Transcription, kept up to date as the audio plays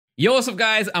Yo, what's up,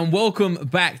 guys, and welcome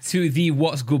back to the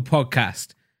What's Good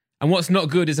podcast. And what's not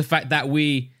good is the fact that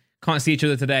we can't see each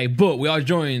other today, but we are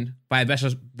joined by a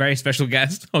very special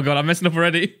guest. Oh, God, I'm messing up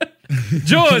already.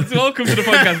 George, welcome to the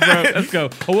podcast, bro. Let's go.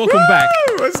 Oh, welcome back.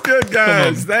 What's good,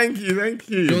 guys? Thank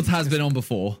you. George has been on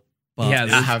before, but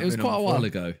Yeah, it was quite a while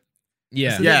ago. Yeah.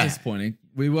 It's a bit disappointing.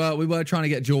 We were trying to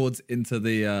get George into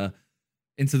the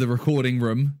recording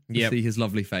room to see his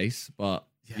lovely face, but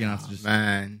you have to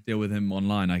just deal with him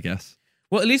online, I guess.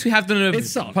 Well, at least we have done a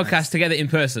podcast together in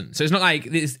person, so it's not like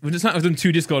this. We're just not have done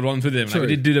two Discord ones with him. Like, we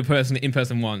did do the in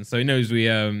person one, so he knows we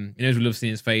love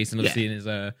seeing his face and love seeing his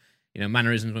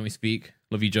mannerisms when we speak.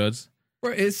 Love you, Judds.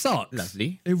 Bro, it sucks.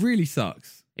 Lovely. It really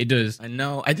sucks. It does. I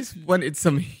know. I just wanted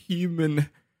some human,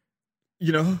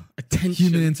 attention.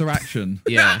 Human interaction.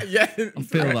 Yeah. Yeah. I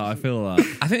feel that.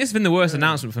 I think this has been the worst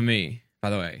announcement for me, by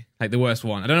the way. Like the worst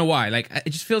one. I don't know why. Like it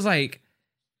just feels like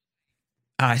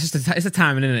it's a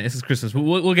timing, isn't it? It's Christmas.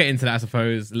 We'll get into that, I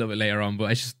suppose, a little bit later on.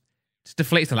 But it just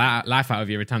deflates the life out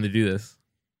of you every time they do this.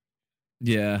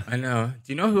 Yeah. I know.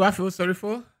 Do you know who I feel sorry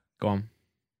for? Go on.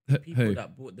 People Who?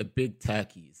 that bought the big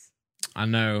turkeys. I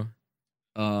know.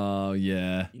 Oh,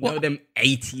 yeah. You know them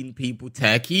 18 people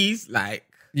turkeys? Like,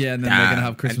 Yeah, and then they're gonna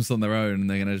have Christmas on their own, and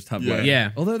they're gonna just have like.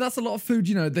 Yeah. Although that's a lot of food,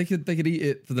 they could eat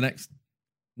it for the next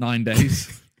 9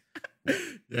 days.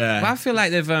 yeah. But I feel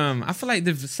like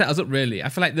they've set us up really. I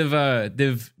feel like they've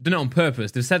done it on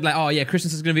purpose. They've said like, oh yeah,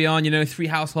 Christmas is going to be on, 3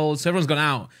 households. So everyone's gone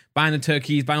out buying the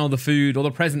turkeys, buying all the food, all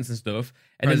the presents and stuff.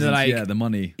 And then they're like, the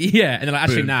money. Yeah, and they're like,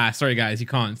 actually, Boom. nah, sorry guys, you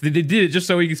can't. They did it just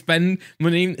so we can spend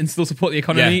money and still support the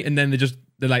economy. Yeah. And then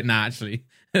they're like, nah, actually,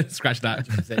 scratch that.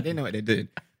 They know what they're doing.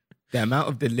 The amount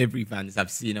of delivery vans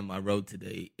I've seen on my road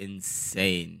today,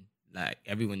 insane. Like,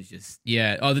 everyone's just...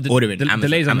 Yeah. Oh, the ordering Amazon,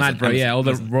 delays are Amazon, mad, bro. Amazon, Yeah, all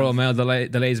the Amazon, Royal Mail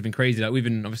delays have been crazy. Like, we've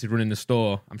been obviously running the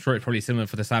store. I'm sure it's probably similar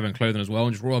for the Cyber and clothing as well.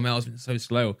 And just Royal Mail has been so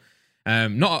slow.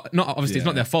 Not obviously it's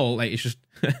not their fault. Like, it's just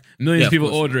millions of people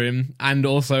ordering, and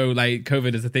also like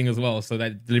COVID is a thing as well. So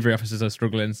that delivery officers are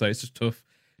struggling. So it's just tough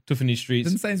in these streets.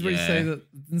 Didn't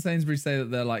Sainsbury's say that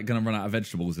they're like going to run out of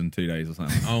vegetables in 2 days or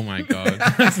something? Oh my god,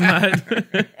 that's mad.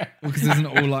 Because isn't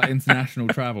all like international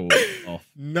travel off?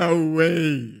 No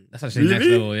way. That's actually next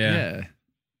level. Yeah.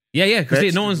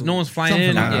 Because no one's flying Something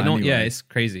in. like that, Yeah, anyway. it's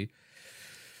crazy.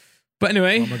 But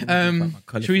anyway,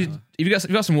 should we? You've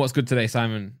got some what's good today,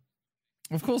 Simon.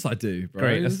 Of course I do, bro.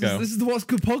 Great, let's go. This is the What's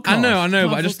Good podcast. I know,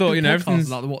 but I just thought, everything's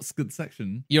everything's like the What's Good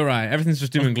section. You're right. Everything's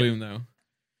just doom and gloom though.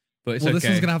 But it's okay. This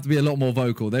one's gonna have to be a lot more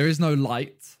vocal. There is no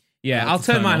light. Yeah, I'll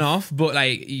turn mine off, but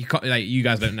like you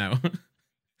guys don't know.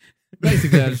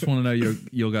 Basically, I just want to know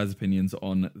your guys' opinions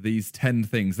on these 10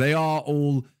 things. They are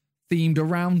all themed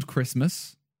around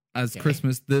Christmas. As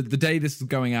Christmas, the day this is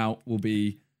going out will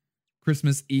be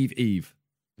Christmas Eve.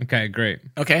 Okay, great.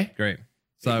 Okay. Great.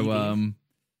 So,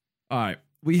 all right,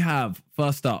 we have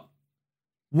first up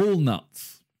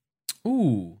walnuts.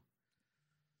 Ooh.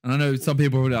 And I know some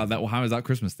people are like that. Well, how is that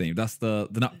Christmas themed? That's the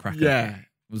Nutcracker. Yeah.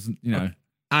 Was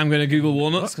I'm gonna Google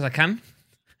walnuts because I can.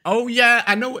 Oh, yeah.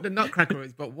 I know what the Nutcracker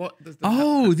is, but what does the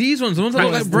Oh, these ones, the ones that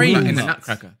look like brain brains. in the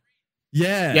Nutcracker?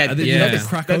 Yeah, Yeah, and then yeah. you just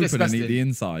crack They're open and disgusting. eat the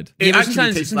inside. It Yeah, but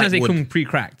actually tastes sometimes like they wood. come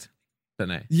pre-cracked, don't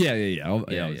they? Yeah.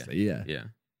 Obviously, yeah. Yeah.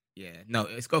 Yeah. No,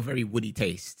 it's got a very woody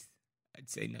taste. I'd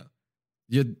say no.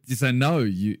 You say no.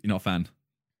 You're not a fan.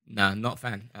 Nah, not a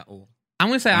fan at all. I'm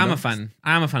gonna say I'm a fan.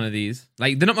 I am a fan of these.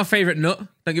 Like, they're not my favorite nut.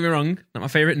 Don't get me wrong, not my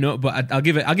favorite nut, but I'll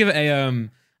give it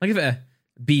a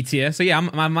B tier. So yeah,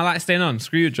 my light's staying on.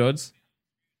 Screw you, George.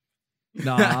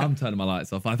 No, I'm turning my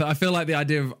lights off. I feel like the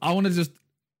idea of I want to just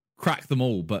crack them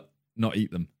all, but not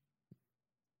eat them.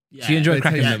 Yeah. So you enjoy They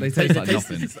cracking taste- them? they The taste like taste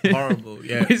nothing. is horrible.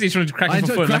 Yeah. Is he trying to crack I them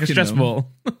for enjoy fun, like a cracking stress them.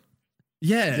 ball?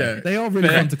 Yeah, they are really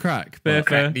Fair. fun to crack. Fair, But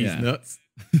fair. Crack these Yeah. nuts.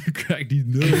 crack these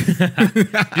nuts.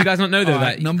 Do you guys not know though All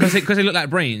right, that because they look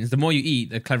like brains, the more you eat,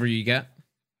 the cleverer you get.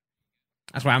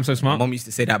 That's why I'm so My smart. mom used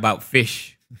to say that about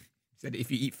fish. Said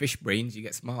if you eat fish brains, you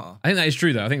get smarter. I think that is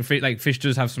true though. I think fish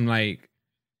does have some like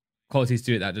qualities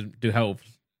to it that do help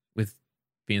with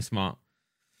being smart.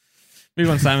 Move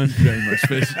on, Simon. You don't eat much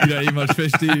fish. You don't eat much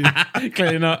fish, do you?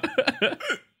 Clearly not.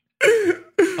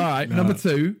 All right, number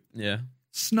 2, Yeah.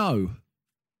 snow.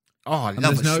 Oh, I And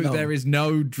love there's a snow. there is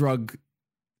no drug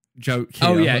joke here.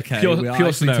 Oh, yeah, okay, pure- we are pure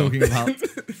actually snow. talking about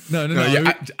no,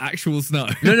 yeah, actual snow.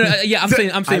 No. Yeah,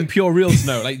 I'm saying pure real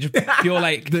snow, like just pure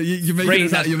like. You're making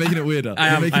brains it you're making it weirder. I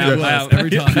am. You're making I am. it I worse am.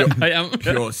 every time. I am.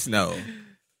 Pure snow.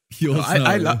 Pure No,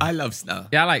 snow. I love snow.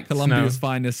 Yeah, I like Colombia's snow.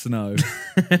 finest snow.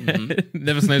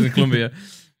 Never snows in Colombia.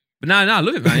 But no, I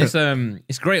love it, man.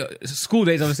 It's great. School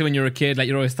days, obviously, when you're a kid, like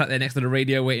you're always sat there next to the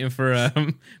radio waiting for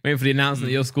the announcement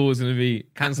that your school is going to be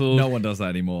cancelled. No one does that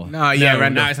anymore. No, yeah, No,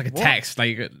 now it's like a text.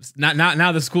 Like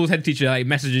now the school's head teacher like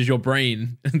messages your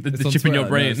brain, the chip in your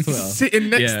brain. Sitting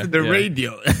next to the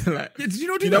radio. Like, Did you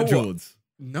not do that, George?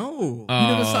 No. You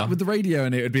never sat with the radio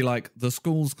and it would be like, the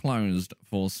school's closed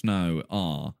for snow,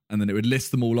 and then it would list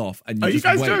them all off. And Are you just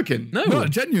guys wait. joking? No,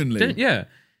 genuinely. Yeah.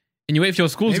 And you wait for your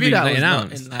school to be that like, was not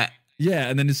announced. in like. Yeah,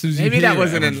 and then as soon as you Maybe hear that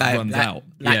wasn't it, in everyone like runs out.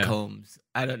 Black Homes.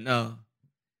 I don't know.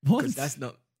 What?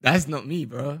 That's not me,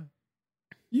 bro.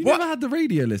 You What? never had the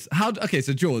radio list. Okay,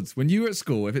 so George, when you were at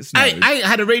school, if it snowed, I ain't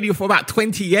had a radio for about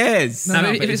 20 years. No,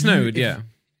 if but it snowed,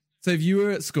 So if you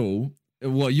were at school,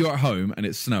 well, you're at home and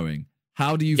it's snowing.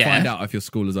 How do you Yeah. find out if your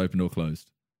school is open or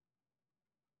closed?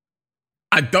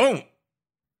 I don't.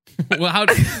 Well, how?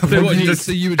 So what?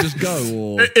 So you would just go,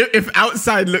 or If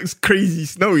outside looks crazy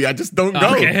snowy, I just don't go.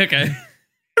 Okay.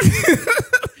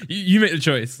 you make the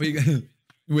choice.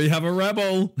 we have a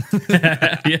rebel.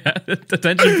 Yeah.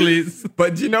 Attention, please.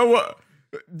 But do you know what?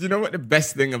 Do you know what the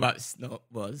best thing about snow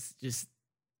was? Just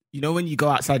when you go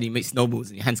outside and you make snowballs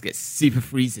and your hands get super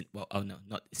freezing. Well,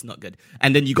 it's not good.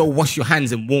 And then you go wash your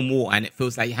hands in warm water and it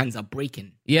feels like your hands are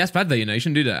breaking. Yeah, that's bad though. You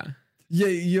shouldn't do that. Yeah,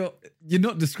 you're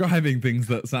not describing things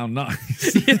that sound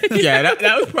nice. Yeah,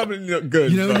 that was probably not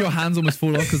good. You know when but- your hands almost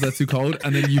fall off because they're too cold,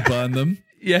 and then you burn them.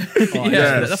 Yeah, Oh,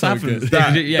 yeah, that's so what happens.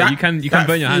 good. Yeah, you can that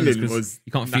burn your hands feeling because was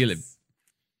you can't feel it. nuts.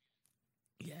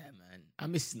 Yeah, man, I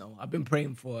miss snow. I've been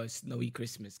praying for a snowy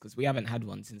Christmas because we haven't had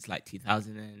one since like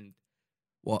 2000 and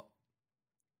what?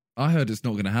 I heard it's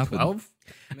not going to happen. 12,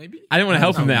 maybe. I don't want to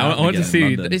help him there. I want to in see.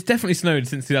 London. It's definitely snowed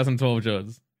since 2012, George.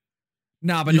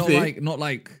 Nah, but You not think?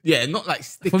 like. Yeah, not like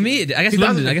For me, I guess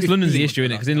London's the 2015 issue,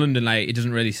 isn't it? Because in London, like, it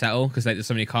doesn't really settle because like there's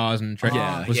so many cars and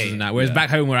buses and that. Whereas yeah. back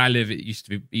home where I live, it used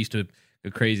to go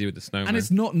crazy with the snow. And man.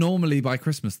 it's not normally by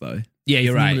Christmas though. Yeah,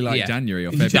 you're It's right. normally like Yeah. January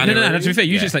or In February. No, to be fair,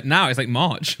 usually Yeah. it's like now, it's like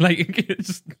March. Like, it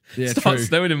just Yeah, starts true.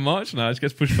 snowing in March now. It just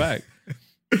gets pushed back.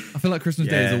 I feel like Christmas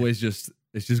Day is Yeah. always just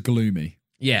gloomy.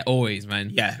 Yeah, always, man.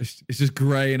 Yeah, It's just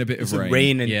grey and a bit it's of rain.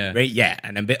 rain and Yeah.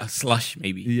 and a bit of slush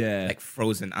maybe. Yeah. like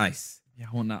frozen ice. Yeah,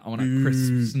 I want that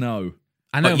crisp snow.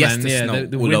 I know, But yes, man. the Yeah, snow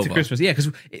the all winter over. Christmas. Yeah,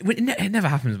 because it never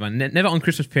happens, man. Never on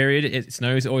Christmas period. It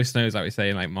snows. It always snows, like we say,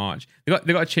 in like March. They got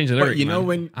to change the lyric. you know man.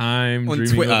 when I'm on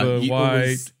dreaming Twitter, of a you white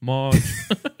always- March.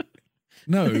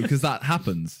 No, because that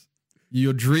happens.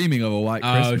 You're dreaming of a white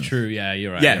Christmas. Oh, true. Yeah,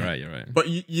 you're right. Yeah. You're right. But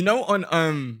you know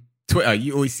on Twitter,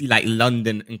 you always see like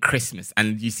London and Christmas,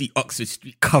 and you see Oxford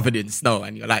Street covered in snow,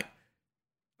 and you're like,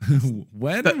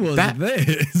 When That- was that-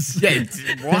 this? yeah,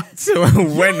 what? So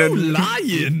when You're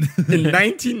lying. in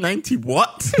 1990,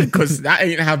 what? Because that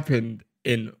ain't happened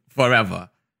in forever.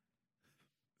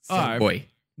 So, All right. boy.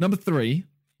 Number 3,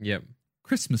 Yep.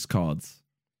 Christmas cards.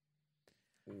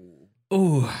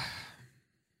 Oh,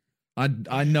 I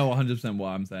know 100% what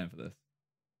I'm saying for this.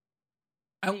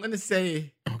 I'm going to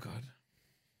say oh God.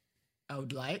 I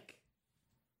would like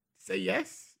to say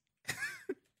yes.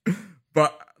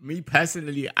 But me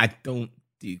personally, I don't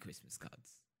do Christmas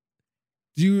cards.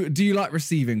 Do you like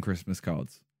receiving Christmas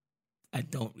cards? I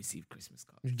don't receive Christmas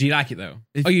cards. Do you like it though?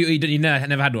 If- You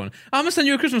never had one. Oh, I'm gonna send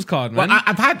you a Christmas card, man. Well,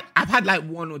 I've had like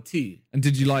one or two. And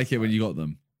did you like it when you got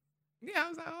them? Yeah, I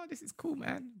was like, oh, this is cool,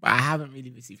 man. But I haven't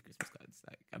really received Christmas cards.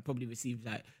 Like, I probably received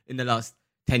like in the last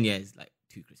 10 years, like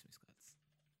 2 Christmas cards.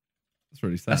 That's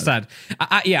really sad. That's sad.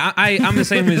 I'm the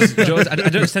same as George. I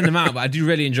don't send them out, but I do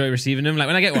really enjoy receiving them. Like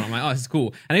when I get one, I'm like, oh, this is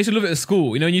cool. And I used to love it at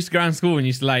school. You know, when you used to go around school and you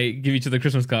used to like give each other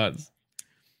Christmas cards.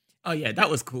 Oh yeah, that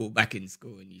was cool back in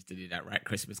school, and you used to do that, right?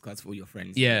 Christmas cards for all your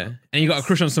friends. Yeah, and you got a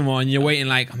crush on someone. You're waiting,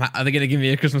 like, are they gonna give me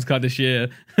a Christmas card this year?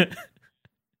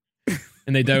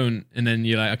 And they don't, and then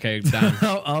you're like, okay, damn.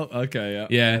 oh, okay. Yeah.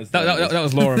 Yeah, That's that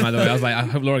was Laura, by the way. I was like, I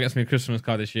hope Laura gets me a Christmas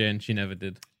card this year, and she never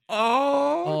did.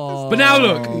 Oh, But now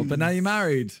look. But now you're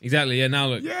married. Exactly. Yeah. Now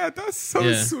look. yeah, that's so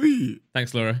Yeah. sweet.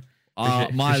 Thanks, Laura. My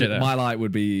Appreciate that. my light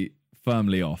would be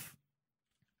firmly off.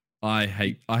 I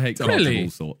hate cards Really? of all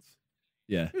sorts.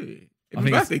 Yeah. I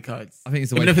think birthday cards. I think it's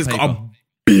the Even way if to it's got paper. a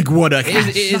big wad of It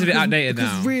cash. is a bit outdated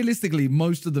because now. realistically,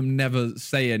 most of them never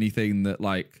say anything that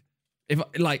like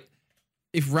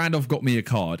if Randolph got me a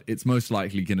card, it's most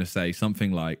likely gonna say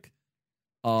something like,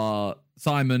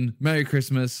 Simon, Merry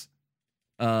Christmas,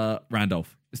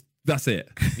 Randolph. That's it.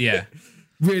 Yeah.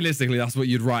 Realistically, that's what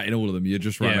you'd write in all of them. You'd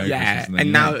just write Yeah. Merry Yeah, Christmas.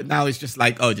 and then now it's just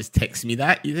like, oh, just text me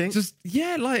that. You think? just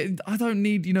like I don't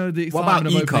need the What about excitement of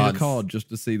opening a e-cards? card just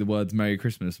to see the words Merry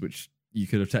Christmas, which you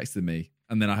could have texted me,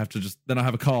 and then I have to then I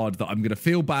have a card that I'm gonna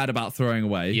feel bad about throwing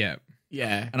away. Yeah.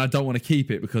 yeah. And I don't want to keep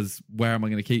it because where am I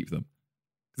going to keep them?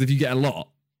 Because if you get a lot,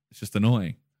 it's just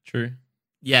annoying. True.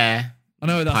 Yeah. I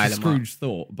know that's Pile a 'em Scrooge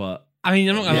thought, but I mean,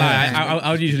 I'm not gonna Yeah. lie.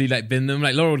 I would usually like bin them.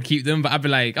 Like Laura would keep them, but I'd be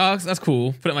like, "Oh, that's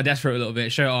cool." Put it on my desk for a little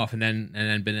bit, show it off, and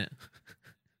then bin it.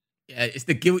 Yeah, it's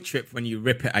the guilt trip when you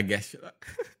rip it, I guess. You're like,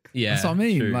 Yeah, that's what I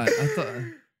mean. true. Like, I thought,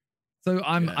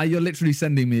 so you're literally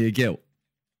sending me a guilt.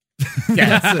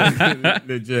 yeah,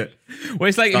 legit. Well,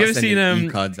 it's like, have you ever seen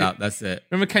cards out? That's it.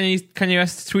 Remember Kanye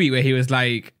West's tweet where he was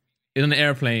like, he's on an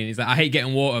airplane. He's like, "I hate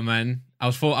getting water, man. I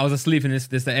was asleep and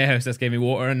the air hostess gave me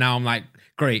water, and now I'm like,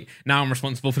 great. Now I'm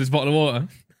responsible for this bottle of water."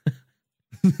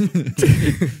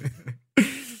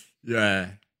 Yeah.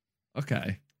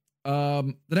 Okay.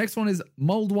 The next one is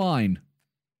mulled wine.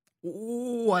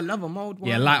 Ooh, I love a mulled wine.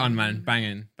 Yeah, light on, man.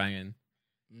 Banging.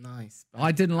 Nice.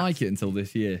 I didn't like it until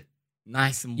this year.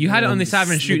 Nice and You had it warm, on the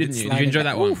Savin shoot, slithered didn't you? Did slide you enjoy in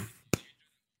that there. one?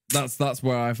 Oof. That's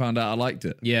where I found out I liked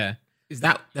it. Yeah. Is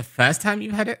that the first time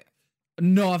you had it?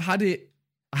 No, I had it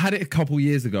a couple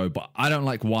years ago, but I don't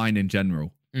like wine in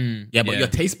general. Yeah, but your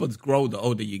taste buds grow the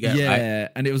older you get, Yeah, right?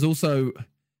 and it was also,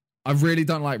 I really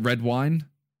don't like red wine.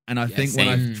 And I think when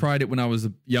same. I tried it when I was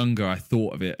younger, I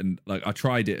thought of it and like I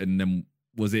tried it and then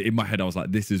was it in my head? I was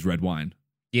like, this is red wine.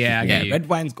 Yeah, I get you. Red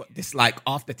wine's got this like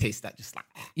aftertaste that just like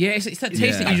Yeah, it's that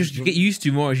taste that Yeah. you just get used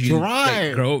to more as you dry.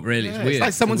 like, grow up, really. Yeah, It's weird. it's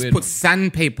like someone's weird put one.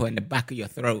 sandpaper in the back of your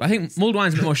throat. I think mulled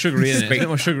wine's a bit more sugary, isn't it? It's a bit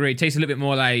more sugary. It tastes a little bit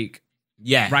more like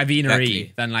yeah, Ribena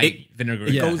exactly. than like vinegar.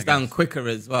 It Yeah, goes down quicker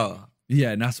as well.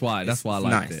 Yeah, and that's why I It's liked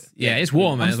nice. it. Yeah, it's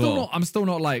warm I'm as still well. not. I'm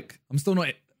still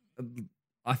not.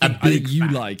 I think big you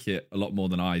fan. like it a lot more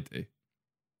than I do,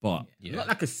 but I'm not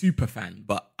like a super fan,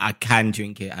 but I can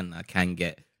drink it and I can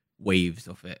get waves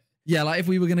of it. yeah, like if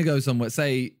we were gonna go somewhere,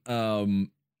 say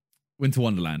Winter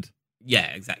Wonderland, Yeah,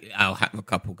 exactly. I'll have a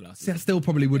couple glasses. see, I still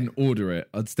probably wouldn't order it.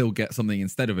 I'd still get something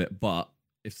instead of it. But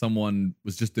if someone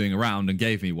was just doing a round and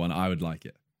gave me one, I would like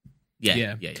it.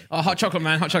 Yeah. Oh, hot chocolate,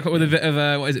 man. Hot chocolate with a bit of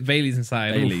what is it, Bailey's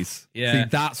inside. Oof. Baileys. Yeah. See,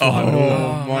 that's what I would Oh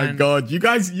want. my man. god, you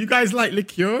guys like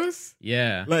liqueurs?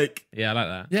 Yeah. Like Yeah, I like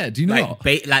that. Yeah, do you know what?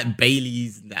 like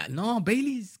Bailey's? No,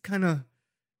 Bailey's kind of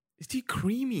it's too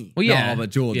creamy. Well, yeah. No, but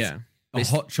George, Yeah. a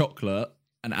hot chocolate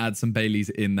and add some Baileys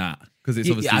in that because it's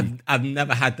obviously. Yeah, I've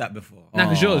never had that before. Now,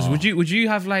 because yours, Oh. would you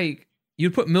have like,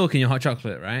 you'd put milk in your hot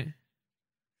chocolate, right?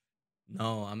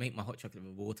 No, I make my hot chocolate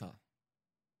with water.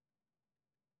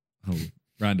 Oh,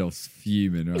 Randolph's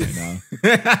fuming right now.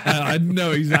 I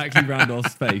know exactly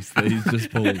Randolph's face that he's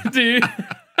just pulled. Do you?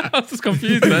 I was just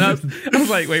confused, man. I was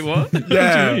like, wait, what? What do you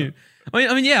Yeah. mean?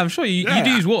 I mean, yeah, I'm sure you Yeah.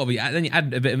 do use water, but then you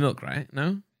add a bit of milk, right?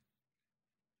 No?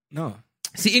 No.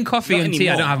 See, in coffee Not and tea,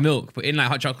 I don't anymore. have milk, but in like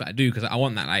hot chocolate, I do because I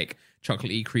want that like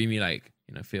chocolatey, creamy, like,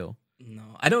 feel. No,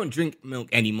 I don't drink milk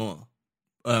anymore.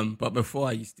 But before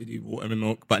I used to do water and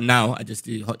milk, but now I just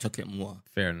do hot chocolate and water.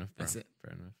 Fair enough, bro. That's it.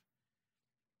 Fair enough.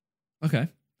 Okay.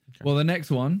 Well, the next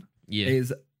one Yeah.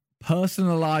 is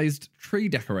personalized tree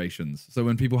decorations. So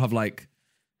when people have like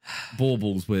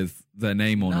baubles with their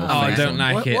name on. No, or Oh, I face don't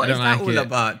on. like it. What I is don't that like all it.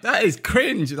 about? That is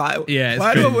cringe. Like, Yeah, it's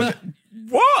why do I cringe. wanna-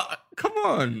 what? Come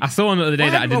on. I saw one the other day Why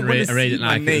that I do I didn't wanna rate. I see didn't my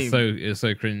like it. name? It was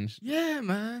so cringe. Yeah,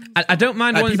 man. I don't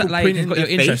mind Like ones that people like printing have got your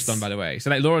their interest face. on, by the way. So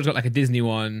like Laura's got like a Disney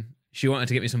one. She wanted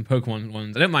to get me some Pokemon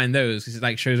ones. I don't mind those because it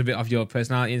like shows a bit of your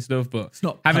personality and stuff. But It's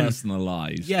not having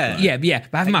personalized. Yeah. but- yeah,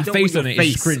 but having Like, my you don't face want on your it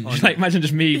is face cringe. on Like it. imagine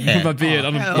just me Yeah. with my beard Oh,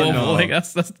 on a hell bauble. no. Like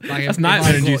that's Like that's if nightmare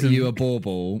I got inducing. you a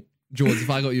bauble, George, if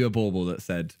I got you a bauble that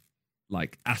said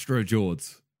like Astro George,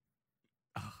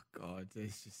 Oh God,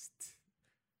 it's just.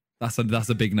 that's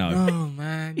a big no. Oh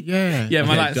man, yeah. Yeah,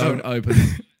 my Okay, like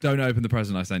don't open the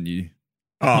present I sent you.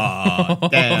 Oh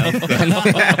damn.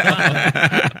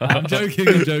 I'm joking.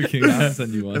 I haven't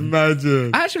sent you one.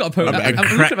 Imagine. I actually got a I'm I'm gonna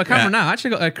looking crack at my camera that. now. I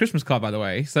actually got a Christmas card, by the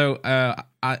way. So I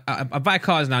buy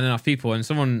cars now and enough people, and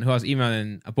someone who I was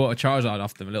emailing, I bought a Charizard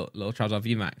off them, a little Charizard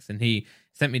VMAX, and he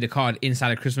sent me the card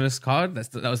inside a Christmas card.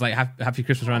 That was like Happy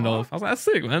Christmas, Randolph. I was like, that's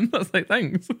sick, man. I was like,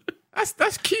 thanks.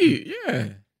 That's cute. Yeah.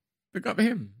 Pick up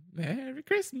him. Merry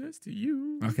Christmas to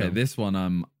you. Okay, this one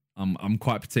I'm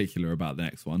quite particular about the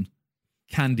next one.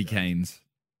 Candy canes.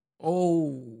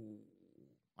 Oh,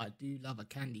 I do love a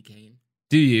candy cane.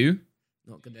 Do you?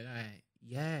 Not gonna lie.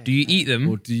 Yeah. Do you eat them?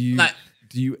 Or do you Like-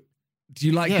 do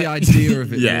you like Yeah. the idea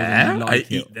of it? more than Yeah, you like I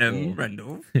it, eat them, or-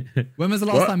 Randolph. When was the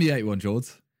last What? time you ate one, George?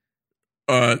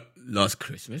 Last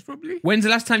Christmas probably. When's the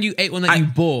last time you ate one that you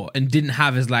bought and didn't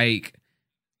have as like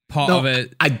part of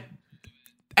it?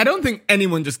 I don't think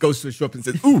anyone just goes to a shop and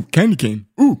says, "Ooh, candy cane.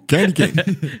 Ooh, candy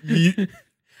cane."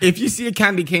 If you see a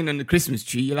candy cane on the Christmas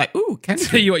tree, you're like, "Ooh, candy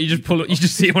Tell cane." you what, you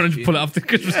just see one and pull it off the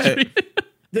Christmas Yeah. tree.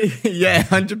 Yeah,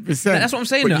 100%. That's what I'm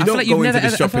saying. But Though. you I feel don't like go you've never. into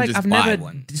the I shop feel and like just I've buy never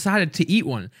one. decided to eat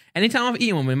one. Anytime I've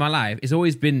eaten one in my life, it's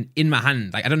always been in my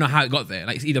hand. Like I don't know how it got there.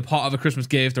 Like it's either part of a Christmas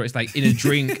gift or it's like in a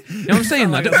drink. You know what I'm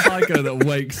saying? Like I a don't- psycho that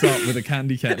wakes up with a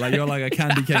candy cane. Like you're like a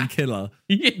candy cane killer.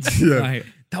 yeah. Like,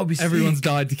 That would be everyone's sick.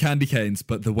 died to candy canes,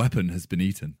 but the weapon has been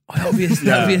eaten. Oh, that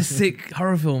would be a sick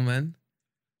horror film, man.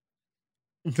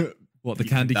 What, the You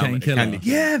candy sit down cane with the killer? candy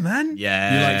cane. Yeah, man.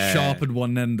 Yeah. You like sharpen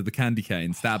one end of the candy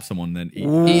cane, stab someone, then eat.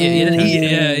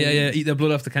 Yeah. Eat the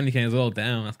blood off the candy cane as well.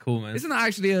 Damn, that's cool, man. Isn't that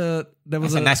actually there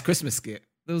was That's a nice Christmas skit.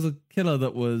 there was a killer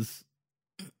that was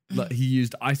like he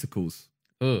used icicles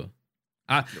Oh.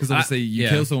 because obviously you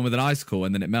kill someone with an icicle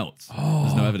and then it melts.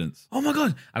 There's no evidence. Oh my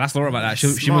god! I'll ask Laura about that. She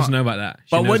Smart. must know about that. She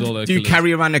But knows what all the do you killers.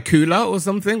 carry around a cooler or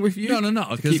something with you? No,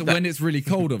 because keep that- when it's really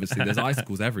cold, obviously there's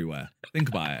icicles everywhere. Think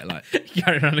about it, like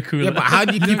carry around a cooler? Yeah, but how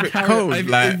do you keep it cold?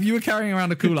 if you were carrying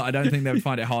around a cooler, I don't think they would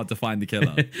find it hard to find the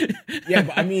killer. Yeah,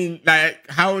 but I mean, like,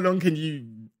 how long can you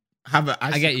have an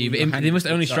icicle? I get you, but in your hand they must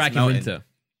before only it starts strike in melting? winter.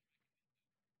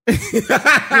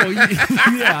 Well,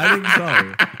 yeah, I think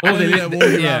so. Or they- They're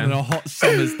walking yeah. around on a hot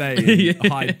summer's day in Yeah.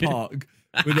 Hyde Park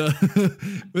with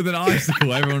a with an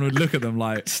icicle. Everyone would look at them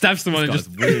like, Stab someone and This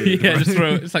just guy's weird, yeah, bro. just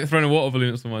throw. It's like throwing a water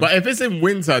balloon at someone. But if it's in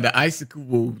winter, the icicle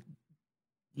will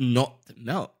not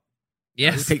melt. It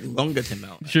will yes, take longer to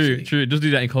melt. true. actually. It does do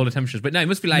that in colder temperatures. But no, it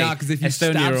must be like nah, because if you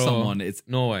Estonia stab or someone, it's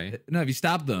Norway. no. If you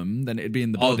stab them, then it'd be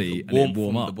in the Oh, body the and it'd warmth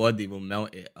warm from up. the body will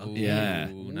melt it. Ooh, Yeah.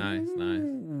 nice.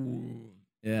 Ooh,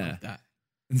 Yeah, love that.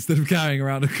 instead of carrying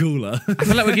around a cooler. I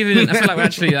feel like we're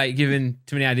actually like giving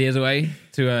too many ideas away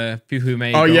to people who may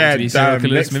Oh, go yeah, on to be serial damn.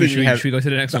 killers. Next Maybe thing we have- should we go to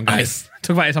the next one, guys?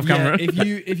 Talk about it off Yeah, camera.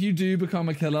 if you do become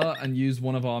a killer and use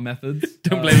one of our methods,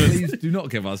 Don't blame us. please do not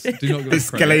give us credit.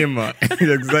 Disclaimer.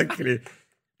 Exactly.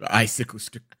 The icicle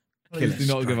stick. Please do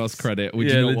not give us credit. We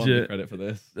Yeah, do not want the legit. credit for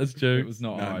this. That's It joke. was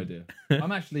not our idea.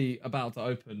 I'm actually about to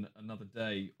open another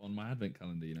day on my advent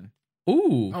calendar, you know.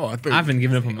 Ooh, Oh, I thought I haven't you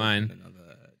given up were on mine.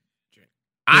 another drink.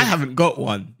 I haven't got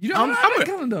one. You don't have an advent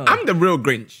calendar? I'm the real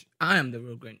Grinch. I am the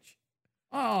real Grinch.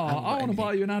 Oh, haven't I got want to anything.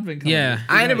 buy you an advent calendar. Yeah,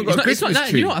 I ain't never got a it's not Christmas that,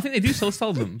 tree. you know what? I think they do still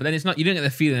sell them, but then it's not. You don't get the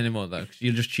feeling anymore though. 'Cause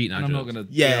you're just cheating. And I'm not gonna.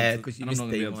 Yeah, be able to- 'cause you and I'm missed not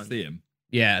gonna be day able to one. see him.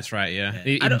 Yeah, that's right. Yeah, I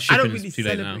Even don't shipping's really too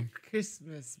late now. celebrate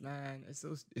Christmas, man.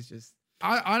 It's just.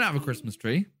 I don't have a Christmas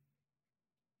tree.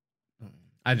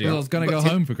 I Because I do. was gonna But go Tim-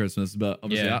 home for Christmas, but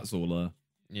obviously Yeah. that's all.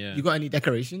 Yeah. You got any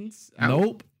decorations? out?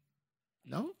 Nope.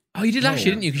 No. Oh, you did last No.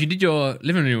 year, didn't you? Because you did your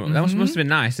living room. That must Mhm. have been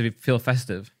nice to feel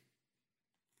festive.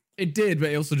 It did, but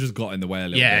it also just got in the way a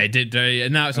little Yeah, bit. it did.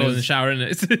 And now it's And all it in the was- shower, isn't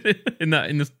it? It's in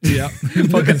the Yeah.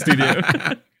 podcast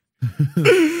studio.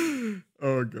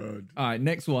 Oh god. All right,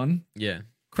 next one. Yeah.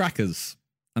 Crackers.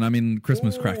 And I mean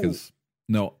Christmas Ooh. crackers.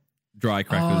 Not dry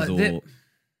crackers Oh, or... the-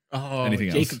 Oh, Anything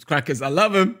else? Jacob's crackers. I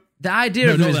love them. The idea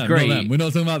No, of them not is them, great. not them. We're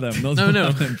not talking about them. Not No, talking no.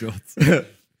 about them, George.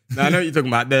 No, I know what you're talking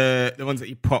about. The ones that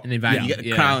you pop. In the bag, You get the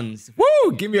yeah. crowns.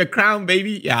 Woo! Give me a crown,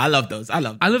 baby. Yeah, I love those. I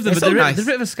love them. I love them, They're but so they're, nice. they're a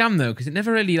bit of a scam though, because it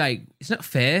never really it's not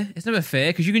fair. It's never fair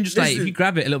because you can just like if Listen. you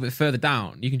grab it a little bit further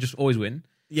down, you can just always win.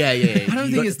 Yeah. I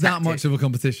don't think it's that much of a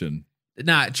competition.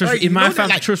 Nah, trust Right, me. In you my know that,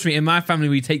 family, like- trust me. In my family,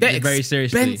 we take They're it very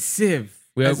seriously. expensive.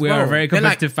 We are as a well. very They're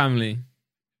like- competitive family.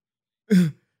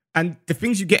 and the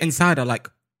things you get inside are like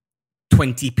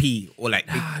 20p or like,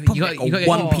 You probably got, like you a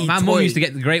got, 1p my toy. mom used to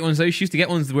get the great ones though. She used to get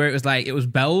ones where it was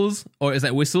bells or it was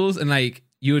like whistles and like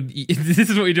you would. This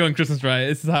is what we do on Christmas, right?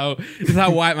 This is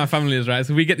how white my family is, right?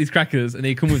 So we get these crackers and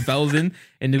they come with bells in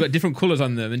and they've got different colors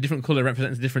on them and different color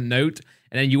represents a different note.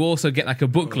 And then you also get like a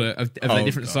booklet of like Oh,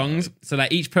 different God. songs. So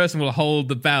like each person will hold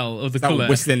the bell of the Start color.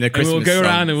 whistling the and we'll Christmas go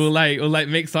around and songs. we'll like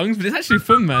make songs. But it's actually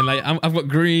fun, man. Like I've got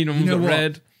green, I've You know got what?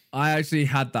 red. I actually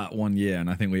had that one year, and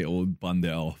I think we all bunned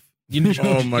it off.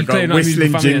 Oh my you play god, not musical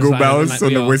whistling family jingle inside, bells like on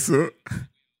we the are. whistle.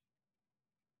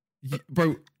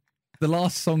 Bro, the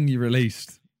last song you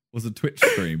released was a Twitch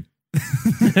stream.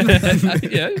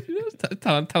 Yeah,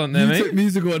 talent there, You took mate.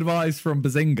 musical advice from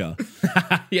Bazinga.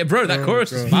 Yeah, bro, that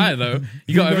chorus is fire though.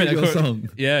 You got to wrote admit that your chorus. song.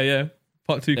 Yeah.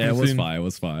 Part 2 Yeah, it comes was soon. fire. It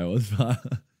was fire. It was fire.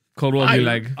 Cold War Blue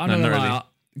Leg. I'm No, not not gonna really. lie.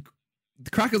 The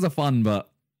crackers are fun, but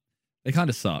they kind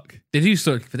of suck. They do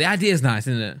suck, but the idea is nice,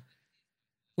 isn't it?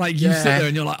 Like you sit Yeah. there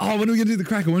and you're like, oh, when are we gonna do the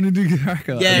cracker? When are we gonna do the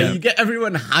cracker? Yeah, you get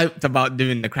everyone hyped about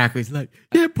doing the cracker. It's like,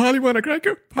 yeah, Polly want a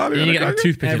cracker. Polly And want you a get like a cracker.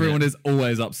 toothpick. Everyone in it. is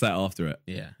always upset after it.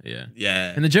 Yeah.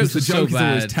 Yeah. And the jokes The are so joke is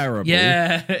always bad. terrible.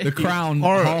 Yeah. The crown,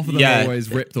 Or- half of them yeah. are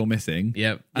always ripped or missing.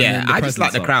 Yep. And Yeah, then the I just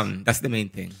like the present crown. sucks. That's the main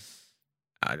thing.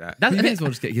 I like that. That's, You I may think, as well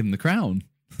just get given the crown.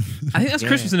 I think that's Yeah,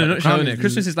 Christmas in a but the nutshell, crown isn't it? is-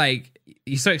 Christmas is like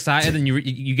you're so excited, and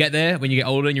you get there when you get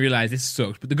older, and you realize this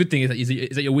sucks. But the good thing is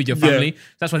that you're with your family. Yeah.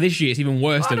 So that's why this year it's even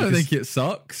worse. I though, don't because- think it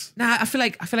sucks. Nah, I feel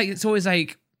like it's always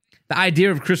like the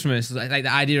idea of Christmas, like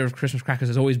the idea of Christmas crackers,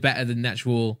 is always better than the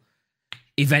actual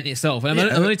event itself. And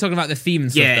I'm only talking about the theme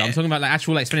and stuff. Yeah. Though. I'm talking about like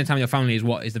actual like spending time with your family is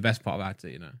what is the best part about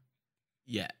it. You know.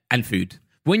 Yeah, and food.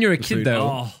 When you're a kid, food.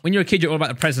 though, when you're a kid, you're all about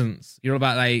the presents. You're all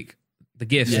about like the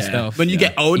gifts and stuff. When you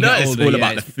get older, it's all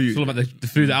about the food. It's all about the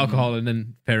food, the alcohol, and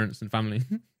then parents and family.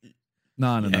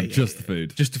 No, just the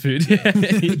food. Just the food.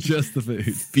 Just the food.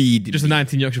 Feed. Just the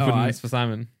 19 Yorkshire puddings right. for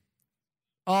Simon.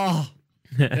 Oh,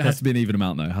 it has to be an even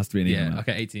amount though. It has to be an even amount.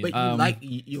 Okay, 18. Wait, you like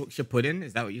Yorkshire pudding?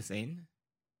 Is that what you're saying?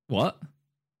 What?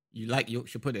 You like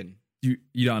Yorkshire pudding? You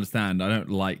don't understand. I don't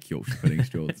like Yorkshire puddings,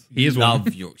 George. He is love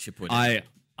one. Yorkshire pudding. I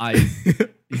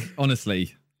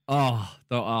honestly. I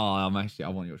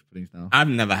want Yorkshire puddings now. I've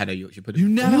never had a Yorkshire pudding. You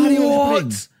never had a Yorkshire What?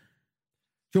 puddings?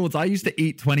 George, I used to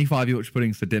eat 25 Yorkshire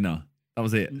puddings for dinner. That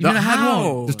was it. You never had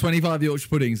one? Just 25 Yorkshire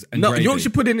puddings and No, gravy. Yorkshire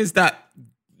pudding is that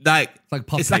like It's like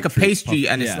puff it's like a pastry. pastry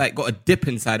Puff- and it's yeah. like got a dip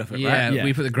inside of it, Yeah, right? Yeah.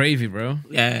 we put the gravy, bro.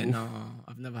 Yeah, no,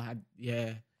 I've never had.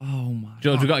 Yeah, Oh my.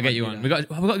 George, we got to I get you can't one. do We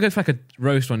got to go for like a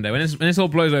roast one day. When this all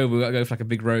blows over, we got to go for like a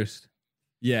big roast.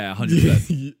 Yeah,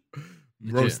 100%.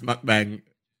 roast mukbang.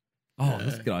 Oh,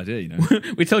 that's a good idea, you know.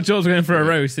 We tell George we're going for a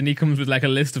roast, and he comes with like a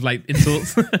list of like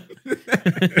insults.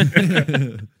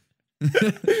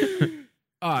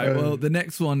 All right, well, the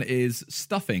next one is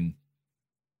stuffing.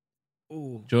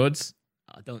 Ooh, George,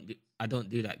 I don't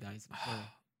do that, guys.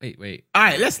 wait. All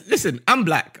right, let's listen. I'm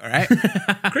black. All right,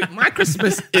 my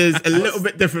Christmas is a little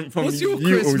bit different from What's your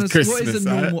you Christmas? all's What is a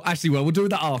all right? normal? Actually, well, we'll do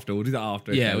that after. We'll do that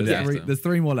after. Yeah, we'll do that after. There's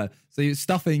three more left. So you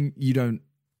stuffing, you don't.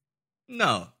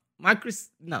 No,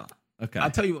 no. Okay.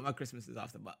 I'll tell you what my Christmas is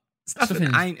after, but stuffing.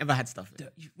 Stuffing. I ain't ever had stuffing.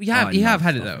 You have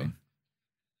had it though. Stuffing.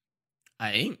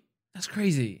 I ain't. That's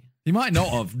crazy. You might not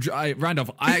have.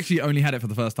 Randolph, I actually only had it for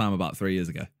the first time about 3 years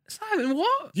ago. Simon,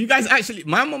 what? You guys actually?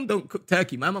 My mom don't cook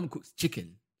turkey. My mom cooks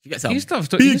chicken. She gets some You stuff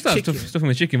big stuffing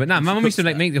with chicken, but nah, my mum used to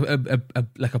like make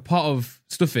a pot of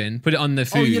stuffing, put it on the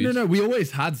food. Oh yeah, no. We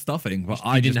always had stuffing, but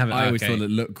I didn't have it. I always Okay. thought it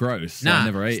looked gross. So Nah, I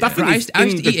never ate stuffing it. I used to in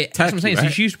eat the it. That's what I'm saying. turkey,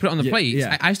 So she used to put it on the Yeah, plates.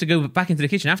 yeah. I used to go back into the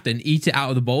kitchen after and eat it out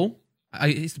of the bowl.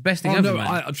 It's the best thing Oh ever, no,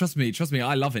 man. trust me,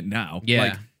 I love it now. Yeah.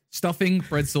 Like stuffing,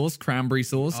 bread sauce, cranberry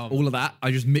sauce, all of that. I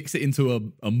just mix it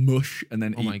into a mush and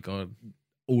then Oh eat my god.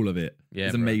 all of it. Yeah,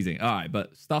 it's bro. amazing. All right,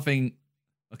 but stuffing.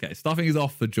 Okay, stuffing is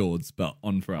off for George, but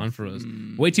on for us. On for us.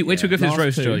 Wait till we go for this Last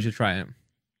roast, two. George. You try it.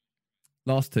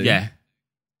 Last two. Yeah.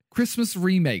 Christmas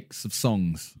remakes of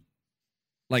songs,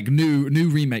 like new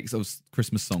remakes of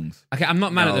Christmas songs. Okay, I'm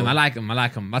not mad at No. them. I like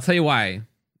them. I'll tell you why.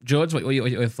 George, what are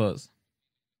your thoughts?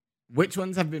 Which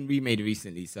ones have been remade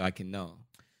recently so I can know?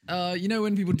 You know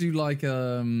when people do like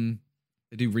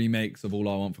they do remakes of "All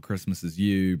I Want for Christmas Is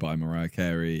You" by Mariah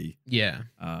Carey. Yeah.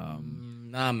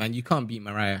 Nah, man, you can't beat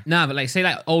Mariah. Nah, but like say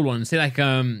like old ones. Say like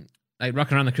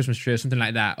Rockin' Around the Christmas Tree or something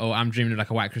like that. Or I'm Dreaming of Like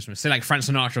a White Christmas. Say like Frank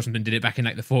Sinatra or something did it back in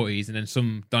like the 40s, and then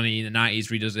some Donny in the 90s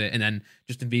redoes it, and then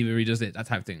Justin Bieber redoes it. That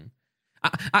type of thing.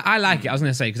 I like it. I was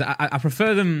gonna say because I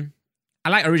prefer them. I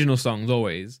like original songs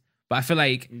always, but I feel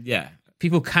like Yeah.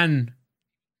 people can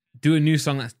do a new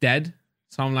song that's dead.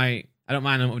 So I'm like, I don't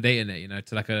mind them updating it, you know,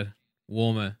 to like a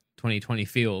warmer 2020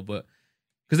 feel. But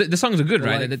because the songs are good,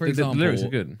 right? Like, for The example, lyrics are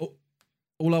good.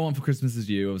 All I Want for Christmas Is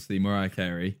You, obviously Mariah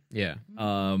Carey. Yeah.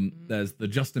 There's the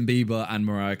Justin Bieber and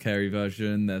Mariah Carey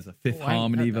version. There's a Fifth I ain't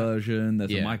Harmony heard that. version.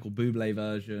 There's a Yeah. Michael Bublé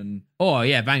version. Oh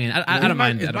yeah, banging. I don't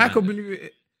mind. Is I don't Michael mind. Bublé?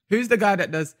 Who's the guy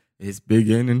that does? It's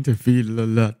beginning to feel a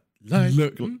lot like.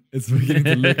 It's beginning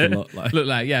to look a lot like. Look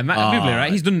like Matt Bublé,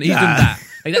 right? He's done that.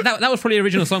 Like that was probably the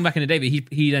original song back in the day, but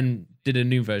he then did a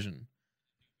new version.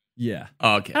 Yeah.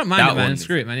 Oh, okay. I don't mind That it, man. one is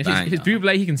Screw it, man. If it's banger.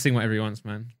 Bublé, he can sing whatever he wants,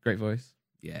 man. Great voice.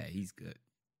 Yeah, he's good.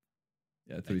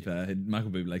 Yeah, to be fair,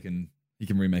 Michael Bublé can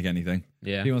remake anything.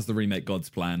 Yeah. If he wants to remake God's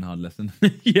Plan, I'd listen.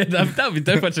 Yeah, that would be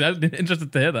dope. Actually, I'd be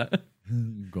interested to hear that.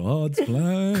 God's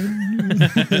Plan.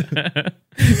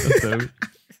 That's dope.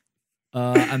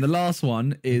 And the last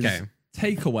one is Okay.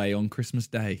 Takeaway on Christmas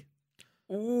Day.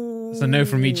 It's a no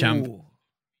from me, champ.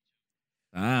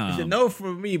 Ah. It's a no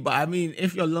from me, but I mean,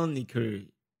 if you're lonely, crew.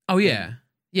 Oh yeah,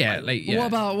 yeah. Like But yeah.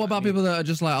 what about people that are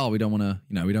just like, oh, we don't want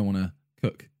to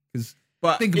cook? Because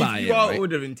But Think if about you it, are right?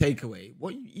 ordering takeaway,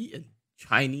 what are you eating?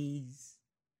 Chinese.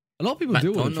 a lot of people do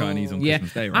order McDonald's. Chinese on Yeah.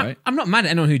 Christmas Day, right? I'm not mad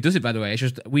at anyone who does it. By the way, it's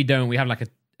just we don't. We have like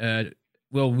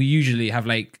we usually have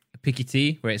like a picky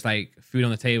tea where it's like food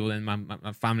on the table, and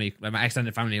my family, like my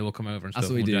extended family, will come over and That's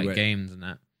stuff. what we We'll do, like wait. games and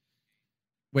that.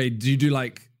 Wait, do you do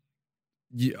like?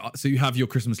 So you have your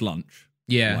Christmas lunch,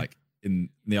 Yeah. like in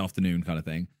the afternoon kind of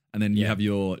thing, and then you Yeah. have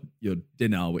your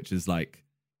dinner, which is like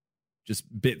just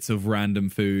bits of random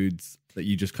foods that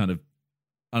you just kind of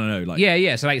I don't know, like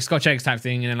Yeah. So like Scotch eggs type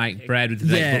thing, and then like bread with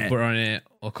like Yeah. butter on it,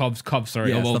 or cobs.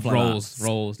 Sorry, Yeah, or stuff like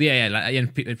rolls. Yeah. Like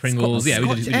and Pringles. Yeah,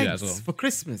 we do that as well. For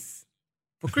Christmas.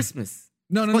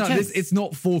 no. Scotch eggs. It's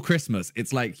not for Christmas.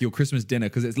 It's like your Christmas dinner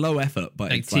because it's low effort, but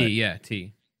Like it's tea,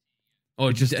 tea.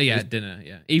 Or just dinner,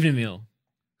 evening meal.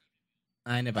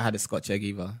 I never had a Scotch egg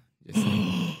either. Just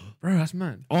saying. Bro, that's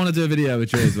mad. I want to do a video with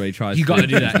Jules where he tries. You got to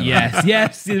do that.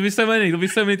 Yes. There'll be so many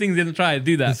things you have to try to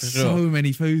do that. There's For sure. so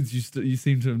many foods you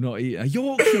seem to have not eaten. A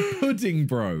Yorkshire pudding,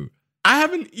 bro. I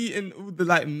haven't eaten all the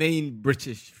like main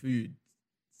British foods.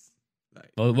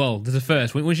 Well, there's a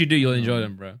first. Once you do, you'll enjoy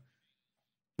them, bro.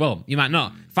 Well, you might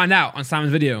not. Find out on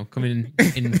Simon's video coming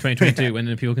in 2022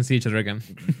 when people can see each other again.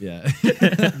 Yeah.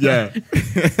 Yeah.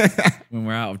 When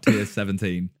we're out of tier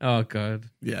 17. Oh, God.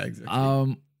 Yeah,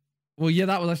 exactly. Well, yeah,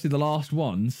 that was actually the last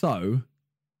one. So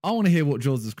I want to hear what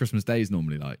George's Christmas Day is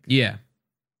normally like. Yeah.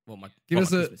 Give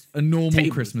us a normal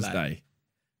Christmas day.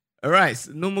 All right,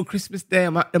 so normal Christmas day,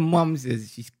 I'm at the mum's.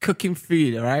 She's cooking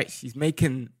food, all right? She's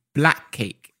making black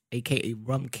cake, a.k.a.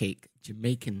 rum cake,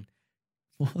 Jamaican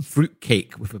fruit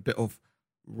cake with a bit of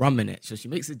rum in it. So she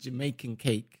makes a Jamaican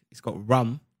cake. It's got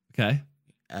rum. Okay.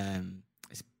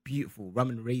 It's beautiful, rum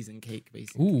and raisin cake,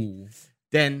 basically. Ooh.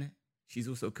 Then she's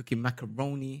also cooking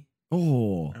macaroni. Oh.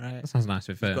 All right. That sounds nice,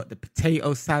 to be fair. She's got the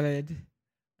potato salad.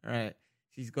 All right.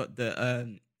 She's got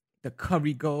the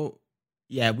curry goat.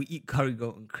 Yeah, we eat curry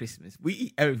goat on Christmas. We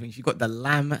eat everything. She got the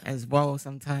lamb as well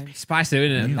sometimes. Spicy,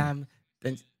 isn't The it? lamb.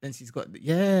 Then she's got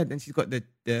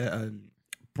the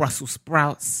Brussels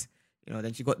sprouts. You know,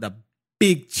 then she got the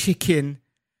big chicken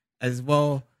as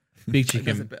well. Big There's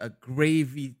a chicken. bit of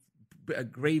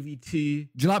gravy too. Do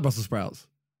you like Brussels sprouts?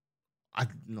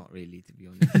 Not really, to be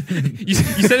honest. You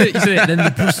said it. Then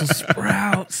the Brussels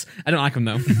sprouts. I don't like them,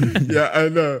 though. Yeah, I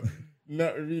know.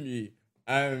 Not really.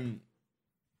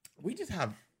 We just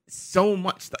have so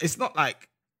much stuff. It's not like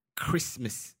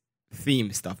Christmas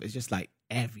theme stuff. It's just like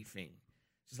everything.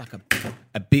 It's just like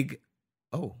a big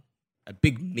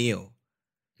meal.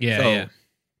 Yeah.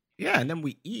 Yeah, and then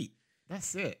we eat.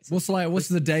 That's it. So What's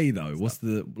the day though? What's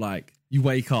the like? You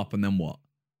wake up and then what?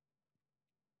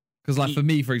 Because like for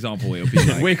me, for example, it'll be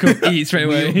like Wake up, eat straight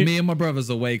away. me and my brothers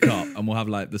will wake up and we'll have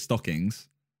like the stockings,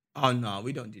 Oh no,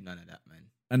 we don't do none of that, man.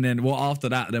 and then after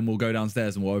that, then we'll go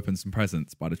downstairs and we'll open some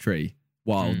presents by the tree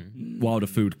while the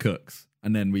food cooks,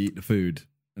 and then we eat the food,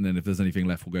 and then if there's anything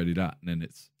left, we'll go do that, and then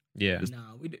it's Yeah.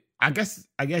 No, we do. I guess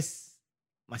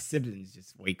my siblings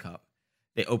just wake up,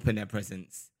 they open their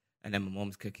presents, and then my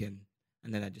mom's cooking,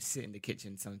 and then I just sit in the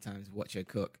kitchen sometimes, watch her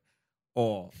cook,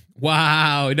 or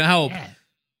Wow. No help. yeah.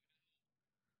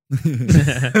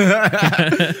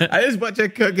 I just watch her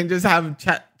cook and just have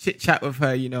chit chat with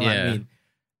her, you know what I Yeah. mean?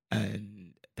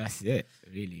 And that's it,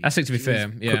 really. That's it, to be She fair,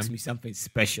 always yeah. cooks me something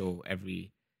special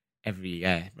every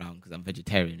round because I'm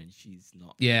vegetarian and she's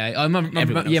not. Yeah. My Everyone else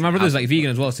in brother's the house like is vegan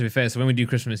not. as well, to be fair. So when we do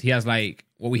Christmas, he has like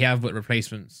what we have, but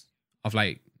replacements of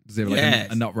like. does it have, like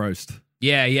Yes. a nut roast.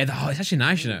 Yeah. Oh, it's actually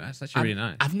nice, you know. That's actually really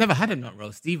nice. I've never had a nut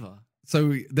roast either.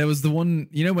 So there was the one,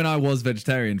 you know, when I was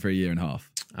vegetarian for a year and a half.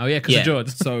 Oh yeah, because Yeah. of George.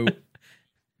 So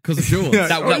because of George. Yeah.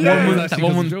 that Oh, one yeah. month. Actually That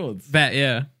one 'cause of month. George. Bet.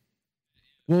 Yeah.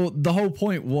 Well, the whole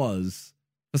point was,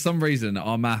 for some reason,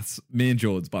 our maths, me and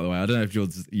George, by the way, I don't know if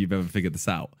George, you've ever figured this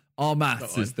out. Our maths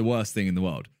Go on. is the worst thing in the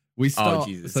world. We Oh start,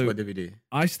 Jesus! so What did we do?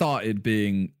 I started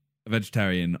being a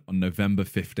vegetarian on November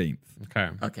 15th. Okay.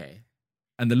 Okay.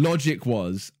 And the logic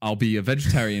was I'll be a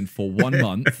vegetarian for 1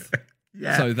 month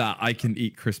Yeah. so that I can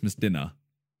eat Christmas dinner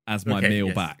as my Okay, meal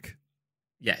yes. back.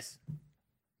 Yes.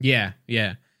 Yeah.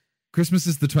 Yeah. Christmas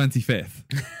is the 25th.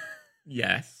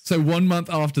 Yes. So 1 month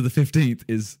after the 15th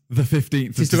is the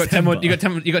 15th. You of still got 10 more.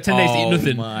 December. You got 10 days to eat Oh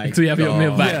nothing my until you have your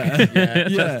meal God. back. Yeah.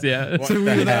 That's- Yeah. What So we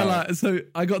the were there hell? like, so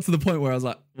I got to the point where I was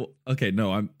like, well, okay,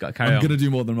 no, I'm Gotta carry on. going to do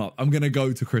more than a month. I'm going to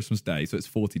go to Christmas Day. So it's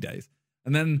 40 days.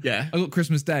 And then Yeah. I got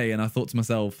Christmas Day and I thought to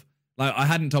myself, like, I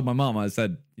hadn't told my mom. I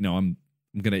said, you know, I'm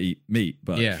going to eat meat,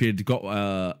 but Yeah. she had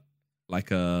got like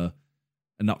a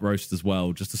nut roast as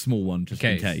well, just a small one, just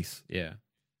in case. Yeah.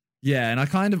 Yeah. And I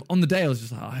kind of, on the day, I was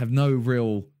just like, I have no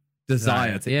real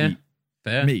desire to Yeah. eat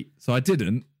Fair. meat. So I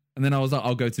didn't. And then I was like,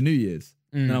 I'll go to New Year's.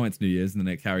 Mm. Then I went to New Year's and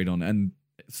then it carried on and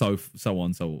so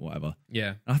on, so whatever. Yeah.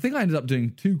 And I think I ended up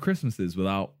doing 2 Christmases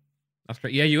without. That's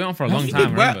great. Yeah, you went on for a No, long you time.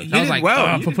 did well. Remember? You I was did like, well.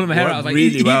 oh, You pulling my did hair out. I was like,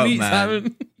 really eat well, meat, man.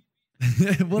 Simon.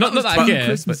 Well, Not that I 2 care,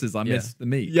 Christmases but I yeah. missed the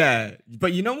meat. Yeah,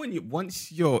 but you know when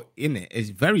once you're in it, it's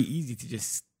very easy to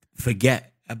just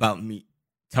forget about meat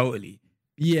totally.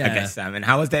 Yeah. I guess, Sam. And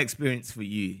how was that experience for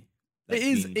you? Like, It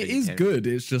being is vegetarian? good.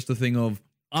 It's just a thing of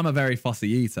I'm a very fussy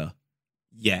eater.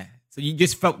 Yeah. So you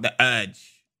just felt the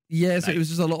urge. Yeah, so it was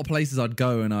just a lot of places I'd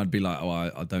go and I'd be like, oh,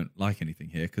 I don't like anything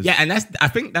here. Yeah, and I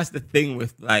think that's the thing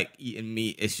with like eating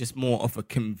meat. It's just more of a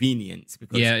convenience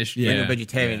because when you're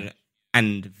vegetarian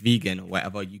and vegan or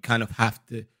whatever, you kind of have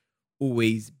to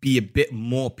always be a bit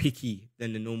more picky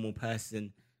than the normal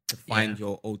person to find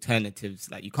your alternatives.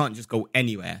 Like you can't just go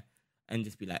anywhere and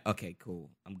just be like, okay, cool,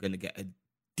 I'm gonna get a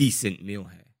decent meal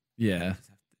here. Yeah,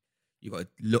 you got to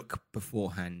look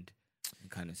beforehand and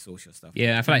kind of source your stuff.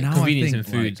 Yeah, I feel like convenience in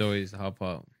food is always the hard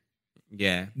part.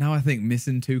 Yeah. Now I think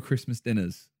missing 2 Christmas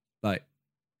dinners, like,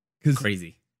 cause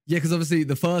crazy. Yeah, because obviously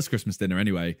the first Christmas dinner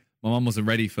anyway, my mum wasn't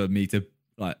ready for me to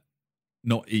like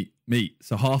not eat meat,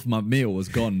 so half of my meal was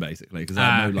gone basically because I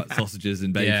had no like sausages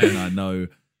and bacon. I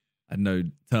had no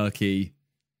turkey.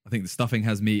 I think the stuffing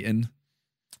has meat in.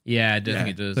 Yeah, I don't think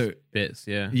it does. So, bits,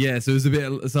 yeah. So it was a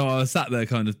bit. So I sat there,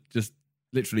 kind of just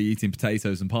literally eating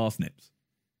potatoes and parsnips.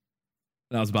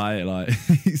 That was about it. Like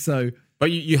so,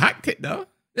 but you hacked it though.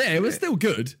 Yeah, it was still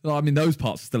good. Well, I mean, those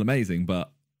parts are still amazing,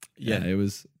 but yeah, it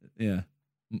was. Yeah,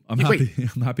 I'm happy.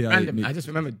 I'm happy. I just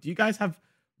remembered. Do you guys have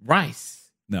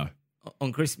rice? No.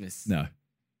 On Christmas? No.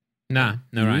 Nah,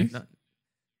 no rice. No.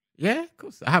 Yeah, of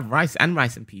course. I have rice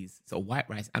and peas. So white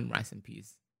rice and rice and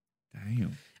peas.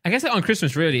 Damn. I guess like on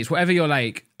Christmas, really, it's whatever you're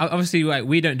like. Obviously, like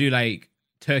we don't do like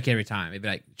turkey every time. It'd be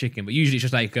like chicken, but usually it's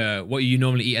just like what you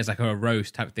normally eat as like a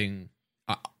roast type thing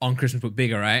on Christmas, but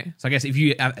bigger, right? So I guess if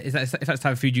that's the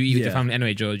type of food you eat with your family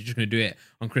anyway, George, you're just gonna do it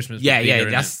on Christmas. Yeah,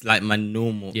 that's like my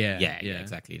normal. Yeah, yeah,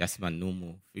 exactly. That's my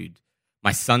normal food.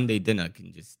 My Sunday dinner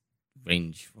can just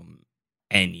range from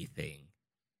anything.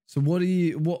 So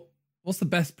what's the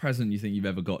best present you think you've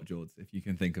ever got, George? If you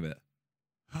can think of it.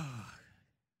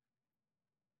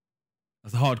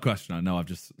 That's a hard question. I know I've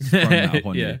just sprung that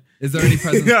upon you. Is there any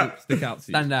presents that stick out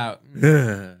to you? Stand out.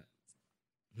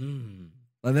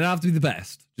 Like, they don't have to be the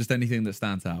best. Just anything that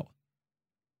stands out.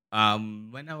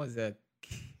 When I was a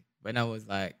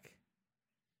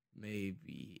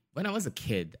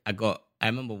kid, I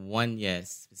remember one year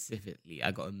specifically,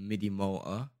 I got a MIDI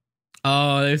motor.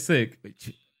 Oh, they're sick.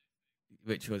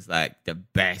 Which was like the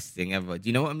best thing ever. Do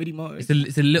you know what a MIDI motor is?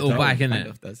 It's a little bike, isn't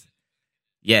it?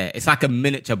 Yeah, it's like a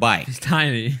miniature bike. It's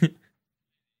tiny.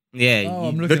 Yeah,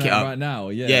 I'm looking at it right now.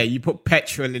 Yeah, you put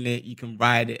petrol in it, you can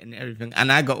ride it and everything.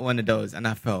 And I got one of those, and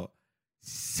I felt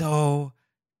so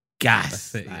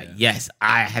gassed. Yes,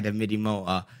 I had a MIDI motor.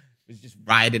 I was just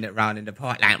riding it around in the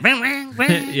park, like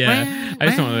yeah. I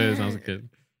just want those when I was a kid.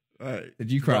 Right.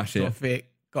 Did you crash it?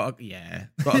 Got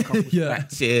a couple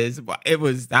scratches, but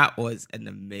that was an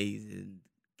amazing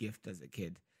gift as a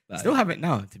kid. Still have it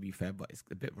now, to be fair, but it's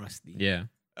a bit rusty. Yeah.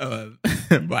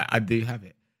 But I do have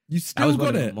it. You still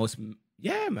got it?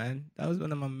 Yeah, man. That was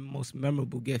one of my most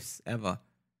memorable gifts ever.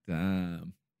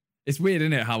 Damn. It's weird,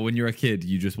 isn't it? How when you're a kid,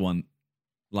 you just want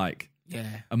like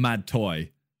a mad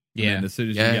toy. Yeah. And as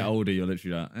soon as you get older, you're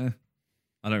literally like,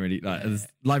 I don't really like.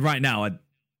 Like right now,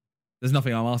 there's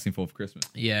nothing I'm asking for Christmas.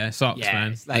 Yeah, socks,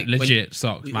 man. Like legit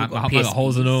socks. My got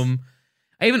holes in them.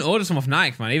 I even ordered some off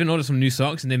Nike, man. I even ordered some new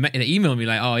socks, and they emailed me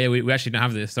like, "Oh yeah, we actually don't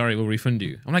have this. Sorry, we'll refund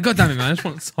you." I'm like, "God damn it, man! I just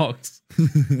want socks."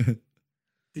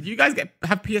 Did you guys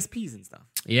have PSPs and stuff?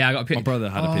 Yeah, I got. My brother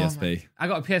had a PSP. I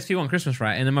got a PSP on Christmas,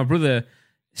 right? And then my brother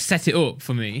set it up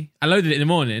for me. I loaded it in the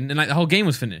morning, and like the whole game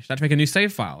was finished. I had to make a new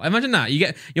save file. Imagine that. You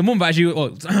get your mum buys you,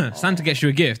 or Santa gets you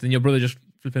a gift, and your brother just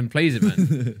flipping plays it,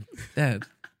 man. Dead.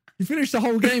 You finished the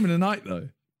whole game in a night, though.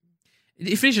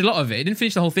 He finished a lot of it. He didn't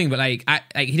finish the whole thing, but like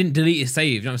he didn't delete his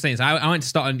save. You know what I'm saying? So I went to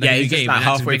start a new game and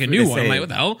had to make a new one. I'm like, what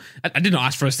the hell? I did not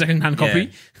ask for a second-hand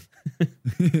copy.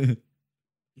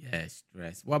 Yeah,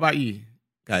 stress. What about you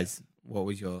guys? What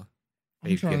was your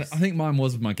favorite gifts? I think mine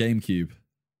was my GameCube.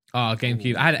 Oh,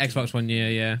 GameCube. I had an Xbox one year,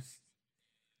 yeah.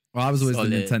 Well, I was always the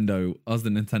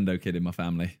Nintendo kid in my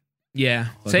family. Yeah,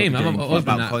 so same. I'm always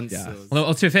been that.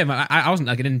 Well, to be fair, I wasn't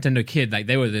like a Nintendo kid. Like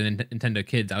they were the Nintendo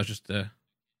kids. I was just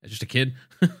a kid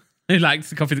who liked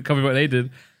to copy what they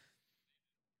did.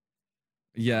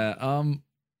 Yeah.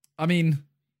 I mean,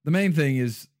 the main thing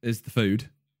is the food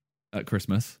at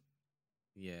Christmas.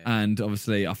 Yeah. And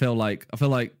obviously, I feel like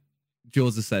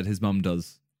George has said his mum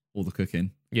does all the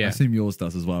cooking. Yeah. I assume yours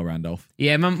does as well, Randolph.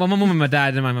 Yeah, my mum and my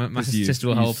dad and my sister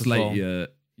will help as well.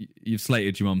 You've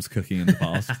slated your mum's cooking in the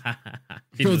past.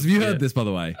 George, have you heard this, by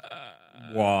the way?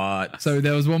 What? So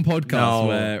there was one podcast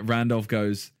where Randolph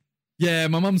goes, "Yeah,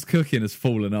 my mum's cooking has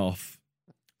fallen off."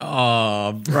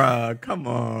 Oh, bruh, come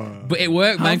on. But it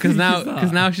worked, man, because now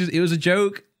it was a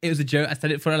joke. It was a joke. I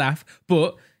said it for a laugh,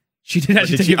 but she did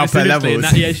actually take it up her levels.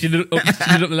 She did up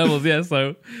the levels. Yeah,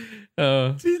 so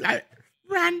she's like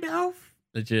Randolph.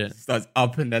 Legit. Starts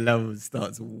upping the levels,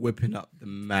 starts whipping up the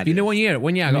madness. You know, one year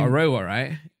I got a robot,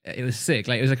 right? it was sick.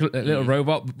 Like it was like a little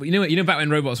robot. But you know back when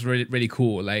robots were really, really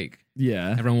cool. Like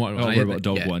Yeah. everyone wanted one. Robot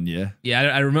Dog one, yeah.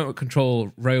 Yeah, a remote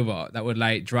control robot that would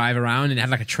like drive around and it had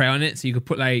like a tray on it, so you could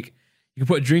put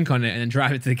a drink on it and then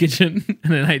drive it to the kitchen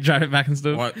and then like drive it back and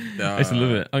stuff. What I used to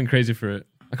love it. I'm crazy for it.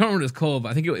 I can't remember what it's called, but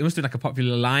I think it must be like a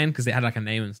popular line because it had like a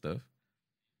name and stuff.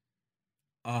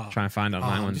 Try and find it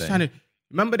online one day.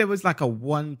 Remember, there was like a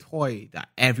one toy that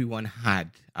everyone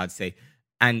had, I'd say,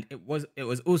 and it was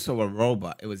also a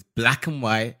robot. It was black and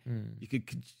white.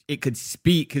 It could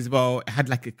speak as well. It had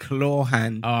like a claw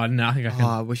hand. Oh no, I think I can.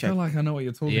 I wish I feel like I know what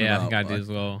you're talking Yeah, I about. think I do as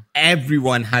well.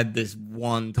 Everyone had this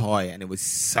one toy, and it was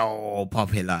so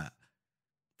popular.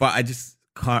 But I just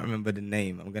can't remember the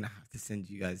name. I'm gonna have to send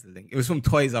you guys the link. It was from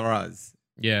Toys R Us.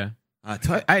 Yeah.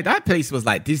 That place was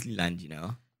like Disneyland, you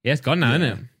know. Yeah, it's gone now, isn't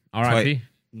it? R.I.P.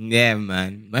 Yeah,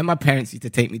 man. When my parents used to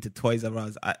take me to Toys R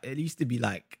Us, it used to be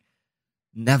like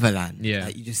Neverland. Yeah.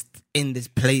 Like you just in this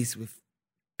place with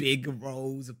big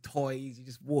rows of toys. You're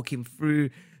just walking through,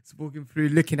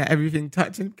 looking at everything,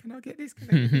 touching. Can I get this? Can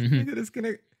I get this? Can I get this? Can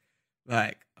I...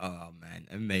 Like, oh man,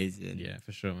 amazing. Yeah,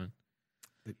 for sure, man.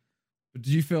 Do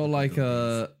you feel like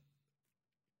your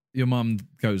mum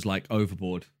goes like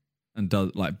overboard and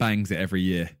does like bangs it every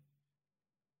year?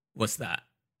 What's that?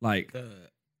 Like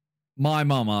my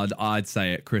mum, I'd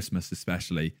say at Christmas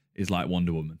especially, is like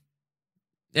Wonder Woman.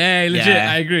 Yeah, legit.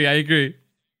 Yeah. I agree.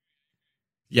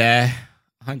 Yeah,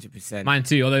 100%. Mine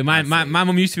too. Although my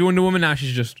mum used to be Wonder Woman, now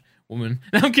she's just woman.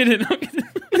 No, I'm kidding.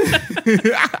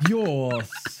 You're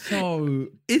so...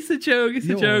 It's a joke. It's a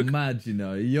You're joke. mad, you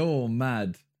know. You're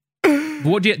mad. But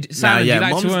what do you, Simon, do you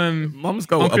like to Mom's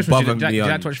go on Christmas, above do and you like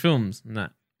beyond. to watch films and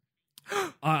that?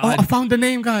 I found the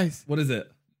name, guys. What is it?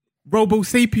 Robo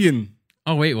Sapien.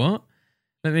 Oh wait, what?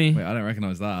 Let me. Wait, I don't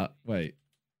recognize that. Wait.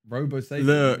 Robo Sapien?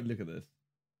 Look. Look at this.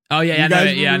 Oh yeah, I know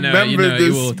it. Yeah, I know it. You remember know,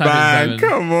 you this, will type man? it in seven.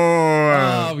 Come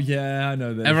on. Oh, yeah, I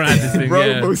know this. Everyone has this thing. Robo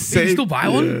Yeah. You Sapien. can still buy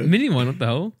one, mini one. What the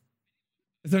hell?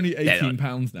 It's only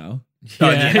 £18 now.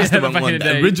 That's the wrong back one. in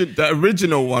the day. The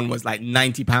original one was like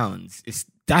 £90.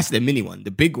 That's the mini one. The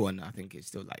big one, I think, is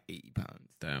still like £80.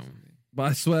 Damn. But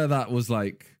I swear that was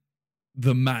like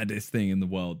the maddest thing in the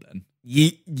world then.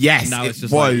 Yes, Now it it's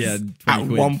just was like, yeah, 20 at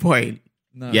quid. one point.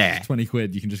 No, Yeah. it's 20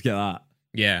 quid. You can just get that.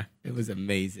 Yeah. It was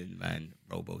amazing, man.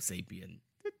 Robo Sapien.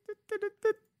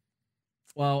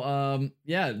 Well,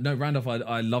 yeah, no, Randolph,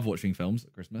 I love watching films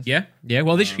at Christmas. Yeah.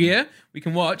 Well, this year we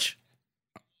can watch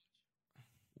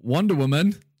Wonder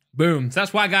Woman. Boom. So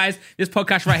that's why, guys, this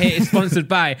podcast right here is sponsored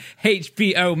by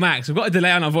HBO Max. We've got a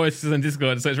delay on our voices on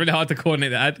Discord, so it's really hard to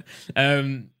coordinate that.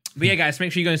 But yeah, guys,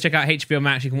 make sure you go and check out HBO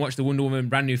Max. You can watch the Wonder Woman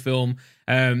brand new film.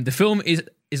 The film is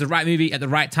the right movie at the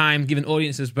right time, giving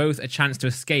audiences both a chance to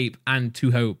escape and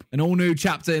to hope. An all-new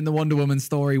chapter in the Wonder Woman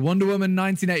story. Wonder Woman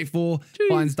 1984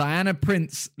 finds Diana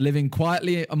Prince living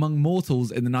quietly among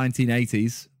mortals in the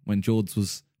 1980s, when George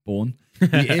was born.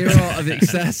 The era of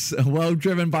excess, a world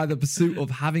driven by the pursuit of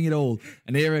having it all.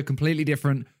 An era completely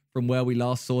different from where we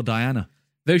last saw Diana.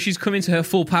 Though she's come into her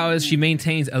full powers, she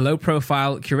maintains a low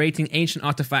profile, curating ancient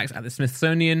artifacts at the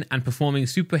Smithsonian and performing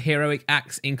superheroic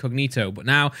acts incognito. But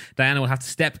now, Diana will have to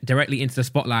step directly into the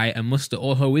spotlight and muster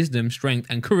all her wisdom, strength,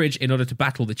 and courage in order to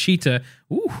battle the cheetah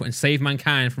and save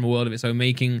mankind from a world of its own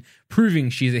making, proving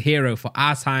she's a hero for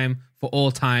our time, for all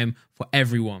time, for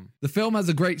everyone. The film has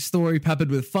a great story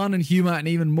peppered with fun and humor and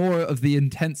even more of the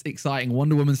intense, exciting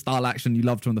Wonder Woman style action you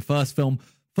loved from the first film,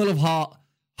 full of heart,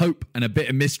 hope, and a bit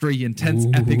of mystery, intense,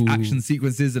 epic action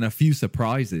sequences, and a few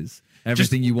surprises.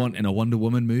 Everything you want in a Wonder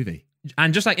Woman movie.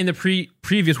 And just like in the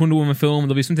previous Wonder Woman film,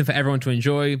 there'll be something for everyone to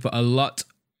enjoy, but a lot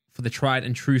for the tried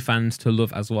and true fans to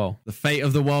love as well. The fate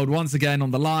of the world once again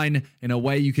on the line in a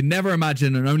way you can never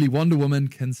imagine, and only Wonder Woman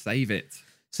can save it.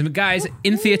 So guys,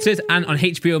 in theaters and on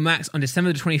HBO Max on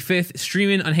December the 25th,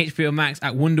 streaming on HBO Max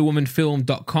at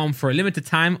wonderwomanfilm.com for a limited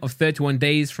time of 31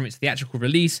 days from its theatrical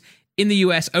release in the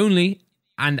US only,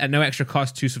 and at no extra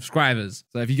cost to subscribers.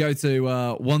 So if you go to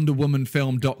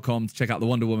wonderwomanfilm.com to check out the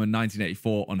Wonder Woman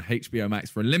 1984 on HBO Max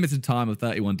for a limited time of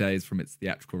 31 days from its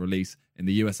theatrical release in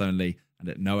the US only, and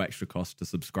at no extra cost to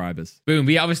subscribers. Boom.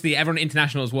 But yeah, obviously everyone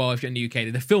international as well if you're in the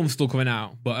UK. The film's still coming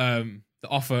out, but the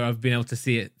offer of being able to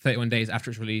see it 31 days after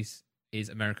its release is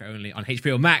America only on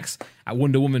HBO Max at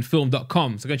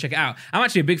wonderwomanfilm.com. So go check it out. I'm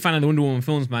actually a big fan of the Wonder Woman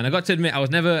films, man. I got to admit, I was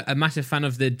never a massive fan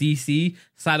of the DC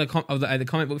side of the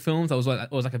comic book films. I was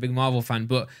like a big Marvel fan,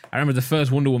 but I remember the first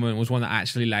Wonder Woman was one that I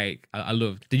actually I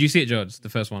loved. Did you see it, George? The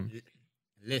first one?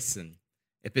 Listen,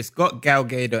 if it's got Gal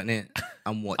Gadot in it,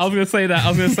 I'm watching. I was going to say that. I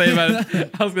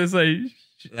was going to say,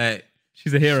 like,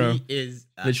 she's a hero. She is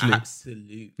Literally.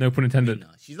 absolute. No pun intended.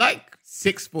 She's like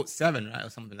 6'7", right, or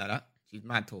something like that. She's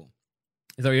mad tall.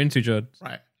 Is that what you're into, Jod?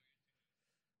 Right.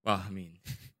 Well, I mean,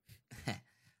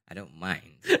 I don't mind.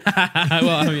 Well,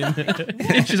 I mean,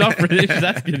 if she's offering it, she's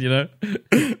asking, you know.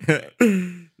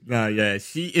 No, yeah,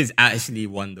 she is actually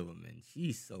Wonder Woman.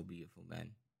 She's so beautiful,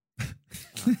 man.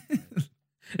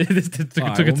 This took All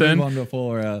right, a we'll turn. move on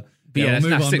before, But yeah, we'll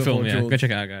move it's on a sick before film. Yeah, George- go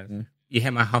check it out, guys. Yeah. You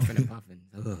hear my huffing and puffing.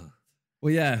 Ugh.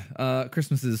 Well, yeah,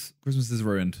 Christmas is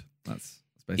ruined. That's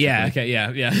basically. Yeah, okay,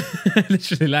 yeah.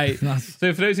 Literally, like. That's-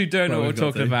 So for those who don't know Well, what we're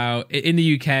we've got talking to. about, in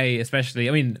the UK especially,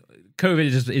 I mean,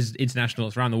 COVID is international,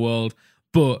 it's around the world,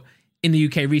 but in the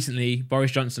UK recently,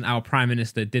 Boris Johnson, our Prime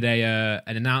Minister, did an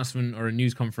announcement or a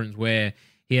news conference where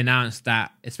he announced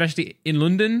that, especially in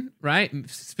London, right?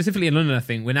 Specifically in London, I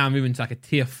think, we're now moving to like a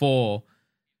tier 4,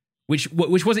 which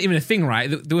wasn't even a thing, right?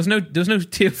 There was no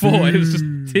tier 4, it was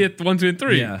just tier 1, 2, and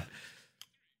 3. Yeah.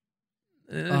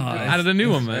 Added a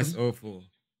new one, man. That's awful.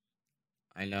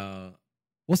 I know.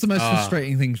 What's the most Ah.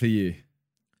 frustrating thing for you?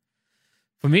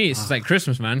 For me, it's just like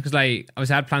Christmas, man. Because like,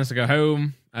 obviously, I had plans to go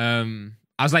home.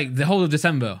 I was like the whole of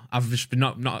December. I've just been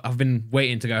I've been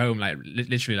waiting to go home. Like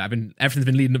literally, like, everything's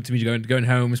been leading up to me going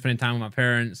home, spending time with my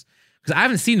parents. Because I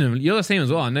haven't seen them. You're the same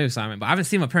as well. I know, Simon, but I haven't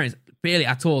seen my parents barely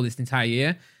at all this entire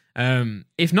year.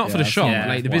 If not for the I've shop, seen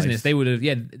like the twice. business, they would have.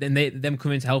 Yeah, then them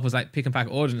coming to help us like pick and pack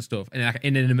orders and stuff. And like,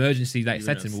 in an emergency like You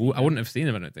wouldn't setting, have seen I wouldn't have seen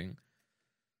them. I don't think.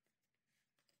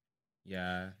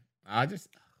 Yeah. I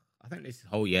think this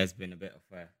whole year's been a bit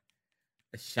of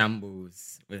a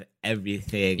shambles with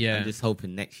everything. Yeah. I'm just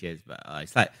hoping next year's better.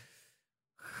 It's like,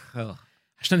 oh,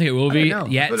 I just don't think it will I don't be know.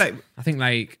 yet. I feel like- I think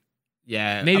like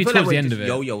yeah. Maybe I feel towards we're the end just of it.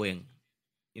 yo-yoing.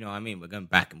 You know what I mean? We're going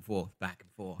back and forth, back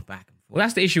and forth, back and forth. well,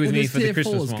 that's the issue with Well, me this for the tier 4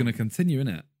 Christmas is one. going to continue,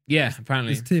 isn't it? Yeah,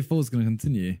 apparently. This tier 4 is going to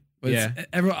continue. But Yeah.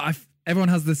 everyone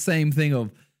has the same thing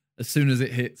of as soon as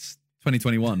it hits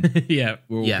 2021, yeah,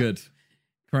 we're all Yeah. good.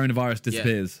 Coronavirus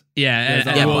disappears. yeah. Whereas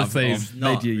The I've- world I've says, made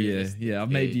Not you a year. realistically. Yeah,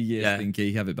 I've made you a year, Yeah.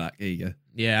 Stinky. Have it back. Here you go.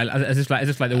 yeah. It's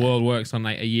just like the world works on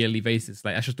like a yearly basis.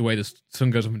 Like that's just the way the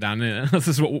sun goes up and down. Isn't it?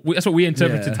 That's what we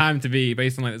interpret Yeah. the time to be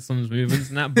based on like the sun's movements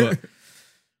and that. But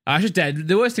I was just dead.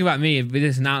 The worst thing about me with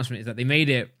this announcement is that they made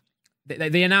it.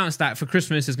 They announced that for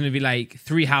Christmas there's going to be like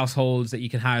 3 households that you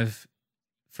can have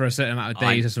for a certain amount of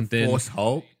days or something. Force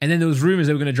hope. And then there was rumors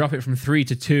they were going to drop it from 3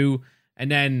 to 2, and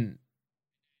then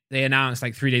they announced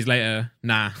like 3 days later,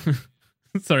 nah.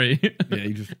 Sorry. Yeah,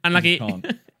 you just And like you it,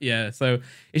 can't. yeah. So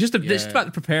it's just it's just Yeah.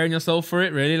 about preparing yourself for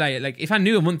it, really. Like if I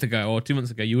knew a month ago or 2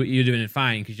 months ago, you were doing it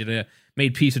fine because you'd have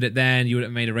made peace with it then. You would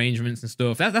have made arrangements and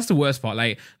stuff. That's the worst part.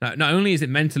 Like not only is it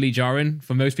mentally jarring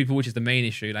for most people, which is the main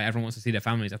issue. Like everyone wants to see their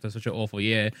families after such an awful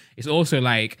year. It's also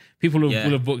like people will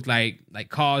have booked like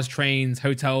cars, trains,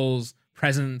 hotels,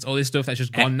 presents, all this stuff that's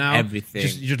just gone now. Everything.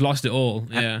 You just lost it all.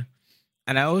 Yeah.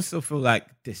 And I also feel like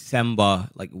December,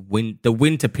 like the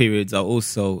winter periods are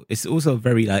also, it's also a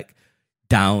very like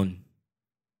down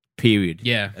period.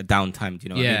 Yeah. A down time. Do you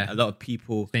know what I Yeah. mean? A lot of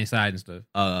people Stay inside and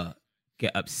stuff.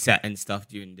 get upset and stuff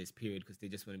during this period because they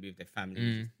just want to be with their family.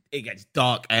 Mm. It gets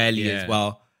dark early Yeah. as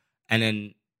well. And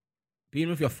then being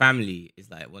with your family is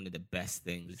like one of the best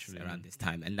things Literally. around this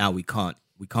time. And now we can't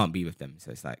be with them. So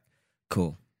it's like,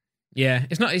 cool. Yeah,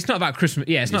 it's not about Christmas.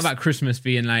 Yeah, it's not Yes. about Christmas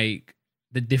being like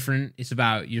the different. It's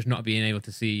about you just not being able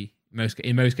to see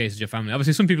in most cases your family.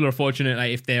 Obviously, some people are fortunate,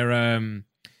 like if they're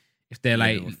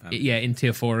like Living with family. in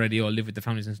tier 4 already or live with the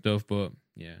families and stuff. But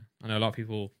yeah, I know a lot of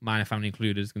people, my family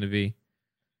included, is going to be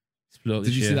split up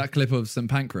Did this you see year. that clip of St.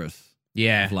 Pancras?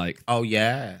 Yeah, Of like, Oh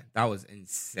yeah, that was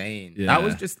insane. Yeah. That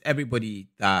was just everybody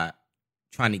that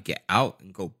trying to get out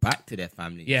and go back to their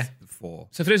families. Yeah. Before.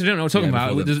 So for those who don't know what we're talking Yeah,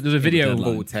 about, before there's a video,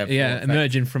 deadline. Full terrible yeah, effect.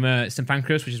 emerging from St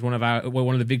Pancras, which is one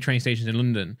of the big train stations in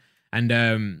London, and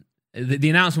the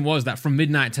announcement was that from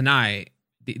midnight tonight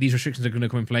these restrictions are going to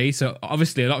come in place. So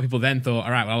obviously, a lot of people then thought,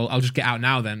 all right, well, I'll just get out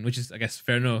now then, which is, I guess,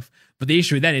 fair enough. But the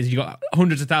issue then is you got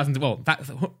hundreds of thousands, well, in fact,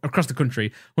 across the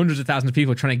country, hundreds of thousands of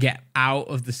people trying to get out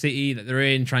of the city that they're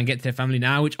in, try and get to their family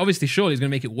now, which obviously surely is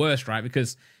going to make it worse, right?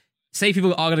 Because say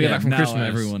people are going to get yeah, back from now Christmas,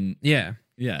 everyone, yeah,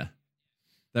 yeah,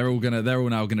 they're all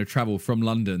now gonna travel from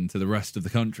London to the rest of the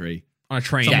country. on a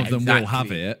train, Some Yeah, of them will exactly.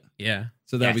 have it, yeah.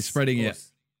 so they'll be Yes, spreading of it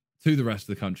course. to the rest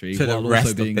of the country To the while rest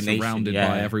also of being the nation, surrounded yeah.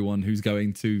 by everyone who's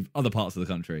going to other parts of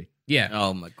the country. Yeah.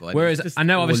 Oh my god. Whereas It's just I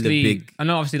know all the obviously, big-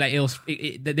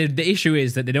 like the issue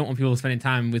is that they don't want people spending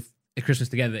time with Christmas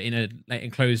together in a like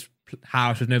enclosed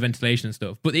house with no ventilation and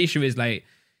stuff. But the issue is like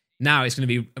now it's going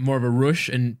to be more of a rush,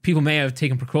 and people may have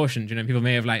taken precautions. You know, people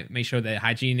may have like made sure they're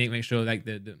hygienic, make sure like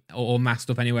the all masked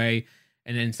up anyway,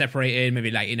 and then separated, maybe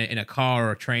like in a car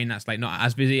or a train that's like not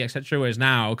as busy, etc. Whereas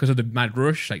now, because of the mad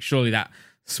rush, like surely that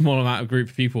small amount of group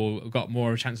of people got more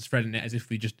of a chance of spreading it, as if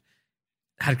we just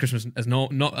had Christmas as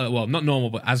not normal,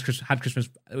 but had Christmas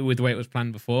with the way it was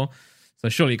planned before. So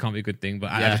surely it can't be a good thing.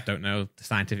 But I just don't know the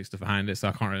scientific stuff behind it, so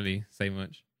I can't really say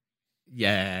much.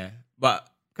 Yeah, but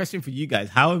question for you guys: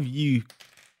 how have you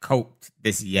coped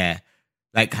this year?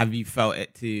 Like, have you felt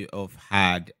it to have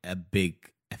had a big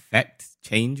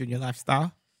change on your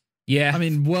lifestyle? Yeah, I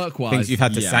mean, work-wise, things you've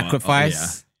had to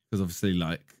sacrifice. Because obviously,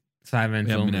 like, Simon,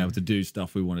 we haven't been able to do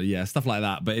stuff we wanted. Stuff like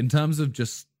that. But in terms of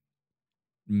just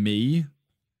me,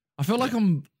 I feel like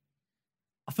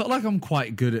I'm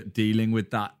quite good at dealing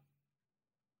with that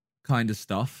kind of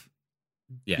stuff.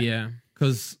 Yeah.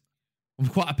 Because I'm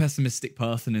quite a pessimistic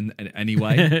person in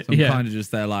anyway. So I'm kind of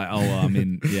just there like, I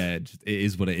mean, it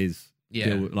is what it is.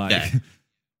 Yeah.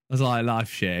 I was like, life's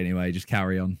shit anyway, just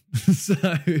carry on. So,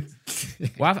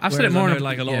 well, I've said it more. I know,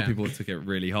 like, a lot of people took it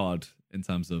really hard in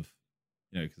terms of,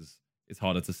 because it's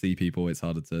harder to see people, it's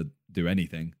harder to do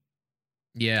anything.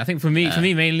 Yeah, I think for me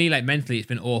mainly, like, mentally, it's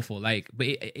been awful. Like, but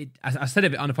I said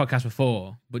it on the podcast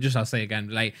before, but just I'll say again,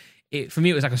 like, for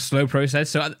me, it was like a slow process.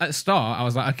 So at the start, I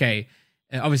was like, okay,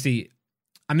 obviously,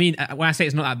 I mean, when I say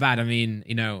it's not that bad, I mean,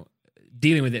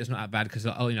 dealing with it is not that bad because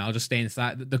I'll just stay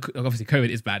inside. Obviously, COVID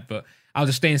is bad, but I'll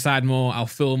just stay inside more. I'll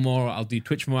film more. I'll do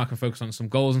Twitch more. I can focus on some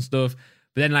goals and stuff.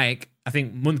 But then, like, I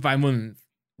think month by month,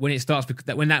 when that starts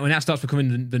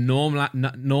becoming the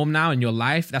norm now in your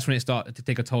life, that's when it started to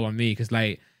take a toll on me. Because,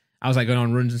 like, I was like going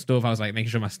on runs and stuff. I was like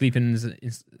making sure my sleeping's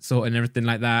sorted and everything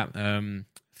like that.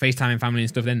 FaceTiming family and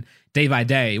stuff. Then day by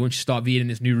day, once you start being in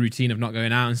this new routine of not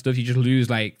going out and stuff, you just lose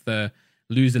the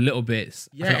little bits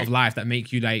of life that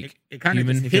make you like it kind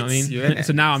human. of If you know what I mean?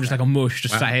 So now I'm just like a mush,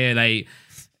 just sat here like.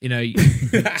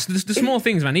 The small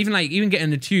things, man. Even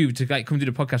getting the tube to like come do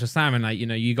the podcast with Simon, like,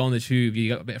 you go on the tube, you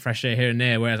got a bit of fresh air here and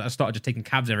there. Whereas I started just taking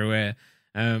cabs everywhere,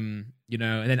 and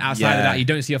then outside of that, you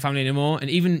don't see your family anymore. And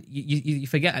even you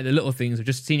forget like, the little things of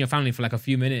just seeing your family for like a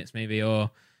few minutes, maybe, or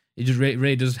it just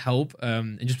really does help.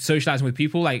 And just socializing with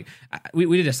people. Like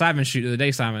we did a Simon shoot the other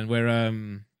day, Simon, where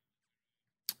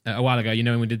a while ago,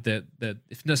 when we did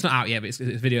it's not out yet, but it's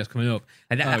videos coming up.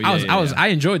 And I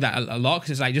enjoyed that a lot because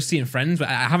it's like just seeing friends, but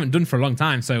I haven't done for a long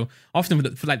time. So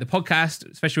often for like the podcast,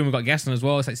 especially when we've got guests on as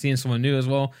well, it's like seeing someone new as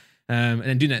well, and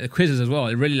then doing like the quizzes as well.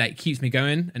 It really like keeps me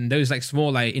going, and those like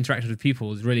small like interactions with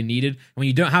people is really needed. And when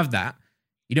you don't have that,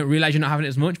 you don't realize you're not having it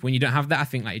as much. But when you don't have that, I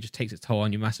think like it just takes its toll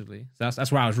on you massively. So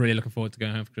that's why I was really looking forward to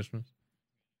going home for Christmas.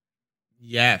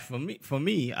 Yeah, for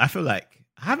me, I feel like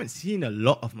I haven't seen a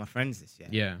lot of my friends this year.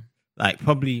 Yeah. Like,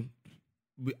 probably,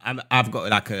 I've got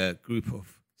like a group of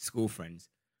school friends.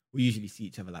 We usually see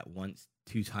each other like once,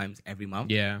 2 times every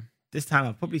month. Yeah. This time,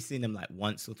 I've probably seen them like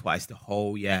once or twice the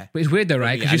whole year. But it's weird though,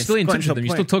 right? Because you're still in touch with them.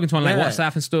 You're still talking to them on like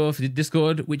WhatsApp and stuff,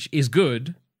 Discord, which is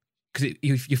good because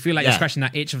you feel like you're scratching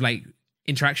that itch of like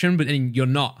interaction, but then you're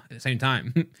not at the same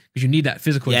time because you need that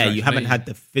physical interaction. You haven't had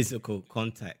the physical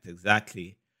contact,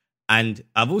 exactly. And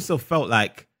I've also felt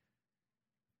like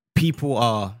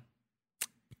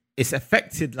it's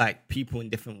affected like people in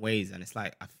different ways. And it's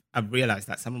like, I've realized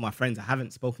that some of my friends, I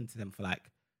haven't spoken to them for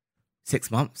like 6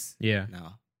 months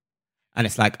now. And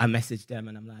it's like, I message them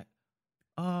and I'm like,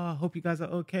 I hope you guys are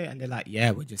okay. And they're like,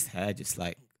 yeah, we're just here, just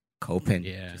like coping,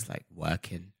 just like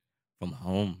working from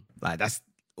home. Like that's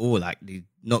all, like they're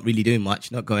not really doing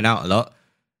much, not going out a lot.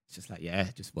 It's just like,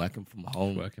 just working from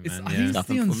home.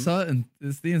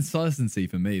 It's the uncertainty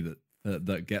for me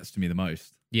that gets to me the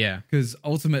most. Yeah. Because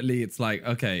ultimately it's like,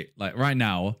 okay, like right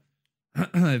now,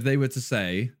 if they were to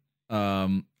say,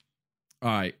 all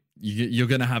right, you're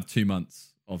going to have 2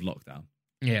 months of lockdown.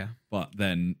 Yeah. But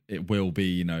then it will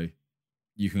be,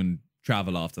 you can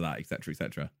travel after that, etc.,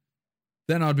 etc.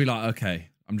 Then I'd be like, okay,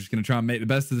 I'm just going to try and make the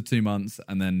best of the 2 months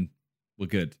and then we're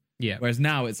good. Yeah. Whereas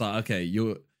now it's like, okay,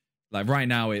 you're like right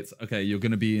now it's okay, you're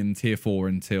going to be in tier 4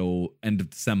 until end of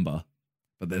December.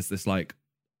 But there's this like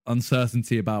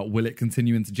uncertainty about will it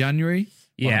continue into January?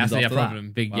 Yeah, that's the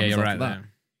problem. You're right there.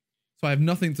 So I have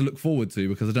nothing to look forward to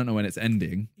because I don't know when it's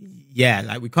ending. Yeah,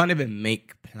 like we can't even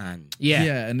make plans.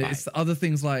 Yeah, and it's other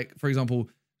things like, for example,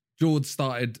 George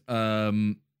started.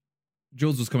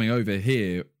 George was coming over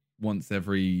here once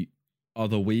every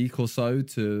other week or so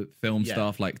to film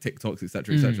stuff like TikToks,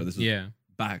 etc., etc. This was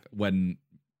back when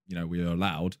we were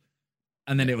allowed,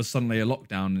 and then it was suddenly a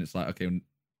lockdown, and it's like, okay,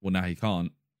 well now he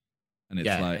can't, and it's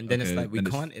like, and then it's like we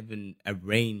can't even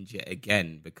arrange it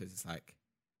again because it's like,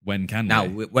 when can now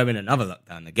we're in another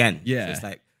lockdown again. Yeah, so it's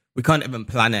like we can't even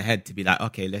plan ahead to be like,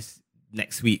 okay, let's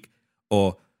next week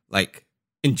or like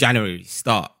in January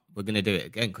start. We're gonna do it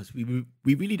again because we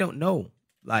really don't know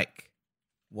like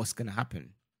what's gonna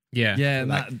happen. Yeah, yeah, so,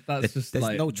 like, that's just there's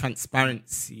like, no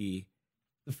transparency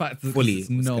the fact that fully it's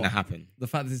what's not going to happen. the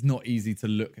fact that it's not easy to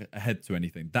look ahead to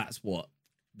anything. That's what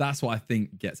I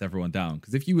think gets everyone down.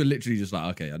 Because if you were literally just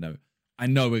like, okay, I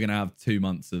know we're gonna have 2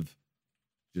 months of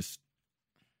just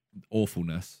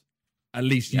awfulness. At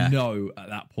least you know at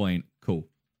that point, cool.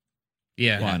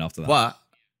 Yeah. Fine after that. But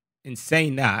in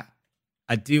saying that,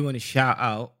 I do want to shout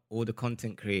out all the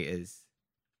content creators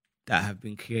that have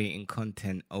been creating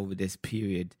content over this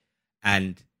period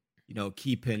and,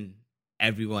 keeping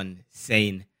everyone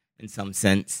sane in some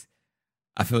sense.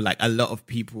 I feel like a lot of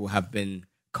people have been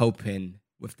coping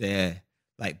with their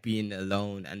being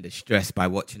alone and the stress by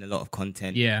watching a lot of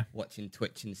content, watching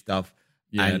Twitch and stuff.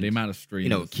 Yeah, and, the amount of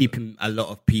streams. Keeping a lot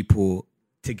of people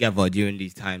together during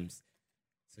these times.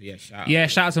 So shout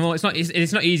out to them all. It's not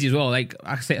easy as well. Like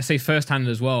I say firsthand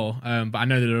as well. But I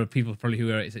know that there are people probably who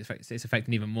it's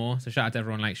affecting even more. So shout out to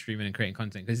everyone streaming and creating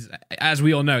content, because as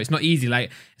we all know, it's not easy.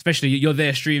 Especially you're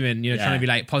there streaming, trying to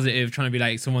be positive, trying to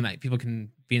be someone that people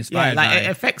can be inspired by. It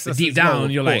affects us deep down.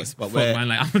 Well, you're course, fuck man.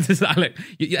 I'm just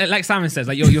like Simon says,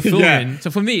 you're filming.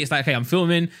 So for me, it's okay, I'm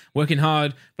filming, working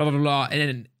hard, blah blah blah, blah, and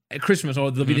then at Christmas, or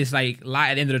there'll be this light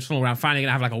at the end of the tunnel where I'm finally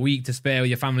gonna have a week to spare with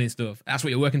your family and stuff. That's what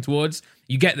you're working towards.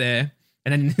 You get there,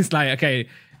 and then it's okay,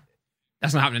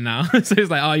 that's not happening now. So it's you're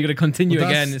gonna continue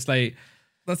again. It's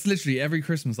that's literally every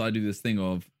Christmas I do this thing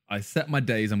of I set my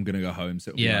days I'm gonna go home.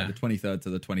 So it'll be the 23rd to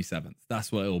the 27th.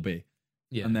 That's what it'll be.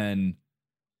 Yeah. And then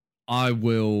I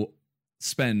will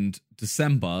spend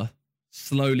December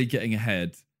slowly getting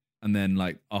ahead, and then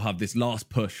I'll have this last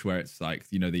push where it's the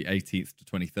 18th to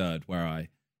 23rd where I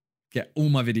get all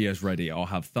my videos ready. I'll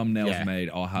have thumbnails made.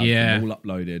 I'll have them all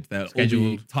uploaded. They'll all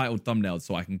be titled thumbnails,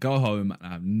 so I can go home and I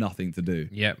have nothing to do.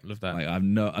 Yeah, love that. I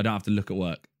don't have to look at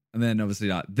work. And then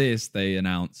obviously this, they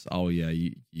announce, oh yeah,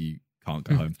 you can't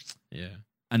go home. Yeah.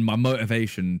 And my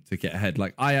motivation to get ahead,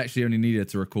 I actually only needed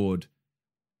to record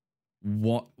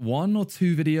one or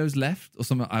two videos left or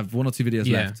something. I have 1 or 2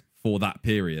 videos left for that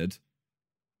period.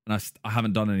 And I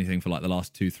haven't done anything for the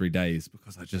last 2-3 days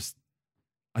because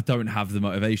I don't have the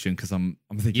motivation, because I'm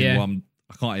thinking, well,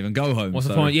 I can't even go home. What's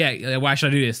the point? Yeah, why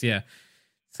should I do this? Yeah,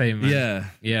 same. Man.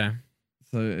 Yeah.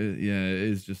 So it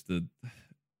is just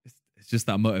it's just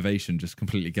that motivation just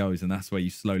completely goes, and that's where you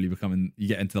slowly you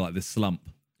get into this slump.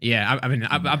 Yeah, I've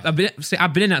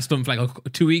been in that slump for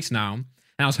 2 weeks now, and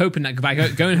I was hoping that by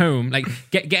going home,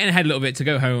 getting ahead a little bit to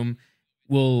go home,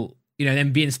 will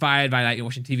then be inspired by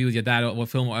watching TV with your dad or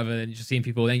film or whatever, and just seeing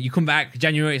people. Then you come back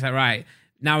January, it's right.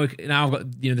 Now I've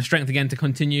got the strength again to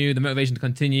continue, the motivation to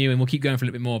continue, and we'll keep going for a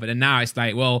little bit more. But then now it's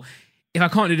well, if I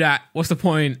can't do that, what's the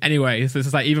point anyway? So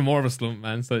it's just even more of a slump,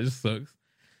 man. So it just sucks.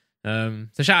 So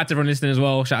shout out to everyone listening as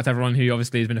well. Shout out to everyone who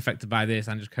obviously has been affected by this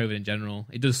and just COVID in general.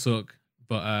 It does suck,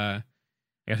 but I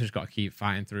guess we just got to keep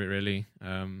fighting through it, really.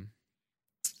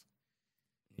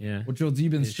 Yeah. Well, George,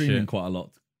 you've been streaming quite a lot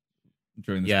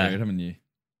during this period, haven't you?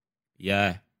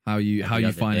 Yeah. How you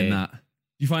finding that? Do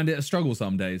you find it a struggle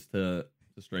some days to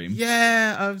stream?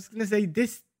 Yeah, I was gonna say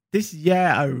this year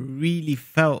I really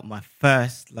felt my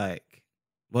first not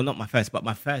my first, but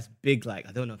my first big I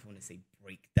don't know if I want to say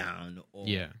breakdown or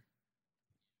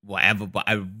whatever, but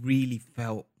I really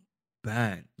felt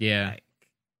burnt. Yeah,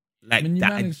 I mean, you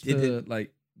managed to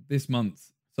this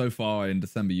month so far in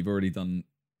December, you've already done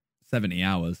 70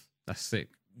 hours. That's sick.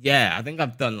 Yeah, I think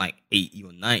I've done 80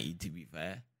 or 90 to be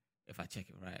fair, if I check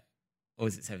it right. Or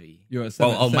is it 70? You're at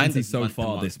 70 so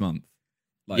far this month.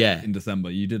 In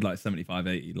December, you did 75,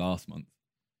 80 last month.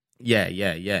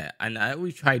 Yeah. And I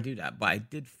always try to do that, but I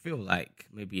did feel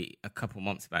maybe a couple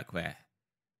months back where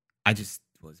I just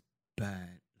was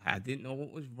burnt. I didn't know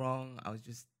what was wrong. I was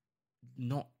just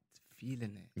not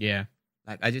feeling it. Yeah.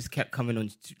 I just kept coming on.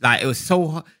 It was so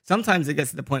hard. Sometimes it gets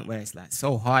to the point where it's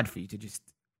so hard for you to just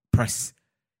press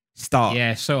start.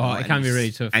 Yeah, so hard. It can be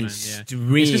really tough. And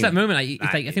stream. It's just that moment.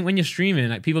 I think when you're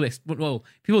streaming, people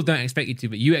don't expect you to,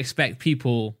 but you expect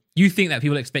people. You think that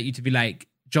people expect you to be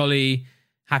jolly,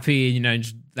 happy,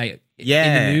 just in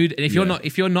the mood. And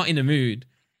if you're not in the mood,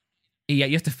 you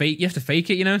have to fake. You have to fake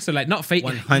it, So not fake.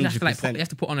 100%. You have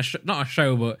to put on not a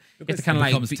show, but you have to kind of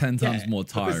becomes 10 times more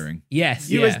tiring. Yes,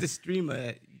 you as the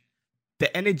streamer,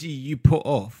 the energy you put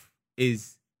off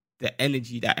is the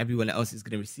energy that everyone else is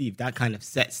going to receive. That kind of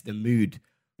sets the mood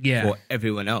for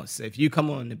everyone else. So if you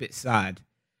come on a bit sad,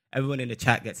 everyone in the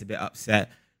chat gets a bit upset.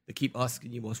 They keep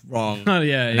asking you what's wrong. Oh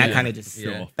yeah, and that kind of just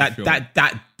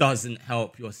that doesn't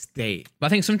help your state. But I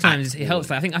think sometimes it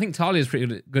helps. I think Talia is pretty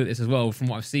good at this as well, from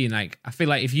what I've seen. I feel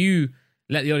like if you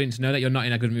let the audience know that you're not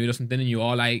in a good mood or something, and you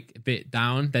are a bit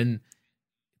down, then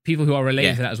people who are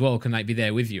related to that as well can be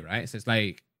there with you, right? So it's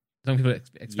some people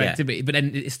expect it, but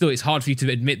then it's hard for you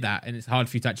to admit that, and it's hard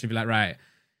for you to actually be right,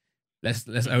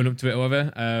 let's own up to it or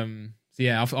whatever. So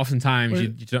yeah, oftentimes you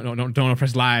don't want to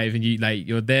press live, and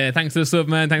you're there. Thanks to the sub,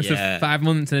 man. Thanks for 5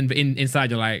 months, and then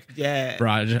inside you're like,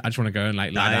 bro, I just want to go and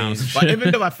like lie down. But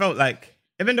even though I felt like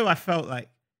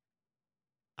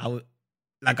I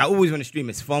always want to stream.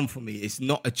 It's fun for me. It's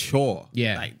not a chore.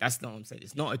 Yeah, like that's not what I'm saying.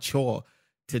 It's not a chore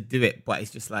to do it, but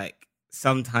it's just like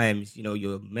sometimes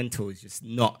your mental is just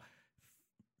not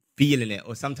feeling it,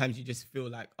 or sometimes you just feel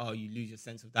like you lose your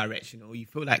sense of direction, or you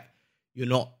feel like you're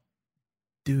not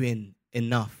doing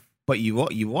enough, but you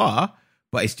are,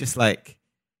 but it's just like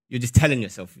you're just telling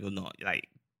yourself you're not, like,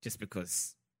 just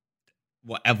because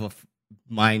whatever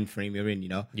mind frame you're in,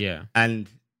 Yeah. And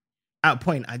at a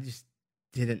point, I just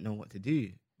didn't know what to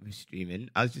do with streaming.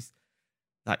 I was just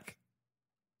like,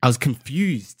 I was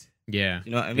confused. Yeah.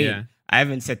 You know what I mean? Yeah. I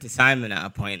even said to Simon at a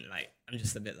point, like, I'm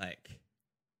just a bit like,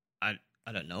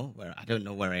 I don't know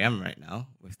where I am right now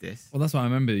with this. Well, that's what I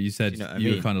remember. You said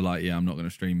you were kind of like, I'm not going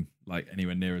to stream like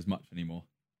anywhere near as much anymore.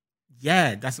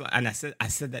 Yeah, that's what. And I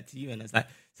said that to you, and I was like,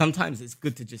 sometimes it's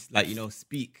good to just like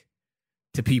speak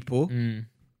to people.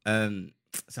 So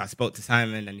I spoke to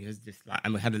Simon, and he was just like,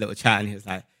 and we had a little chat, and he was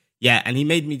like, yeah, and he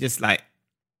made me just like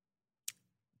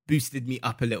boosted me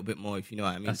up a little bit more, if you know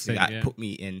what I mean. That's to like put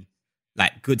me in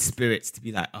like good spirits to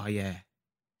be like, oh yeah,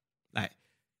 like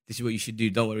this is what you should do.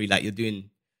 Don't worry, like you're doing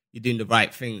the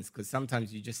right things, because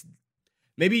sometimes you just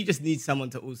need someone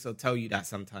to also tell you that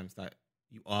sometimes that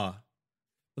you are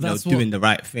doing the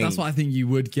right thing. That's what I think you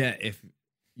would get if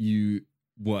you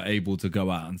were able to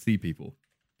go out and see people,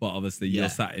 but obviously you're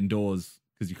sat indoors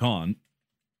because you can't,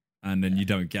 and then you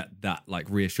don't get that like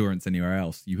reassurance anywhere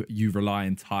else. You rely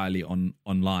entirely on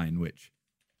online, which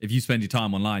if you spend your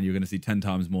time online, you're going to see 10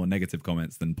 times more negative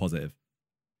comments than positive.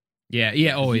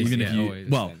 Yeah, always. Even if you, always.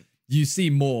 Well, you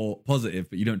see more positive,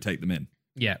 but you don't take them in.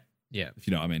 Yeah. If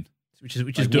you know what I mean. Which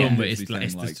is dumb, but it's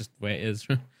just the way it is.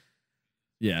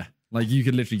 Yeah. Like you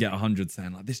could literally get 100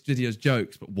 saying like, this video's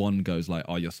jokes, but one goes like,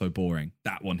 oh, you're so boring.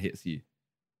 That one hits you.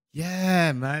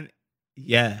 Yeah, man.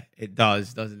 Yeah, it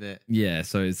does, doesn't it? Yeah,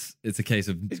 so it's a case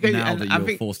of now that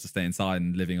you're forced to stay inside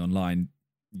and living online,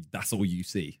 that's all you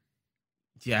see.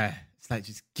 Yeah, it's like,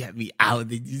 just get me out of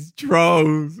these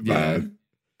trolls, man.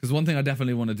 Because one thing I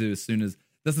definitely want to do as soon as...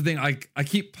 That's the thing, I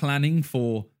keep planning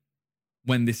for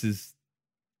when this is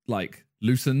like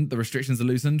loosened, the restrictions are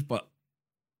loosened, but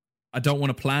I don't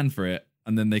want to plan for it,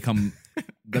 and then they come...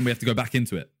 then we have to go back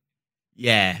into it.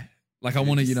 Yeah. Like I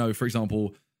want to, for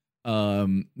example...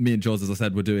 me and Jaws, as I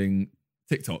said, were doing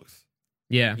TikToks.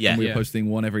 Yeah. And we were posting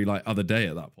one every like other day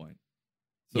at that point.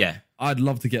 So I'd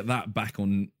love to get that back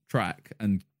on track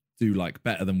and do like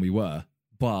better than we were.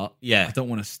 But I don't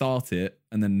want to start it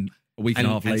and then a week and a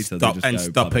half later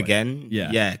stop again.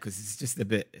 Yeah. Because it's just a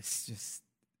bit. So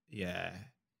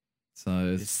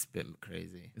it's a bit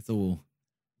crazy. It's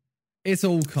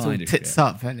all kind of tits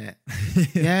up, isn't it?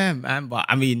 Yeah, man. But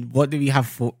I mean, what do we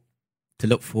have to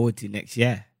look forward to next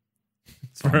year?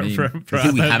 Do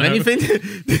we have anything?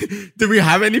 Do we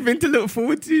have anything to look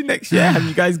forward to next year? Have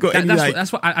you guys got any?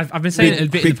 That's what I've been saying a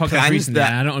bit in the podcast recently.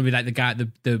 I don't want to be like the guy,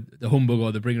 the humbug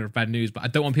or the bringer of bad news, but I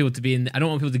don't want people to be I don't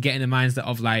want people to get in the mindset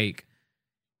of like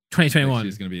 2021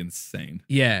 is going to be insane.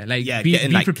 Yeah, like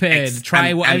be prepared.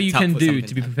 Try whatever you can do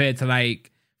to be prepared to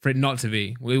like for it not to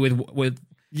be with.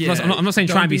 Yeah, I'm not saying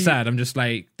try and be sad. I'm just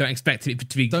like, don't expect it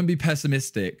to be. Don't be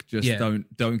pessimistic. Just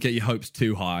don't get your hopes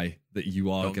too high that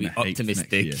you are going to hate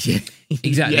optimistic. Next year.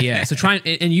 Exactly. Yeah. So try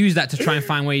and use that to try and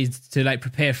find ways to like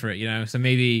prepare for it. So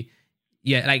maybe,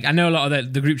 like I know a lot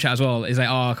of the group chat as well is like,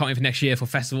 oh, I can't wait for next year for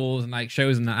festivals and like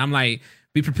shows and that. I'm like,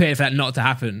 be prepared for that not to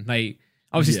happen. Like,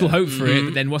 obviously still hope for it,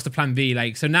 but then what's the plan B?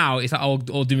 Like, so now it's like all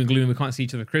doom and gloom. We can't see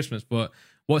each other for Christmas, but.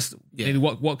 Maybe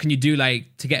what can you do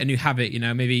like to get a new habit?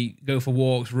 Maybe go for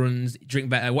walks, runs, drink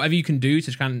better, whatever you can do to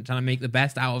try and make the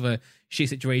best out of a shit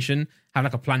situation. Have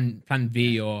like a plan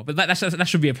B but that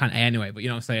should be a plan A anyway. But you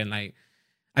know what I'm saying? Like,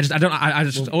 I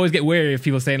just always get weary of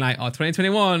people saying like, oh,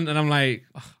 2021, and I'm like,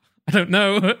 oh, I don't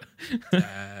know.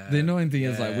 The annoying thing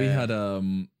is like we had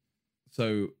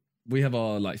so we have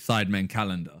our like Sidemen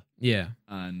calendar,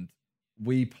 and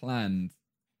we planned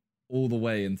all the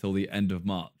way until the end of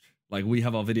March. Like, we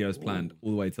have our videos planned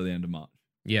all the way till the end of March.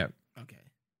 Yeah. Okay.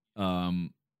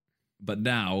 But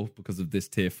now, because of this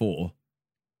tier 4,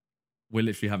 we're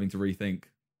literally having to rethink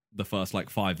the first, like,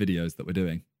 5 videos that we're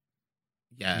doing.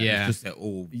 Yeah. Just they're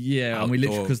all and we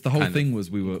literally... Because the whole thing was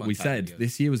we said, videos.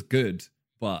 This year was good,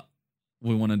 but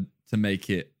we wanted to make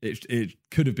it... It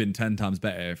could have been 10 times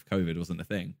better if COVID wasn't a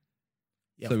thing.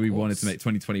 Yeah, so we wanted to make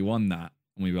 2021 that,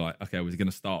 and we were like, okay, we're going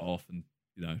to start off and,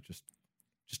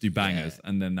 just do bangers,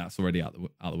 and then that's already out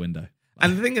the window.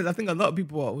 And the thing is, I think a lot of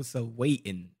people are also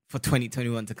waiting for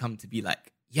 2021 to come to be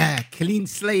like, yeah, clean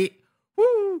slate,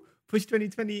 woo, push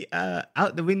 2020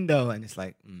 out the window, and it's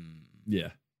like, Yeah.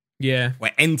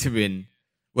 we're entering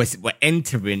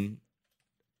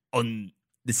on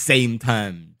the same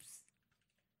terms.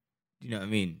 Do you know what I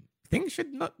mean? Things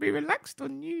should not be relaxed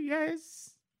on New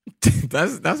Year's.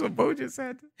 that's what Bo just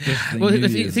said. Well, the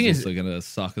thing is, also gonna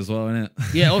suck as well, isn't it?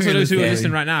 Yeah. Also, those who are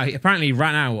listening right now, apparently,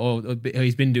 right now, or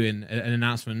he's been doing an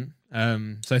announcement.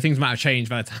 So things might have changed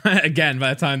by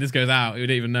the time this goes out. We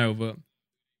don't even know. But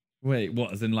Wait,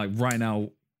 what? As in, like, right now?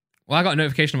 well, I got a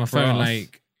notification on my phone. us?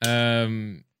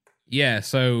 Like, yeah.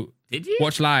 So Did you?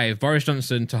 watch live. Boris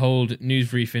Johnson to hold news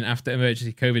briefing after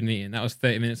emergency COVID meeting. That was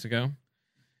 30 minutes ago.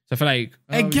 So I feel like,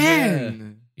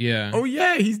 Again. yeah. Oh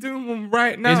yeah, he's doing one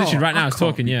right now. He's literally right now. I He's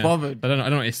can't talking. be Yeah. bothered. I don't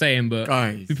know what he's saying, but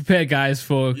Guys. be prepared, guys,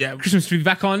 for Yeah. Christmas to be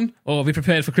back on, or be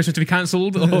prepared for Christmas to be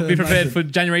cancelled, or be prepared for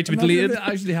January to be Imagine deleted. if it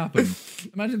actually happened.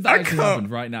 Imagine if that I actually can't. happened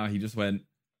right now. He just went,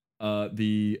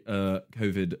 the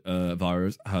COVID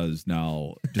virus has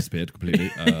now disappeared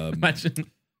completely.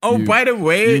 Imagine. Oh, You- by the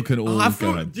way, you can all I go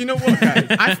feel, ahead. do you know what,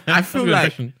 guys? I feel Good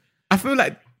like question.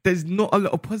 there's not a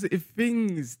lot of positive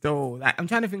things though. Like I'm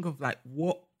trying to think of like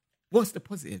what's the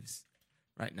positives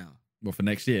right now? Well, for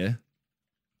next year.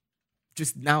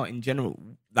 Just now in general,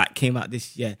 that came out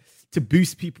this year to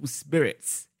boost people's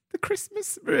spirits. The Christmas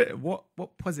spirit. What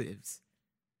positives?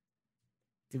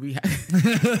 Did we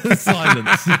have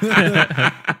Silence.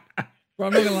 Bro,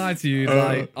 I'm not gonna lie to you.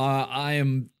 Like,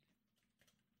 I'm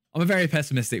a very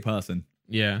pessimistic person.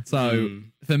 Yeah. So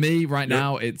for me, right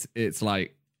now, it's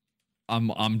like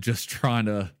I'm just trying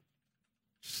to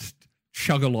just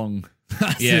chug along.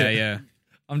 That's Yeah. it. Yeah.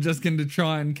 I'm just going to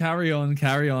try and carry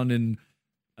on, and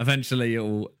eventually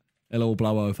it'll all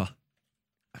blow over.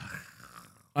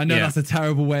 I know Yeah. that's a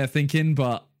terrible way of thinking,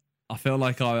 but I feel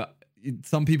like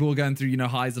some people are going through,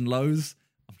 highs and lows.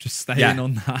 I'm just staying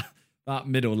on that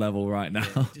middle level right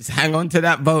now. just hang on to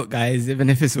that boat, guys, even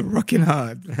if it's rocking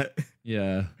hard.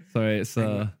 Yeah. So it's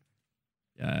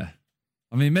yeah.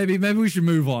 I mean, maybe we should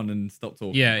move on and stop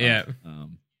talking. Yeah, about,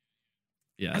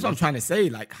 yeah. That's what I'm trying to say.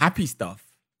 Like happy stuff.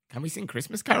 Can we sing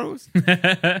Christmas carols?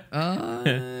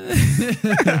 Uh,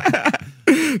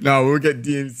 No, we'll get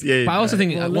DMCA. But I also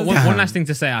think Well, one last thing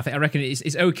to say. I reckon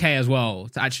it's okay as well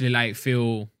to actually like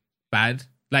feel bad.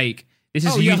 Like this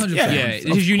is Oh, yeah, 100%. this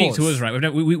Of is unique to course. us,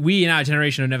 right? We in our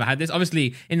generation have never had this.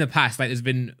 Obviously, in the past, like there's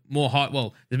been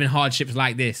there's been hardships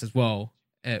like this as well.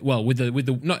 With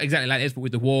the not exactly like this, but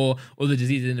with the war, other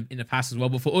diseases in the past as well.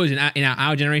 But for us in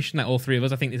our generation, like all three of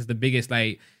us, I think this is the biggest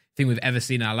like thing we've ever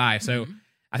seen in our life. So.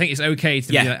 I think it's okay to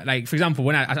be like, for example,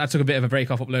 when I took a bit of a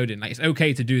break off uploading, like it's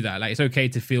okay to do that. Like it's okay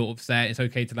to feel upset. It's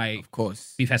okay to like, Of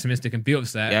course. be pessimistic and be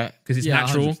upset. Yeah. because it's Yeah,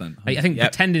 natural. 100%. Like, I think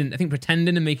Yep.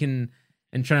 pretending and making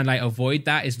and trying to like avoid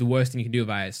that is the worst thing you can do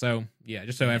about it. So yeah,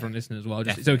 just so everyone listening as well,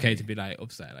 it's okay to be like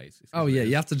upset. Like, it's oh yeah,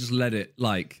 you have to just let it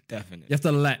like. Definitely. You have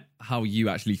to let how you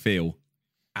actually feel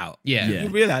Out. Yeah. Yeah. You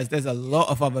realize there's a lot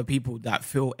of other people that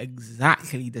feel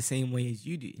exactly the same way as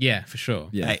you do. Yeah, for sure.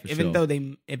 Yeah, Like, for even sure.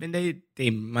 though they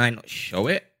might not show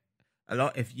it a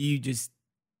lot, if you just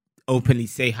openly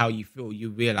say how you feel, you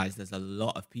realize there's a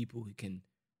lot of people who can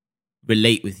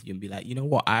relate with you and be like, you know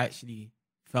what, I actually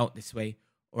felt this way,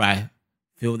 or I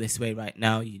feel this way right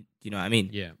now. You know what I mean?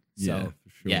 Yeah. So Yeah, for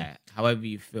sure. yeah, however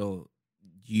you feel,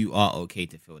 you are okay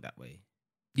to feel that way.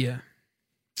 Yeah.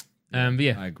 But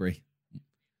yeah. I agree.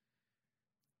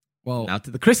 Well, Now to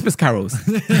the Christmas carols.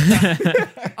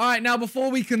 all right. Now,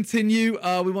 before we continue,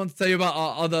 we want to tell you about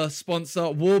our other sponsor,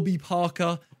 Warby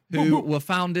Parker, who were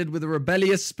founded with a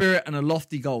rebellious spirit and a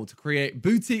lofty goal to create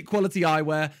boutique quality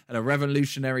eyewear at a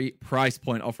revolutionary price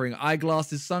point, offering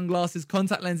eyeglasses, sunglasses,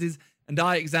 contact lenses, and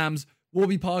eye exams.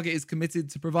 Warby Parker is committed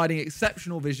to providing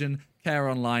exceptional vision care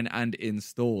online and in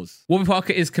stores. Warby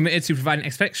Parker is committed to providing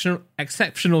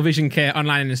exceptional vision care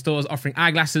online and in stores, offering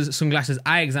eyeglasses, sunglasses,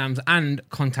 eye exams, and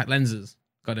contact lenses.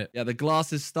 Got it. Yeah, the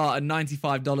glasses start at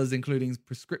 $95, including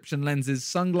prescription lenses,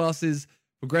 sunglasses,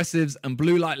 progressives, and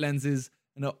blue light lenses,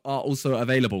 and are also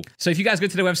available. So if you guys go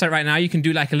to the website right now, you can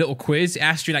do like a little quiz. It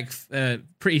asks you like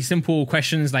pretty simple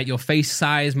questions like your face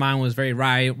size. Mine was very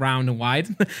round and wide.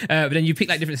 But then you pick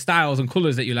like different styles and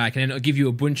colors that you like, and then it'll give you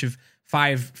a bunch of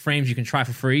 5 frames you can try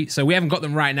for free. So we haven't got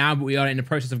them right now, but we are in the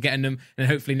process of getting them. And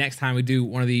hopefully next time we do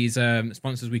one of these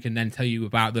sponsors, we can then tell you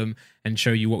about them and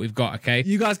show you what we've got, okay?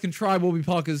 You guys can try Warby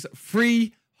Parker's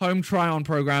free home try-on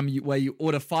program where you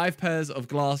order 5 pairs of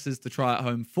glasses to try at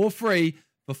home for free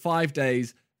for 5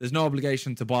 days. There's no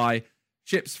obligation to buy.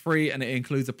 Ships free, and it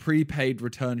includes a prepaid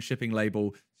return shipping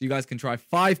label. So you guys can try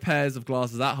 5 pairs of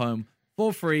glasses at home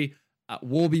for free at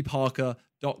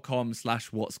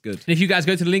warbyparker.com/what's good. And if you guys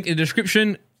go to the link in the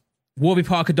description,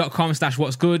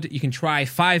 warbyparker.com/what's good. You can try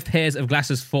 5 pairs of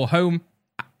glasses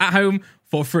at home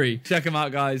for free. Check them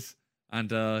out, guys. And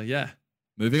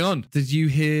moving on. Did you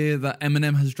hear that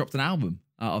Eminem has dropped an album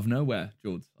out of nowhere,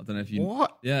 George? I don't know if you...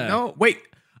 What? Yeah. No, wait.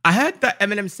 I heard that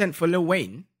Eminem sent for Lil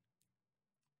Wayne.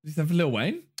 Did he send for Lil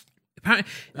Wayne?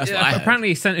 Apparently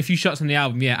he sent a few shots on the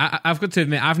album. Yeah, I've got to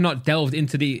admit, I've not delved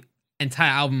into the entire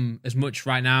album as much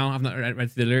right now. I've not read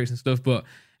the lyrics and stuff, but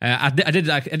I did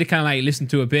kind of like listen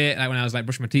to a bit, like when I was like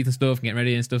brushing my teeth and stuff and getting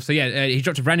ready and stuff. So yeah, he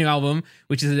dropped a brand new album,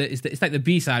 which is it's like the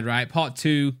B-side, right? Part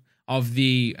 2 of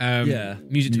the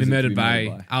Music to Be Murdered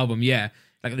by album. Yeah,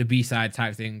 like the B-side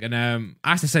type thing. And I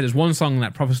have to say, there's one song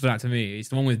that proper stood out to me. It's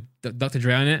the one with Dr.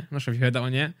 Dre on it. I'm not sure if you heard that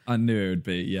one yet. I knew it would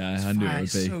be. Yeah, I knew it would be.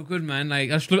 It's so good, man.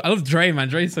 Like I love Dre, man.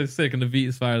 Dre's so sick, and the beat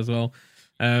is fire as well.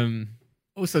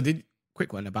 Also,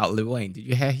 quick one about Lil Wayne. Did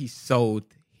you hear he sold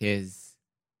his?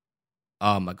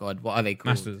 Oh my God, what are they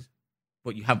called? Masters.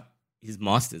 What you have his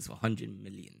masters for 100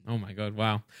 million. Oh my God,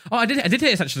 wow. Oh, I did hear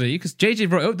this actually, because JJ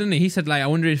brought it up, didn't he? He said like, I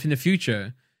wonder if in the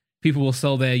future people will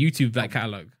sell their YouTube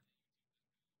catalog.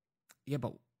 Yeah,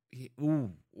 but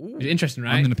It's interesting,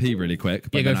 right? I'm going to pee really quick.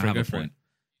 But Yeah, then go for it.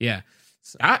 Yeah,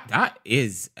 that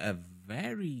is a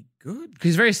very good. because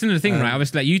it's a very similar thing, right?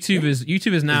 Obviously, like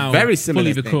YouTube is now very similar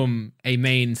fully thing. become a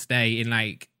mainstay in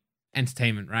like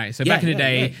entertainment, right? So back in the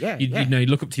day, you know, you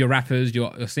look up to your rappers,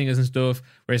 your singers and stuff.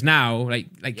 Whereas now, like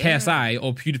KSI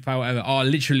or PewDiePie, or whatever, are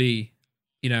literally,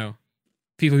 you know,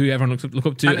 people who everyone look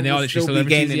up to, and they are literally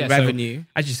celebrities. Gaining revenue. So,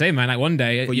 as you say, man, like one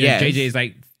day, you know, JJ is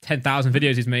like 10,000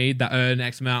 videos he's made that earn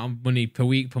X amount of money per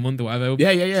week, per month, or whatever.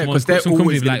 Yeah. Because they're some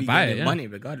always companies going like to buy be it. money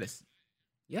regardless.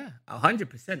 Yeah,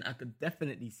 100%. I could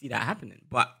definitely see that happening.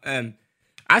 But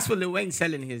as for Lil Wayne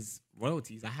selling his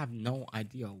royalties, I have no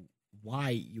idea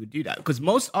why you would do that. Because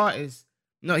most artists,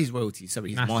 not his royalties, sorry,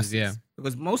 his masters. Yeah.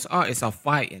 Because most artists are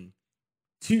fighting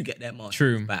to get their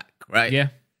masters back, right? Yeah.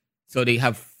 So they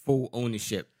have full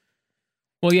ownership.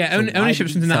 Well, yeah, So ownership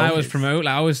is something that I always his? promote.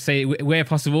 Like I always say, where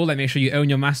possible, like make sure you own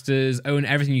your masters, own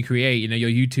everything you create. You know,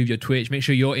 your YouTube, your Twitch. Make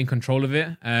sure you're in control of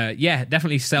it. Yeah,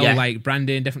 definitely sell like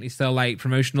branding, definitely sell like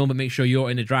promotional, but make sure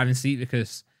you're in the driving seat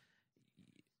because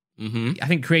I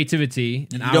think creativity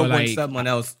and you don't want someone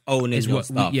else owning your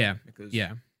stuff. Yeah.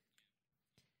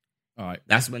 All right,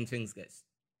 that's when things get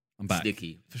I'm back.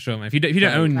 sticky. For sure, man. If you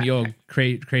don't own your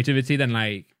creativity, then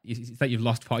like it's like you've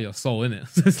lost part of your soul in it.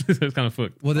 So it's kind of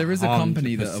fucked. Well, there is a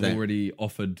company that have 100%. already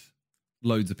offered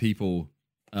loads of people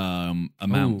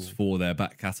amounts for their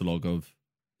back catalogue of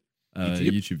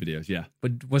YouTube videos. Yeah.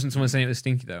 But wasn't someone saying it was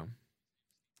stinky though?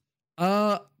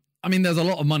 I mean, there's a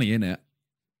lot of money in it.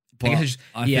 But I guess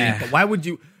I yeah. think But why would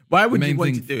you want main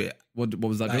to thing- do it? what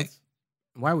was that? Like, Gus?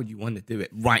 Why would you want to do it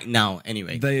right now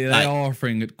anyway? They Like, are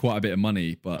offering quite a bit of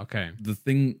money, but Okay.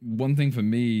 one thing for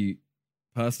me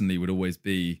personally would always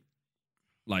be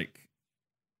like,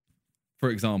 for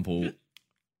example,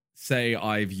 say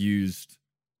I've used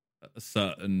a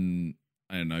certain,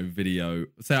 I don't know, video.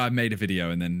 Say I made a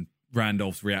video and then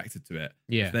Randolph's reacted to it.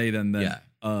 Yeah. If they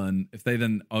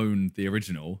then own the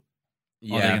original,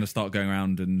 are they going to start going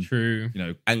around and True. you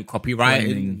know, and copyright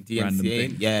claiming and random DMCA?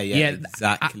 things? Yeah,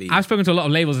 exactly. I've spoken to a lot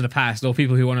of labels in the past, or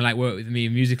people who want to like work with me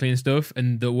musically and stuff.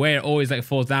 And the way it always like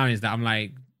falls down is that I'm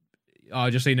like, oh,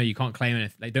 just so you know, you can't claim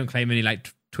anything. Like, don't claim any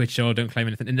like Twitch or don't claim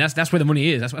anything. And that's where the money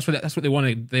is. That's what they want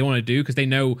to do because they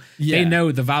know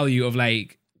the value of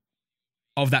like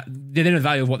of that. They know the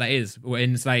value of what that is.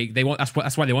 And it's like they want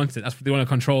that's why they want it. They want to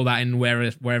control that in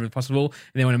wherever possible.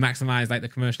 And they want to maximize like the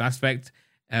commercial aspect.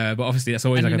 But obviously, that's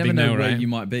always and like a you big never know no, where right? you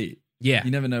might be. Yeah,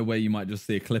 You never know where you might just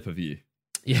see a clip of you.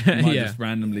 yeah, You might yeah. just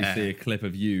randomly see a clip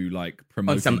of you like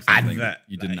promoting on some something advert.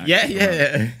 you didn't Like, actually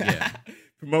promote. yeah.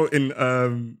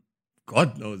 Promoting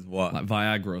God knows what. Like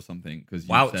Viagra or something because you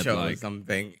Wow said show or like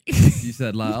something. you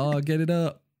said like, oh, get it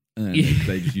up. And Yeah.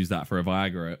 they just use that for a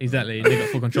Viagra. Exactly, they got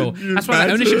full control. You That's why like,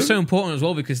 imagine? ownership is so important as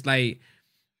well because like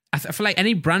I feel like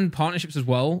any brand partnerships as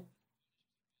well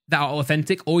that are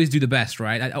authentic always do the best,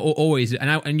 right? Like, always,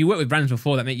 and you work with brands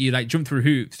before that make you like jump through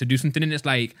hoops to do something, and it's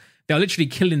like they're literally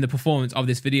killing the performance of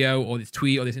this video or this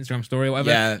tweet or this Instagram story or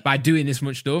whatever by doing this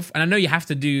much stuff. And I know you have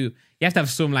to have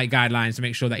some like guidelines to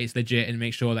make sure that it's legit and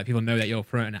make sure that people know that you're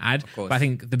promoting an ad. But I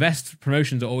think the best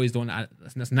promotions are always the one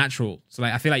that's natural. So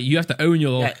like I feel like you have to own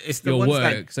your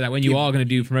work so that when you are going to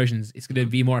do promotions, it's going to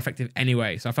be more effective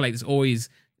anyway. So I feel like there's always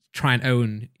try and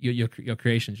own your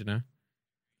creations, you know.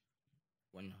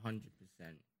 100%.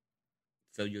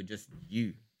 So you're just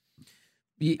you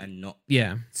and not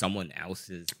someone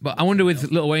else's. But I wonder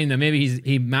with Lil Wayne, though, maybe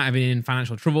he might have been in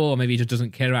financial trouble, or maybe he just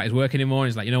doesn't care about his work anymore.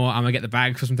 He's like, you know what, I'm gonna get the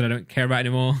bag for something I don't care about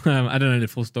anymore. I don't know the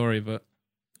full story, but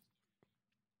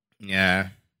yeah,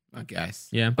 I guess.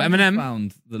 Yeah, but I've just Eminem,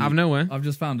 found out of nowhere. I've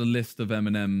just found a list of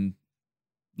Eminem,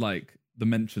 like the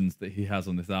mentions that he has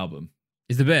on this album.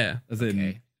 Is the bit. As in,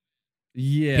 Okay.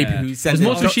 yeah. People who send There's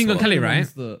more to shots Machine Gun for. Kelly, The right?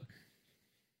 ones that-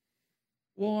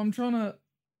 well, I'm trying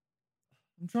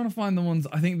to find the ones.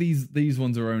 I think these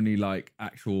ones are only like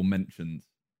actual mentions.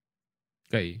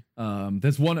 Got you.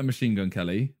 There's one at Machine Gun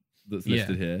Kelly that's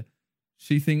listed here.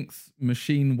 She thinks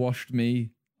Machine washed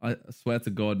me. I swear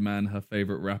to God, man, her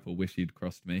favorite rapper wish he'd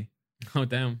crossed me. Oh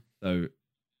damn. So,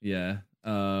 yeah.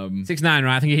 6ix9ine,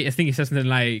 right? I think he says something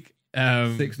like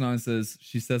 6ix9ine says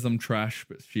she says I'm trash,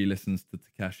 but she listens to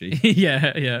Tekashi.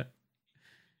 yeah.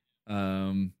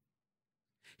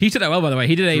 He took that well, by the way.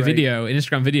 He did a Drake.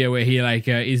 Instagram video where he like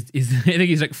is I think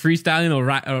he's like freestyling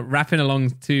or rapping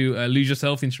along to "Lose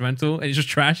Yourself" the instrumental, and it's just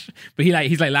trash. But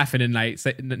he's like laughing and like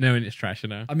knowing it's trash, you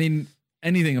know. I mean,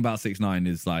 anything about 6ix9ine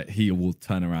is like he will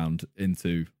turn around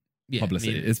into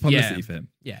publicity. It's publicity for him.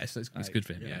 Yeah, it's good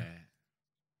for him. Yeah.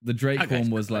 The Drake That guy's one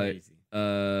was like,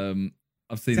 crazy.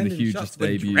 I've seen Sending the shots hugest for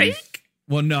debuts. Drake?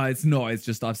 Well, no, it's not. It's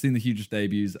just I've seen the hugest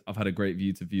debuts. I've had a great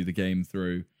view to view the game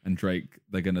through, and Drake,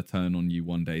 they're gonna turn on you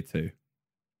one day too.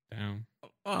 Damn.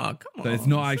 Oh, come on. So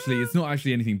it's not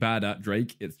actually anything bad at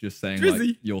Drake. It's just saying like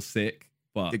Drizzy. you're sick,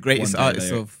 but The greatest one day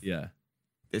artist of- yeah.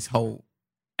 this whole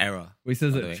era. Well, he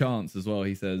says by at the way. Chance as well.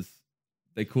 He says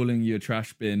they're calling you a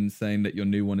trash bin, saying that your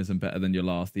new one isn't better than your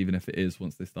last, even if it is.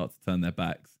 Once they start to turn their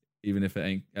backs, even if it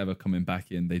ain't ever coming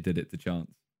back in, they did it to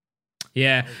Chance.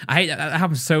 Yeah, I hate that. That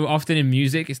happens so often in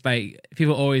music. It's like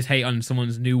people always hate on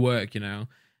someone's new work, you know,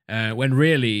 when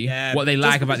really Yeah, what they just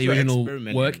like about because the you're original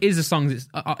experimenting. work is the songs,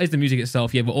 is the music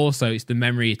itself, yeah, but also it's the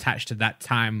memory attached to that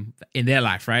time in their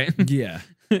life, right? Yeah,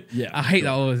 yeah. I hate that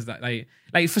always. Like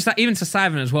for even to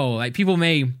Simon as well. Like people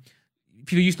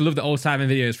used to love the old Simon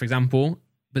videos, for example,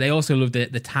 but they also loved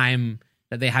the time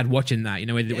that they had watching that, you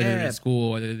know, whether they're at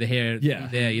school or they're here,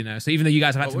 there, you know. So even though you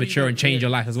guys have had to what you mature don't and change hear- your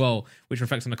life as well, which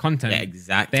reflects on the content, Yeah,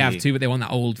 exactly. they have too, but they want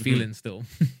that old feeling still.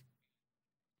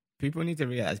 People need to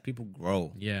realize people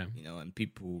grow. Yeah. You know, and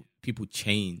people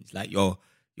change. Like your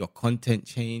content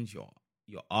change, your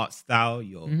art style,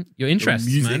 your Your interests,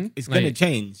 music man. is Like, gonna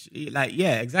change. Like,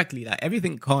 yeah, exactly. Like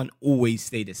everything can't always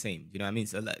stay the same. You know what I mean?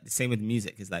 So like the same with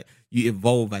music is like you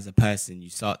evolve as a person. You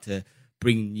start to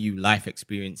bring new life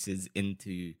experiences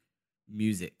into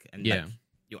music, and like,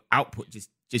 your output just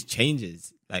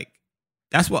changes. Like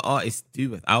that's what artists do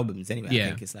with albums anyway. I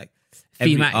think it's like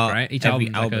thematic, right? Each every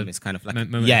album's like album a is kind of like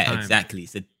moment yeah, in time. exactly.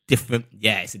 It's a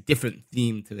different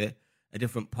theme to it, a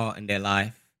different part in their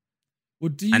life. Well,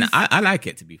 do you And I like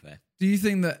it, to be fair. do you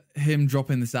think that him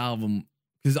dropping this album,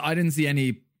 because I didn't see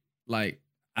any like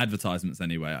advertisements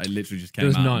anyway. I literally just came There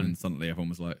was out none. and suddenly everyone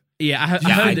was like, Yeah, I heard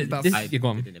I- it. that's- I You're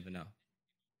gone. didn't even know.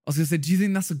 I was gonna say, do you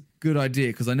think that's a good idea?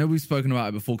 Because I know we've spoken about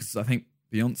it before. Because I think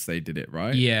Beyonce did it,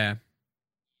 right? Yeah.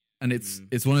 And it's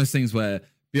one of those things where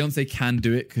Beyonce can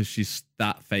do it because she's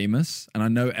that famous, and I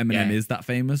know Eminem is that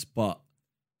famous, but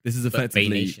this is But Bay effectively,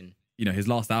 Nation. you know, his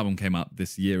last album came out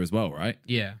this year as well, right?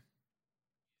 Yeah.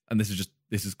 And this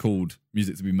is called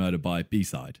 "Music to Be Murdered By"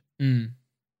 B-side. Mm.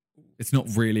 It's not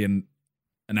really an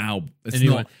album. It's new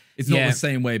not. one. It's not Yeah. the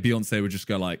same way Beyonce would just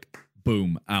go like,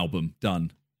 boom, album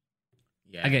done.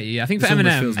 Yeah. I get you. I think for This almost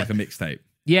Eminem, feels like a mixtape.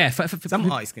 yeah. Some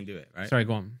artists can do it, right? Sorry,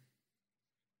 go on.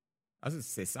 I was going to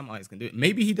say some artists can do it.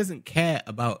 Maybe he doesn't care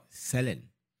about selling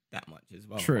that much as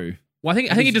well. True. Well, I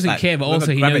think he He's doesn't like, care, but whoever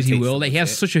also he knows he gravitates will. Like he has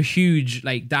towards such a huge,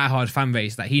 like, diehard fan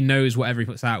base that he knows whatever he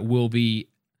puts out will be.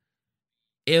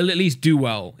 It'll at least do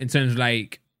well in terms of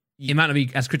like it might not be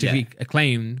as critically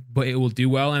acclaimed, but it will do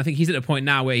well. And I think he's at the point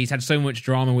now where he's had so much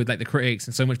drama with like the critics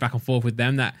and so much back and forth with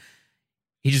them that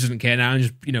he just doesn't care now. And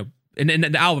just, you know, and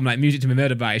the album like "Music to Be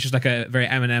Murdered By" it's just like a very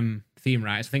Eminem theme,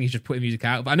 right? So I think he's just putting music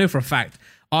out. But I know for a fact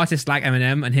artists like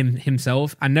Eminem and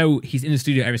himself, I know he's in the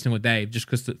studio every single day just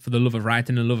because for the love of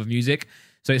writing and the love of music.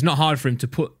 So it's not hard for him to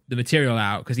put the material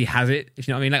out because he has it. If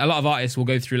you know what I mean? Like a lot of artists will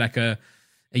go through like a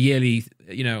yearly,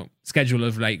 you know, schedule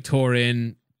of like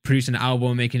touring, producing an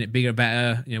album, making it bigger,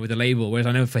 better, you know, with a label. Whereas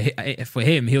I know for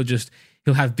him,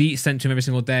 he'll have beats sent to him every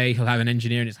single day. He'll have an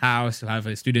engineer in his house. He'll have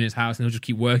a studio in his house, and he'll just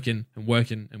keep working and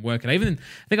working and working. I think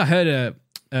I heard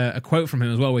a quote from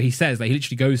him as well, where he says like he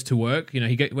literally goes to work. You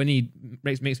know, when he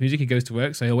makes music, he goes to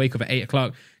work. So he'll wake up at 8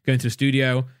 o'clock, go into the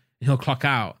studio, and he'll clock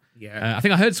out. Yeah. I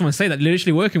think I heard someone say that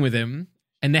literally working with him,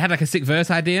 and they had like a sick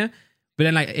verse idea, but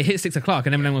then like it hit 6 o'clock,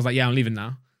 and Eminem was like, "Yeah, I'm leaving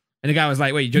now." And the guy was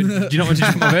like, "Wait, do you not want to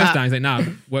just put my verse down?" He's like, "Nah,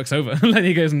 work's over." Then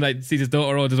he goes and like sees his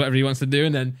daughter or does whatever he wants to do,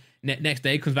 and then next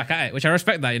day comes back at it, which I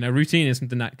respect. That, you know, routine is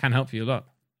something that can help you a lot.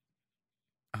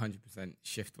 100%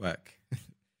 shift work.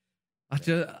 I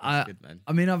That's good, man.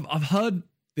 mean, I've heard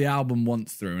the album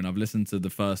once through, and I've listened to the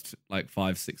first like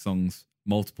 5-6 songs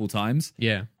multiple times.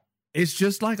 Yeah. It's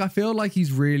just like I feel like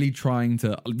he's really trying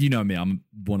to. You know me, I'm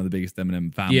one of the biggest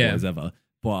Eminem fanboys ever,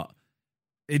 but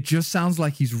it just sounds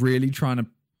like he's really trying to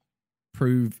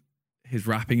prove his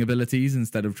rapping abilities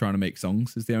instead of trying to make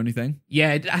songs. Is the only thing.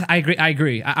 Yeah, I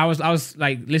agree. I was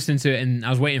like listening to it and I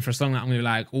was waiting for a song that I'm gonna be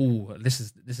like, oh, this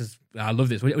is I love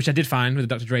this, which I did find with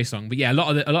the Dr. Dre song. But yeah, a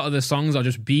lot of the songs are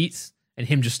just beats and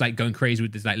him just like going crazy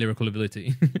with this like lyrical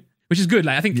ability, which is good.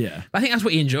 Like I think that's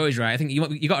what he enjoys, right? I think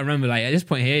you got to remember, like at this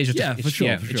point here, he's just for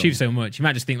sure. achieved so much. You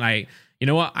might just think like, you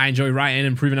know what, I enjoy writing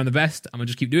and proving I'm the best. I'm gonna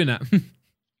just keep doing that.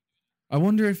 I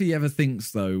wonder if he ever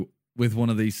thinks though with one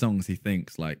of these songs, he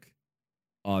thinks like,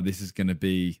 oh, this is going to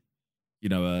be, you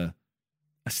know,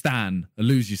 a Stan, a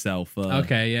Lose Yourself.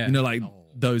 Okay, yeah. You know, like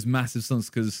those massive songs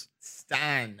because...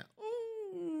 Stan.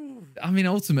 Ooh. I mean,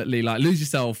 ultimately, like Lose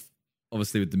Yourself,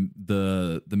 obviously with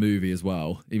the movie as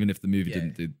well, even if the movie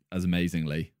didn't do as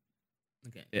amazingly,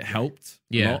 it helped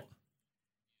a lot.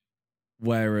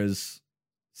 Whereas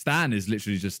Stan is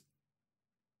literally just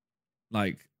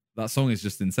like, that song is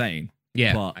just insane.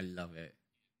 Yeah. But I love it.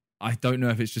 I don't know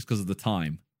if it's just because of the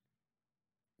time.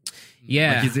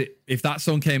 Yeah. Like, if that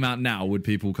song came out now, would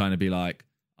people kind of be like,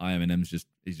 Eminem's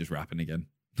he's just rapping again?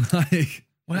 Like,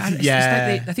 well, I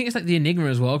think it's like the enigma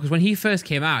as well, because when he first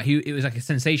came out, it was like a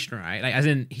sensation, right? Like as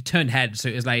in he turned heads, so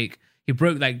it was like he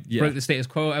broke the status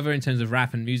quo ever in terms of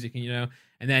rap and music, and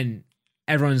and then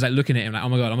everyone's like looking at him like, oh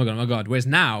my god, oh my god, oh my god. Whereas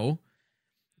now,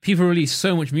 people release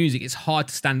so much music, it's hard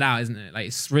to stand out, isn't it? Like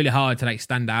it's really hard to like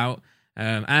stand out,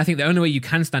 and I think the only way you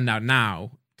can stand out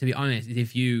now, to be honest, is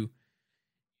if you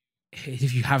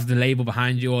have the label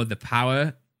behind you or the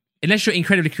power, unless you're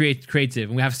incredibly creative,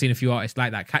 and we have seen a few artists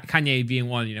like that, Kanye being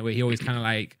one, where he always kind of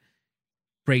like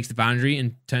breaks the boundary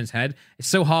and turns head. It's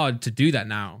so hard to do that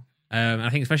now. And I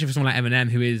think especially for someone like Eminem,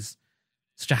 who is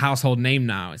such a household name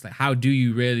now, it's like, how do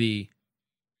you really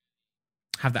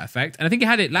have that effect? And I think he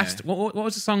had it last, what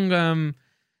was the song on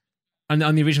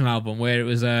the original album where it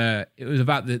was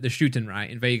about the shooting, right,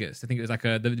 in Vegas? I think it was like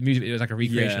the music, it was like a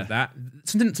recreation of that.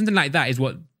 Something like that is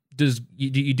what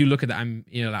you do look at that. I'm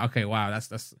like, okay, wow,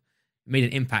 that's made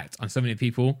an impact on so many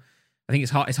people. I think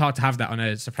it's hard to have that on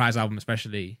a surprise album,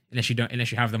 especially unless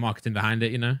you have the marketing behind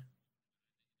it.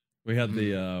 We had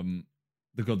the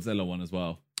Godzilla one as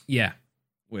well. Yeah,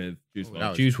 with Juice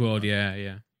WRLD. Juice WRLD,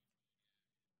 yeah.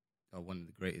 Oh, one of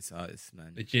the greatest artists,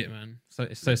 man. Legit, man. So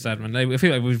it's so sad, man. I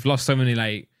feel like we've lost so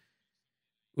many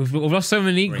We've lost so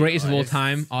many greatest of all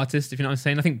time artists, if you know what I'm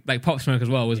saying. I think like Pop Smoke as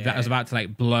well was about to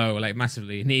like blow like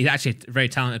massively. And he's actually a very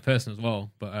talented person as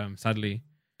well, but sadly,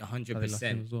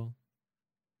 100%. as well.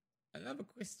 Another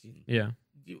question. Yeah.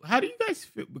 How do you guys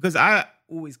feel? Because I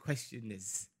always question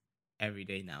this every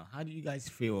day now. How do you guys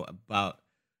feel about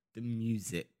the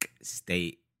music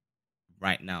state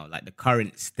right now? Like the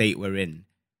current state we're in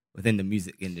within the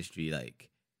music industry, like.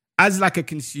 As like a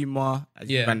consumer,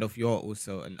 Randolph, you're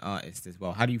also an artist as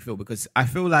well. How do you feel? Because I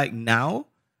feel like now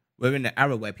we're in an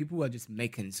era where people are just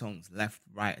making songs left,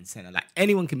 right, and center. Like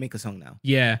anyone can make a song now.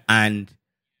 Yeah. And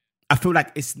I feel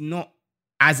like it's not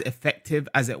as effective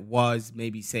as it was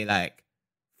maybe say like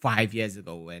 5 years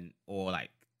ago or like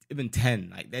even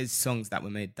 10. Like there's songs that were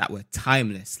made that were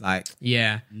timeless, like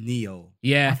Neo.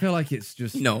 Yeah. I feel like it's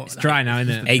just it's dry now,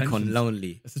 isn't it? Akon,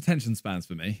 Lonely. It's attention spans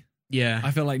for me. Yeah.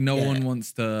 I feel like no one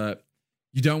wants to...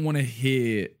 You don't want to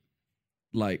hear,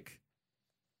 like...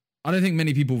 I don't think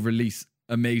many people release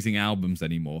amazing albums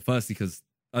anymore. Firstly, because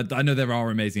I know there are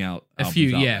amazing albums. A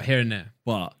few, here and there.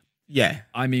 But,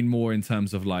 I mean more in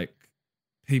terms of, like,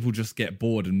 people just get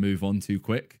bored and move on too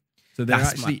quick. So there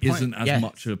actually isn't as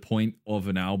much a point of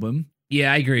an album.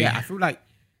 Yeah, I agree. Yeah, I feel like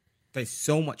there's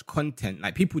so much content.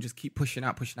 Like, people just keep pushing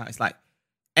out. It's like...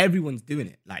 Everyone's doing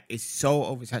it. Like it's so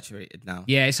oversaturated now.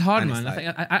 Yeah, it's hard, man.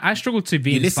 Like, I struggle to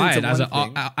be inspired as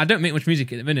I don't make much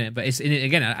music at the minute, but it's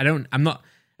again. I don't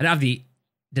have the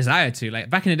desire to. Like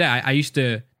back in the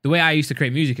day, the way I used to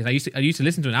create music is I used to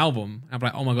listen to an album and I'm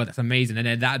like, oh my god, that's amazing, and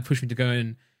then that'd push me to go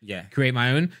and create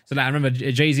my own. So like I remember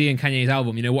Jay-Z and Kanye's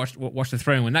album, Watch the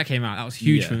Throne, when that came out, that was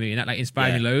huge for me, and that like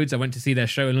inspired me loads. I went to see their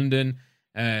show in London.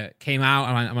 Came out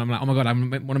and I'm like, oh my god, I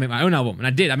want to make my own album, and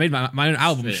I did. I made my own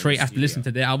album straight after listening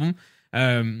to their album,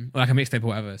 or like a mixtape or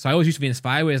whatever. So I always used to be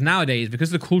inspired. Whereas nowadays,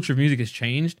 because the culture of music has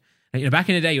changed, like, back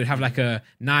in the day, you would have like a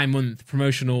 9-month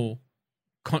promotional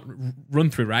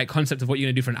run through, right? Concept of what you're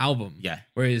gonna do for an album. Yeah.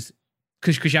 Whereas,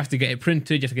 because you have to get it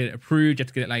printed, you have to get it approved, you have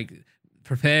to get it like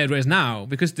prepared. Whereas now,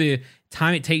 because the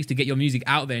time it takes to get your music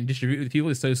out there and distribute with people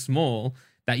is so small,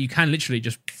 that you can literally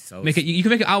just So make it. You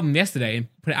can make an album yesterday and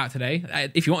put it out today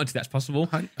if you wanted to. That's possible.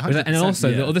 100%, And then also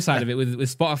yeah. the other side of it with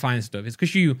Spotify and stuff is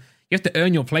because you have to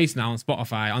earn your place now on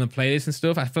Spotify on the playlist and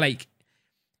stuff. I feel like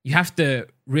you have to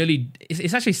really.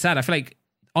 It's actually sad. I feel like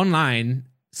online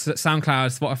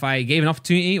SoundCloud, Spotify gave an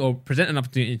opportunity or present an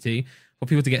opportunity for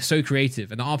people to get so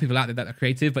creative, and there are people out there that are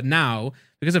creative. But now,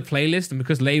 because of playlists and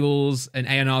because labels and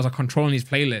A&Rs are controlling these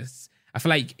playlists, I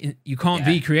feel like you can't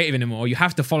be creative anymore. You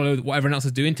have to follow what everyone else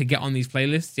is doing to get on these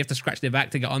playlists. You have to scratch their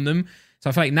back to get on them. So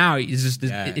I feel like now it's just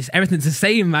it's everything's the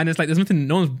same, man. It's like there's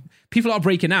nothing. People are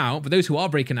breaking out, but those who are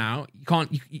breaking out,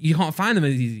 you can't find them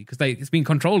as easy because it's being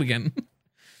controlled again.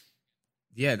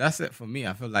 Yeah, that's it for me.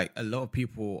 I feel like a lot of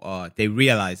people they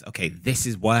realize, okay, this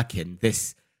is working,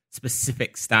 this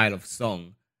specific style of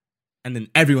song, and then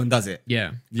everyone does it.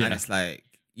 Yeah. And it's like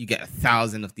you get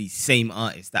 1,000 of these same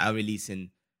artists that are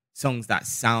releasing songs that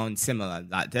sound similar.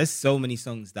 Like there's so many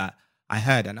songs that I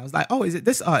heard and I was like, oh, is it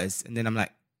this artist? And then I'm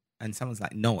like, and someone's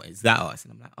like, no, it's that artist.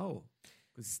 And I'm like, oh,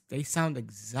 because they sound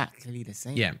exactly the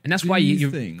same. Yeah, and that's Do why you you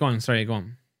think- go on. Sorry, go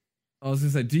on. I was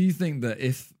gonna say, do you think that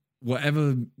if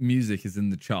whatever music is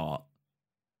in the chart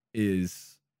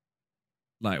is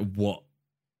like what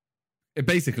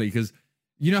basically, because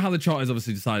you know how the chart is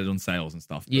obviously decided on sales and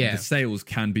stuff, but Yeah. the sales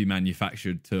can be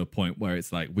manufactured to a point where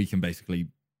it's like we can basically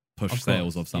push Of course,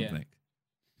 sales of yeah. something.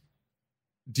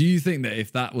 Do you think that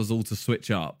if that was all to switch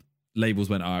up, labels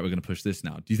went, all right, we're going to push this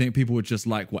now, do you think people would just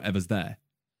like whatever's there?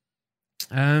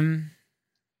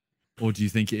 Or do you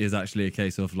think it is actually a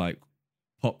case of like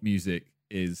pop music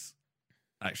is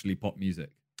actually pop music?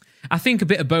 I think a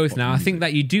bit of both Pop now. music. I think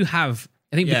that you do have.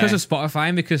 I think because Yeah. of Spotify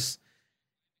and because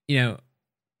now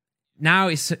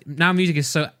music is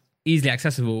so easily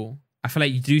accessible. I feel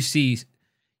like you do see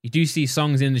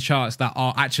songs in the charts that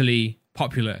are actually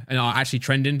popular and are actually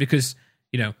trending because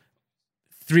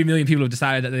 3 million people have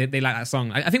decided that they like that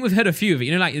song. I think we've heard a few of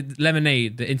it. Like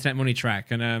Lemonade, the Internet Money track,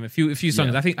 and a few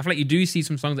songs. Yeah. I feel like you do see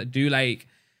some songs that do like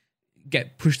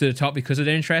get pushed to the top because of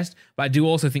their interest. But I do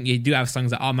also think you do have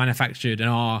songs that are manufactured and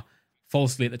are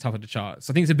falsely at the top of the charts.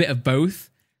 So I think it's a bit of both.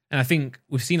 And I think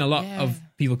we've seen a lot of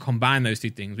people combine those two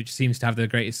things, which seems to have the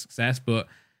greatest success. But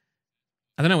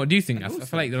I don't know. What do you think? I feel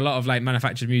like there are a lot of like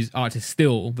manufactured music artists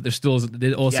still, but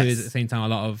there also is at the same time a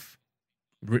lot of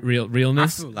I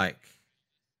realness. feel like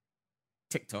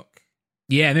TikTok.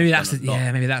 Yeah, maybe that's done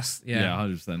a lot. Yeah,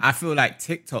 100%. I feel like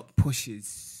TikTok pushes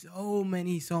so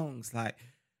many songs. Like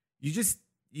you just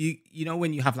you know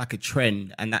when you have like a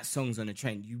trend and that song's on a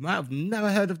trend, you might have never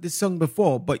heard of this song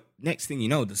before, but next thing you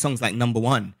know, the song's like number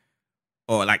 1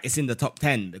 or like it's in the top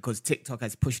 10 because TikTok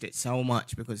has pushed it so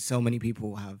much because so many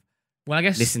people have Well, I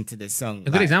guess listened to this song. a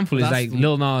good example is that's like the-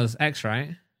 Lil Nas X,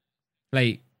 right?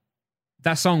 Like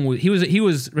that song, he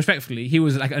was respectfully, he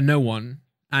was like a no one,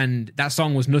 and that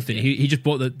song was nothing. He just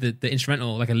bought the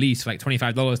instrumental like a lease for like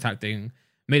 $25 type thing,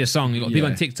 made a song, he got big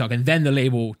on TikTok, and then the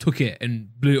label took it and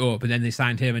blew it up, and then they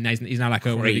signed him, and he's now like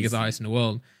one of the biggest artists in the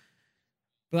world.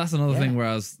 But that's another thing.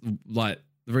 Whereas, like,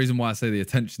 the reason why I say the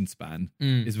attention span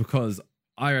is because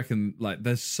I reckon, like,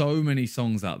 there's so many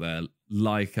songs out there,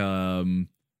 like,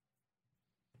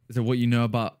 is it What You Know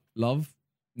About Love?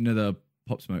 You know the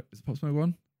Pop Smoke? Is it Pop Smoke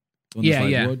one? One that's Yeah,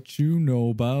 like, yeah. What you know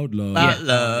about love?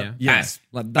 Yeah. Yes,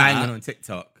 like banging that, on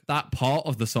TikTok. that part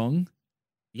of the song.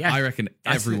 Yeah, I reckon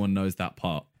everyone knows that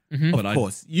part. Mhm. But of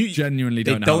course. You genuinely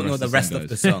they don't know, don't how know the rest of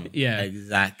the song. Yeah.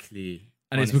 exactly.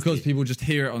 And it's Honestly. because people just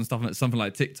hear it on something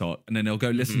like TikTok, and then they'll go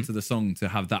listen to the song to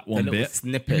have that The one little bit.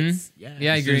 snippets. Yeah,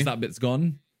 Yeah, I As soon agree. as that bit's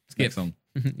gone, Skip. next song.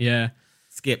 Yeah.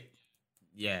 skip.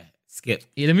 Yeah, skip.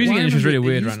 Yeah, the music Well, I industry is really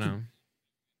remember it weird right used to- now.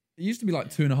 It used to be like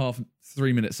 2.5,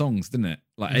 3 minute songs, didn't it?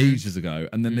 Like ages ago.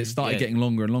 And then it started Yeah. getting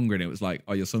longer and longer, and it was like,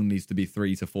 oh, your song needs to be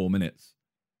 3 to 4 minutes.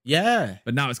 Yeah,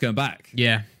 But now it's going back.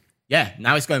 Yeah. yeah.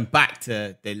 Now it's going back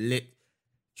to the lit.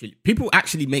 People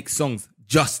actually make songs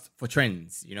just for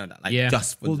trends. You know that, like Yeah.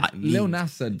 just for Well, like Lil memes.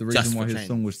 Nas said the Just reason why for his trends.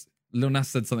 song was. Lil Nas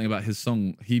said something about his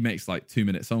song. He makes like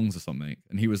 2-minute songs or something,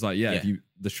 and he was like, "Yeah, if Yeah.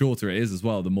 the shorter it is as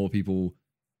well, the more people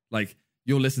like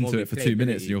you'll listen More to it for 2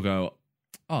 minutes, replayability. and you'll go,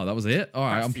 oh, that was it. All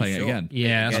right, That's I'm too playing it short. again.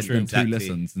 Yeah, that's That's true. doing Exactly. 2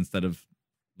 listens instead of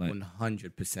like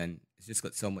 100%. It's just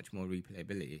got so much more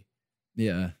replayability.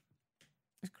 yeah.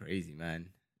 It's crazy, man.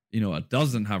 You know what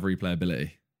doesn't have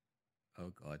replayability?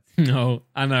 Oh god. No,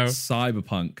 I know.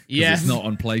 Cyberpunk. 'Cause Yes. it's not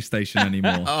on PlayStation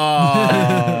anymore.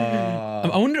 I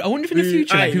wonder if in the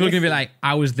future like, people are gonna be listen. like,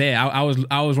 I was there. I was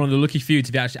one of the lucky few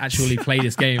to be actually play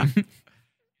this game.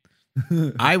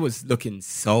 I was looking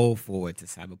so forward to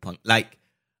Cyberpunk. Like,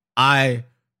 it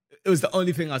was the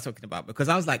only thing I was talking about because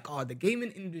I was like, oh, the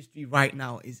gaming industry right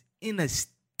now is in a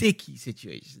sticky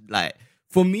situation. Like,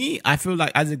 For me, I feel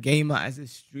like as a gamer, as a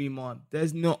streamer,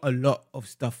 there's not a lot of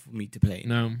stuff for me to play.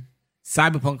 No.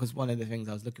 Cyberpunk was one of the things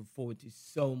I was looking forward to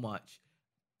so much.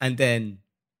 And then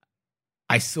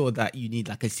I saw that you need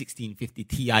like a 1650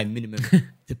 Ti minimum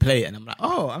to play it. And I'm like,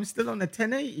 oh, I'm still on the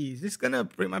 1080. Is this going to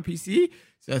break my PC?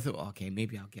 So I thought, okay,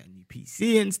 maybe I'll get a new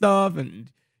PC and stuff. And,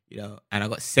 and I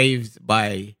got saved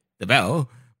by the bell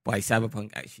by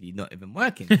Cyberpunk actually not even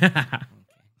working.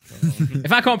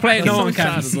 If I can't play it, no one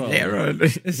can. As well.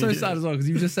 It's so sad as well because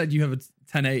you just said you have a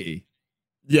 1080.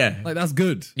 Yeah. Like, that's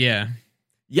good. Yeah.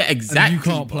 Yeah, exactly. And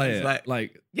you can't play it.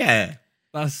 Like, yeah.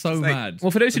 That's so mad.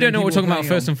 Well, for those who don't know what we're talking about,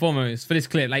 first and foremost, for this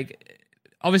clip, like,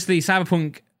 obviously,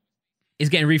 Cyberpunk is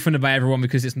getting refunded by everyone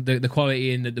because it's the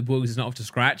quality and the bugs is not up to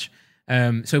scratch.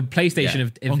 So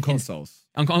PlayStation on consoles.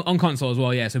 On console as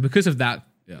well, yeah. So because of that,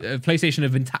 PlayStation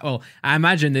have been I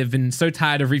imagine they've been so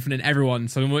tired of refunding everyone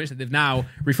so much that they've now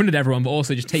refunded everyone, but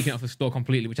also just taken it off the store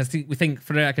completely. Which we think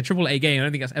for like a AAA game, I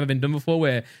don't think that's ever been done before,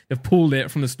 where they've pulled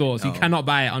it from the store, so you cannot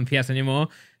buy it on PS anymore.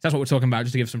 So that's what we're talking about,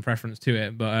 just to give some preference to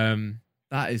it. But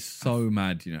that is so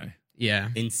mad, Yeah,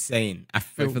 insane. I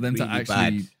feel for them really to actually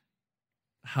bad.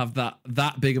 have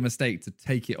that big a mistake to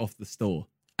take it off the store.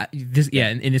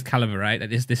 In this caliber, right? Like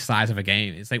this size of a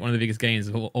game, it's like one of the biggest games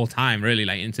of all time, really.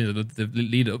 Like in terms of the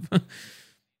lead up.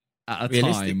 At a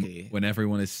time when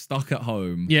everyone is stuck at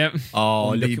home. Yep.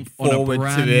 Looking forward on a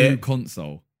brand to it. new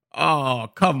console. Oh,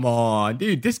 come on,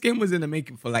 dude! This game was in the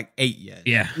making for like 8 years.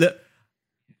 Yeah. Look,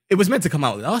 it was meant to come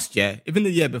out last year, even the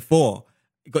year before.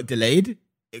 It got delayed.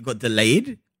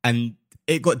 And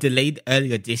it got delayed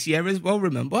earlier this year as well.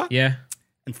 Remember? Yeah.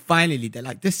 And finally, they're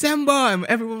like, December. And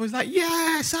everyone was like,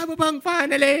 yeah, Cyberpunk,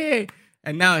 finally.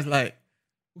 And now it's like...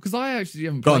 Because I actually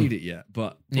haven't played it yet,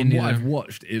 but from what I've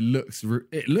watched, it looks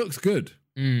good.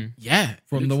 Yeah.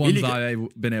 From the ones I've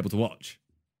been able to watch.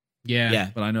 Yeah.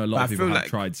 But I know a lot of people have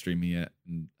tried streaming it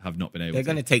and have not been able to. They're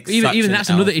going to take even that's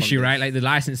another issue, right? Like the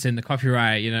licensing, the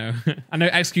copyright, I know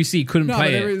XQC couldn't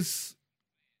play it. There is...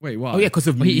 Wait, why? Oh, yeah, because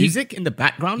of music in the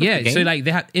background of the game? So like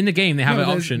in the game, they have an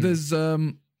option. There's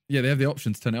they have the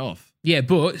option to turn it off. Yeah,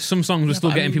 but some songs were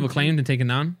still getting people claimed and taken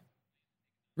down.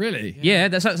 Really?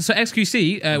 Yeah, so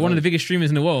XQC, one of the biggest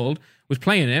streamers in the world, was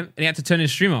playing it, and he had to turn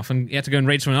his stream off, and he had to go and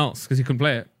raid someone else because he couldn't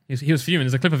play it. He was fuming.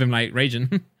 There's a clip of him like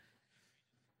raging.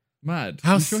 Mad.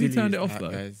 How sure he turned it off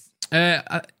though?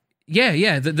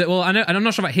 Yeah. Well, I know, and I'm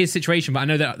not sure about his situation, but I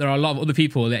know that there are a lot of other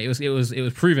people that it was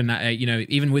proven that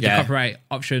even with the copyright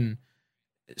option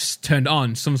turned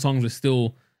on, some songs were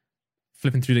still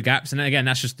flipping through the gaps. And again,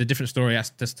 that's just a different story. That's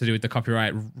just to do with the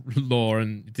copyright law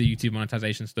and the YouTube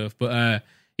monetization stuff. But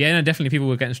definitely people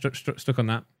were getting stuck on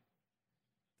that.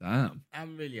 Damn.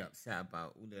 I'm really upset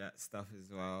about all of that stuff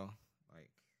as well,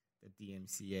 like the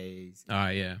DMCAs.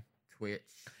 Yeah. Twitch.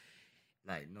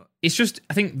 It's just,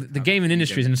 I think the gaming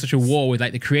industry is in such a war with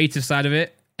like the creative side of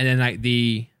it and then like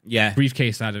the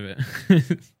briefcase side of it.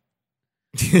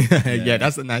 Yeah,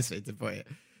 that's a nice way to put it.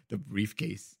 The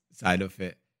briefcase side of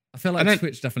it. I feel like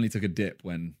Twitch definitely took a dip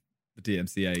when the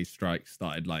DMCA strike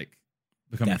started like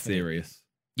becoming serious.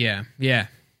 Yeah.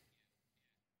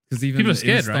 Because even people are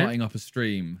scared, starting up a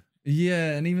stream.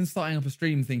 Yeah, and even starting up a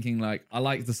stream thinking like, I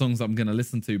like the songs I'm going to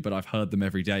listen to, but I've heard them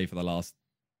every day for the last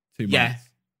 2 months. Yeah.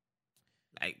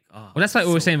 Well, that's like what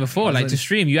we were saying before. Like to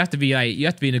stream, you have to be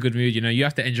in a good mood. You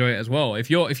have to enjoy it as well. If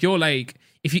you want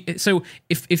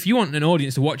an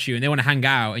audience to watch you and they want to hang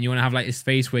out and you want to have like this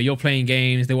space where you're playing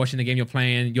games, they're watching the game you're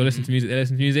playing, you're listening to music, they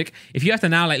listen to music. If you have to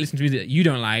now like listen to music that you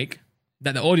don't like,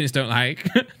 that the audience don't like,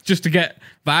 just to get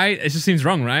by, it just seems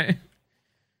wrong, right?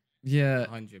 Yeah,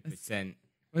 100%.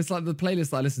 It's like the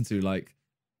playlist I listen to, like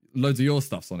loads of your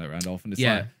stuff's on it, Randolph, and it's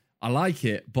like I like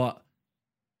it, but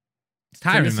it's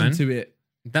tiring, listen man. to it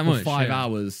that for much 5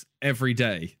 hours every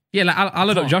day. Yeah, like I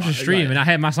load up Josh's stream and I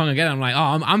hear my song again. I'm like,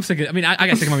 oh, I'm sick of. I mean, I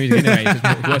get sick of my music anyway. It's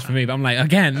just worse for me. But I'm like,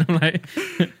 again, I'm like,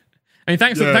 I mean,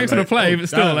 thanks for the play, but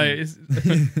still, like,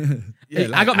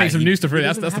 I got to make some new stuff. Really,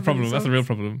 that's the problem. That's the real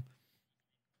problem.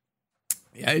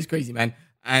 Yeah, it's crazy, man.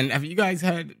 And have you guys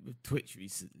heard with Twitch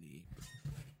recently?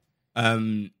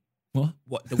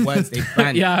 What the words they've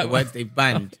banned? The words they've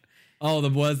banned. Oh, the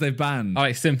words they've banned. Oh,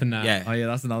 like simp and that. Yeah. Oh, yeah,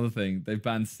 that's another thing. They've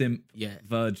banned simp,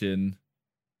 virgin,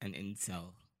 and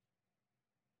incel.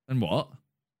 And what?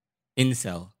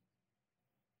 Incel.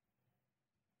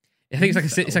 I think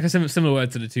it's like a similar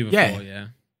word to the two before. Yeah.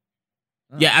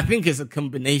 Oh. Yeah, I think it's a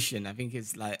combination. I think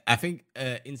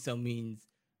incel means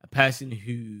a person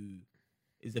who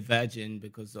is a virgin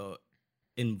because of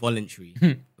involuntary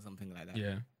or something like that.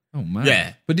 Yeah. Oh man.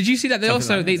 Yeah. But did you see that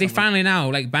they they finally now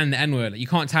like banned the N-word? Like, you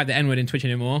can't type the N-word in Twitch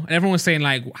anymore. And everyone was saying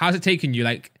like, how's it taking you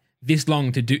like this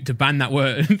long to ban that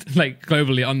word like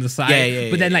globally on the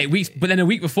site. But then a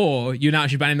week before, you're now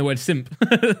actually banning the word simp.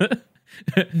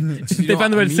 They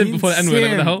banned the word simp before the N word.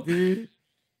 What the hell? Dude.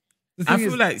 I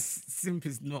feel like simp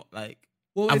is not like.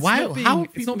 Well,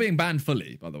 it's not being banned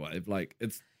fully, by the way. Like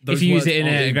it's if you use it in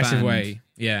an aggressive way.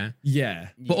 Yeah.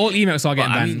 But all emotes are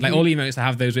getting banned. Like all emotes that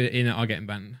have those in it are getting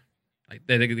banned. Like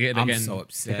they're I'm so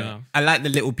upset. I like the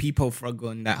little people frog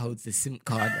one that holds the simp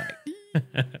card.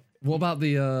 Like. What about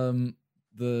the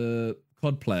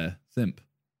COD player simp?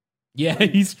 Yeah,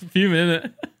 he's fuming, isn't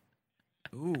it?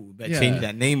 Ooh, better change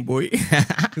that name, boy.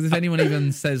 Because if anyone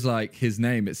even says like his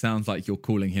name, it sounds like you're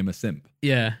calling him a simp.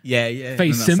 Yeah.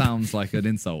 Face simp. That sounds like an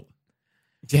insult.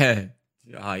 Yeah.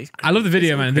 I love the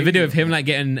video, man. The video of him like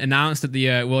getting announced at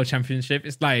the World Championship.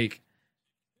 It's like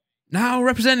now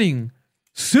representing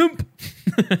simp.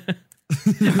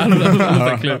 I love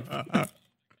that clip.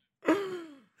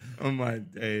 Oh my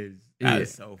days.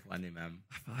 That's so funny, man.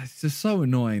 It's just so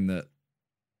annoying that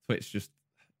Twitch just,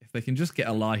 if they can just get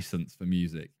a license for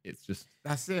music, it's just...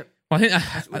 That's it. Well,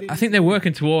 I think they're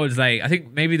working towards, like, I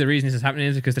think maybe the reason this is happening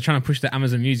is because they're trying to push the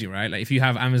Amazon Music, right? Like, if you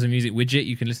have Amazon Music widget,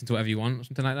 you can listen to whatever you want or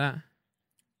something like that.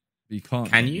 You can't.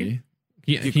 Can you?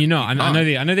 Can you not?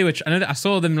 I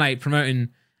saw them, like, promoting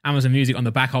Amazon Music on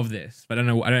the back of this, but I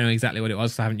don't know exactly what it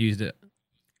was, so I haven't used it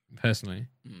personally.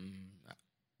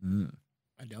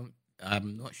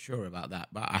 I'm not sure about that,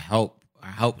 but I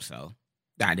hope so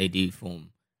that they do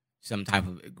form some type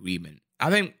of agreement.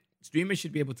 I think streamers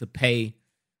should be able to pay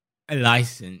a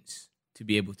license to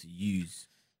be able to use.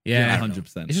 Yeah,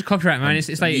 100%. It's just copyright, man. It's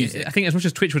like music. I think as much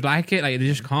as Twitch would like it, like they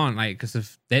just can't, like, because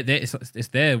of they're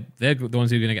the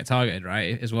ones who are going to get targeted,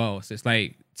 right? As well. So it's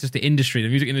like it's just the industry. The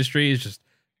music industry is just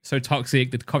so toxic.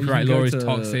 The copyright law is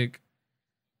toxic.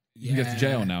 You can go to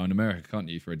jail now in America, can't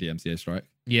you, for a DMCA strike?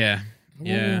 Yeah.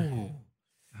 Yeah. Ooh.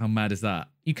 How mad is that?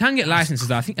 You can get licenses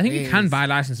though. I think you can buy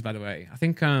licenses, by the way. I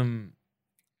think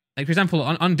like for example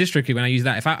on DistroKid, when I use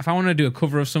that, if I want to do a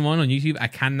cover of someone on YouTube, I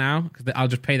can now, because I'll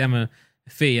just pay them a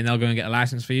fee and they'll go and get a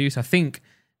license for you. So I think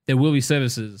there will be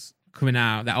services coming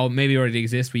out that maybe already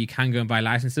exist where you can go and buy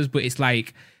licenses, but it's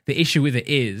like the issue with it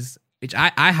is, which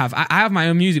I have my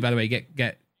own music, by the way,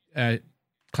 get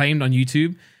claimed on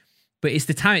YouTube, but it's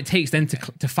the time it takes then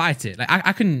to fight it.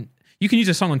 Like you can use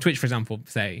a song on Twitch, for example,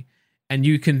 say, and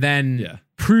you can then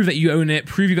prove that you own it,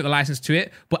 prove you got the license to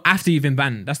it, but after you've been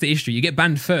banned. That's the issue. You get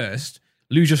banned first,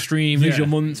 lose your stream, lose your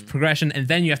months, progression, and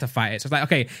then you have to fight it. So it's like,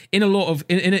 okay, in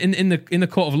the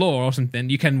court of law or something,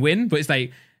 you can win, but it's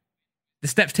like the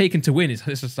steps taken to win is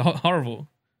just horrible.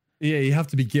 Yeah, you have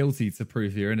to be guilty to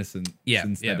prove you're innocent.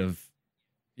 Instead of,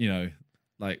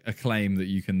 like a claim that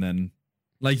you can then,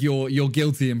 like you're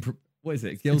guilty and what is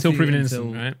it? Guilty until proven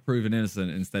innocent, right? Proven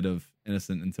innocent instead of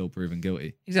innocent until proven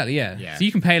guilty. Exactly, yeah. So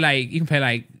you can pay like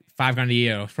 $5,000 a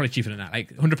year, or probably cheaper than that,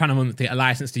 like £100 a month to get a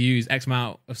license to use X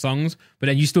amount of songs, but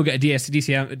then you still get a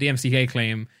DMCA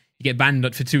claim. You get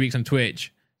banned for 2 weeks on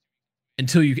Twitch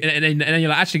until you, and then you're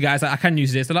like, actually, guys, I can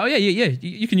use this. They're like, oh yeah,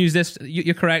 you can use this.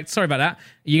 You're correct. Sorry about that.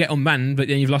 You get unbanned, but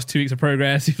then you've lost 2 weeks of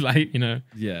progress. You've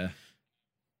Yeah.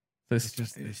 So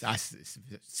it's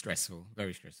stressful,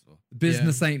 very stressful.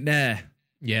 Business ain't there.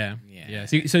 Yeah.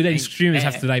 So then streamers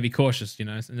have to be cautious,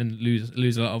 and then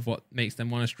lose a lot of what makes them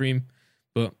want to stream.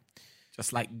 But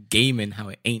just like gaming, how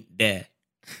it ain't there.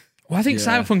 Well, I think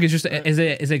Cyberpunk is just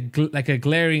a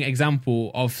glaring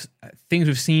example of things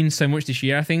we've seen so much this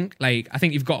year. I think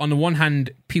you've got, on the one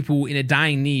hand, people in a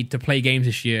dying need to play games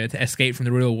this year to escape from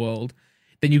the real world.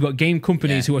 Then you've got game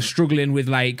companies who are struggling with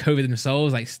like COVID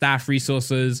themselves, like staff,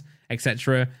 resources,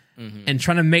 etc. And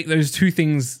trying to make those two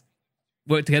things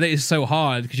work together is so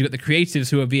hard, because you've got the creatives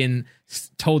who are being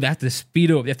told they have to speed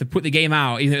up, they have to put the game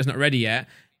out even though it's not ready yet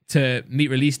to meet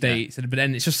release dates. But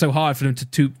then it's just so hard for them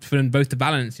for them both to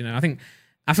balance.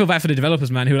 I feel bad for the developers,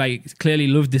 man, who like clearly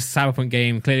loved this Cyberpunk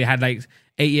game, clearly had like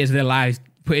 8 years of their lives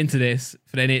put into this,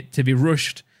 for then it to be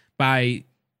rushed by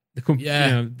the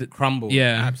company. Crumbled.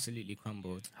 Yeah, absolutely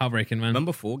crumbled. Heartbreaking, man.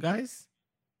 Remember Fall Guys?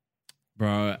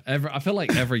 Bro, I feel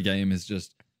like every game's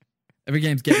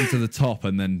getting to the top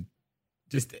and then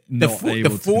just the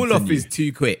fall off is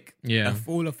too quick. Yeah, the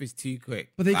fall off is too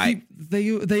quick. But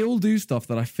they all do stuff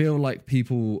that I feel like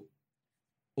people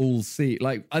all see.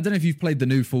 Like, I don't know if you've played the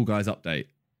new Fall Guys update,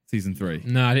 season 3.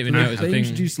 No, I didn't even know it was a thing.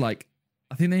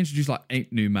 I think they introduced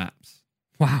 8 new maps.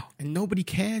 Wow, and nobody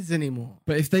cares anymore.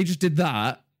 But if they just did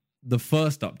that, the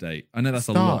first update, I know that's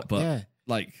a lot, but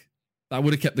like that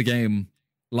would have kept the game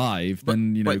live.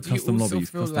 Then custom lobbies,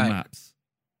 custom maps.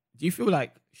 Do you feel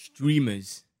like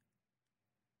streamers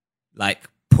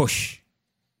push,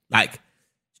 like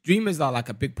streamers are like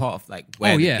a big part of like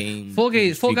where the game. Fall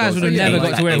Guys would have never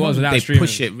got to where it was without they streamers.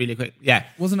 Push it really quick. Yeah,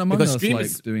 Wasn't Among Because Us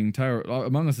streamers- like doing terror?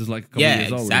 Among Us is like a couple Yeah,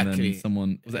 years old, and exactly. then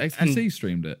someone was it XQC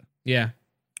streamed it. Yeah.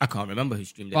 I can't remember who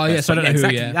streamed it. Oh, yeah, first, so I but don't know who,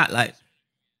 exactly yeah. that. Like,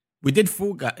 we did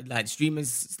Fall Guys. Like,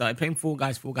 streamers started playing Fall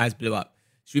Guys. Fall Guys blew up.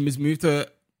 Streamers moved to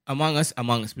Among Us.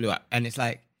 Among Us blew up. And it's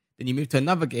like, then you move to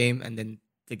another game, and then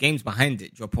the games behind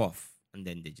it drop off. And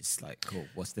then they're just like, cool,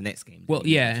 what's the next game? Well, Then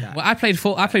you yeah. move to that. Well,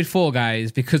 I played Fall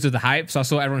Guys because of the hype. So I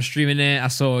saw everyone streaming it. I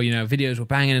saw, videos were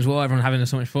banging as well. Everyone having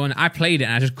so much fun. I played it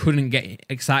and I just couldn't get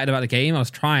excited about the game. I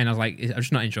was trying. I was like, I'm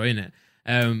just not enjoying it.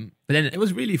 But then, It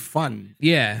was really fun.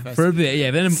 yeah, First for a bit,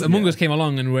 yeah. But then Among yeah. Us came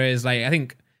along, and whereas like I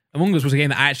think Among Us was a game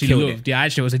that I actually Killed loved. Yeah, I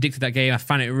actually was addicted to that game. I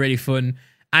found it really fun,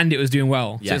 and it was doing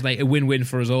well. So Yeah. it's like a win-win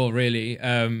for us all, really.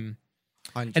 And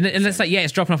 100%. it's like, yeah,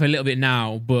 it's dropping off a little bit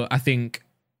now, but I think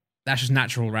that's just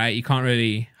natural, right? You can't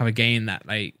really have a game that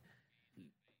like.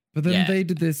 But then Yeah.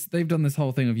 they've done this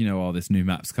whole thing of, this new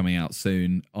map's coming out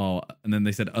soon. And then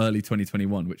they said early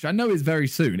 2021, which I know is very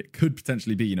soon. It could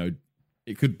potentially be,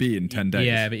 it could be in 10 days.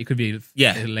 Yeah, but it could be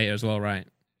Yeah. later as well, right?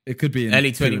 It could be in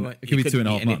Early 21. It could be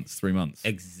 2.5 months, 3 months.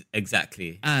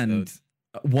 Exactly. And So-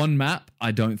 one map,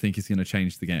 I don't think is going to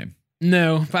change the game.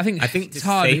 No, but I think to it's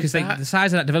hard save because like, that- the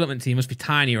size of that development team must be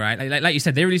tiny, right? Like you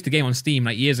said, they released the game on Steam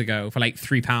like years ago for like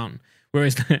 £3.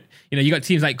 Whereas you got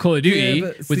teams like Call of Duty Yeah,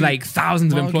 but with see, like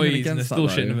thousands of my argument employees and they're against still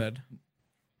that, shit in the though, bed.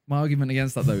 My argument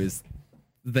against that, though, is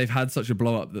they've had such a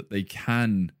blow up that they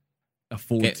can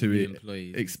afford Get to new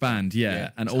employees. expand. Yeah. Yeah.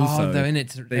 And It's also, hard though,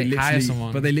 innit, to they hire literally,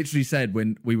 someone. but they literally said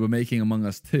when we were making Among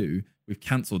Us 2, we've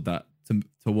cancelled that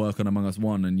to work on Among Us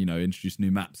 1 and, introduce new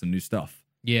maps and new stuff.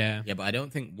 yeah. Yeah, but I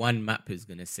don't think one map is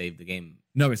going to save the game.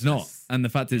 No, it's not. That's- And the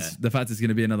fact is, yeah. the fact it's going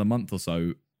to be another month or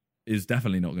so is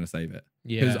definitely not going to save it.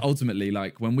 Because Yeah. ultimately,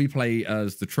 like when we play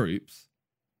as the troops,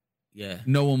 Yeah.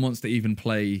 no one wants to even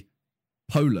play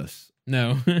Polus,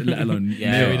 No. let alone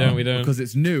Yeah, Mirror, we don't. because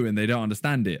it's new and they don't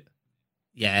understand it.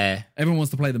 Yeah. Everyone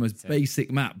wants to play the most So-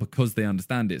 basic map because they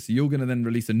understand it. So you're going to then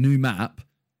release a new map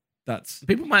that's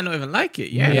People might not even like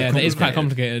it. Yeah, Yeah. that is quite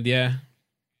complicated, yeah.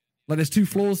 like there's 2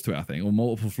 floors to it, I think, or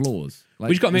multiple floors. Like,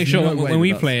 We just got to make there's sure no way when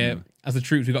we that's play it gonna- as the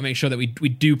troops, we got to make sure that we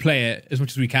do play it as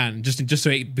much as we can, just so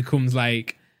it becomes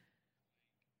like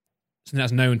something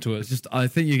that's known to It's us. just, I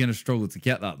think you're going to struggle to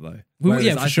get that though. We will- Whereas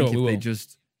yeah, for I think sure, if we they will.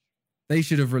 they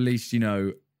should have released,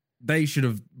 they should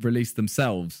have released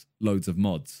themselves loads of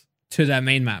mods. To their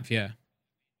main map, yeah.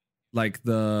 Like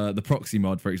the proxy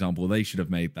mod, for example, they should have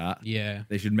made that. Yeah.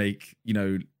 They should make,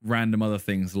 random other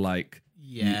things like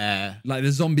Yeah.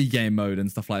 the zombie game mode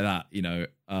and stuff like that, Yeah.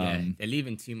 They're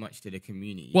leaving too much to the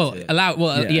community. Well, to- allow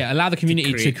the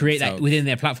community to create that themselves. within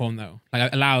their platform though.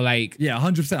 Like allow like yeah,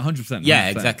 100%. Yeah,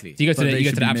 100%. exactly. so you go to But the they you go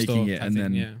should to the be app making store it type and thing,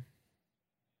 then-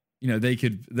 yeah.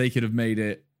 They could have made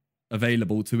it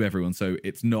available to everyone, so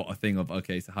it's not a thing of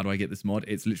okay, so how do I get this mod?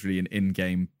 It's literally an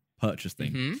in-game purchase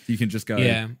thing. Mhm. So you can just go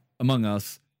Yeah. Among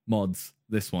Us mods,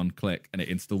 this one, click, and it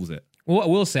installs it. Well, what I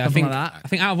will say, Something I like that.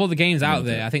 think out of all the games out Love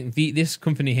there, it. I think this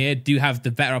company here do have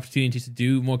the better opportunity to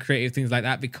do more creative things like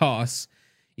that because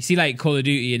you see, like Call of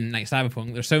Duty and like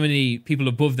Cyberpunk, there's so many people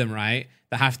above them, right?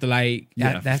 That have to like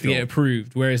Yeah, they have to sure. get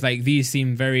approved. Whereas like these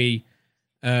seem very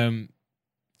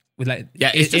with like Yeah,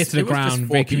 ear it's just- to the it was just ground,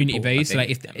 for very community people, I based. So, like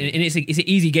think. if and it's an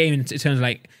easy game in terms of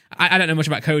like I don't know much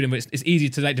about coding, but it's easy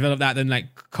to like develop that than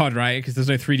like COD, right? Because there's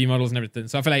no 3D models and everything.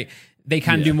 So I feel like they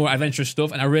can Yeah. do more adventurous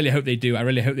stuff, and I really hope they do. I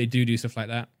really hope they do stuff like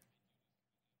that.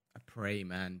 I pray,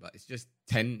 man, but it's just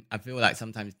 10. I feel like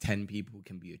sometimes 10 people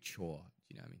can be a chore.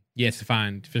 You know what I mean? Yeah, to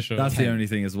find for sure. That's 10. the only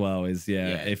thing as well is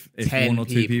Yeah, if 10 one or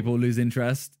two people. people lose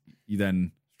interest, you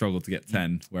then struggle to get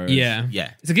 10. Whereas yeah,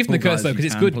 Yeah. it's a gift and a Fall curse Guys, though you because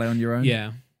it's can good. play on your own.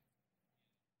 Yeah,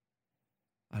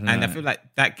 I don't And know. I feel like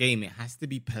that game, it has to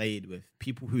be played with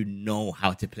people who know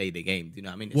how to play the game. Do you know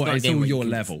what I mean? Well, not a it's game all where you your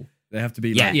can just- level. They have to be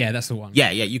Yeah. like, yeah, that's the one.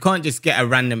 Yeah, yeah. You can't just get a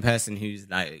random person who's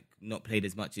like not played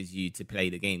as much as you to play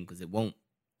the game because it won't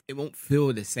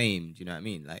feel the same. Do you know what I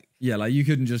mean? Like, like you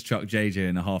couldn't just chuck JJ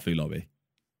in a Halfley lobby.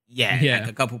 yeah, Yeah. like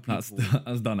a couple people.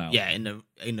 That's done out. Yeah,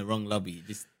 in the wrong lobby.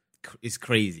 Just it's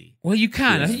crazy. Well, you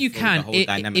can. Yeah, I think you for the can. whole If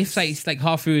dynamics. like it's like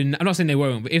Hafu, and I'm not saying they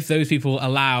won't, but if those people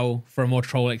allow for a more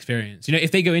troll experience,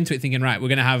 if they go into it thinking, right, we're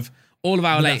gonna have all of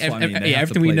our But like that's what I mean, they have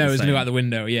to everything we play know the is gonna go same. out the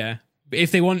window. Yeah, but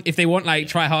if they want like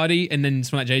try hardy and then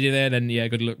someone like JJ there, then yeah,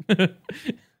 good luck.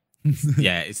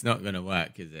 Yeah, it's not gonna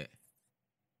work, is it?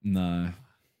 No.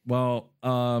 Well,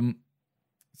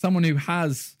 someone who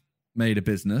has made a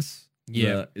business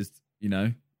Yeah. that is,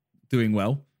 doing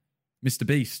well, Mr.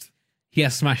 Beast. He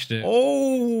has smashed it.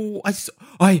 Oh,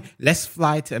 let's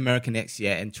fly to America next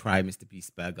year and try Mr.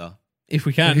 Beast Burger. If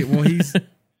we can. Well, he's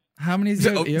How many is he?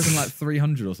 He opened like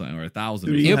 300 or something, or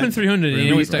 1,000. He opened 300 and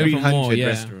he wants to open more. 300 Yeah.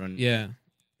 restaurant. Yeah.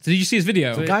 So did you see his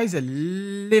video? The guy's a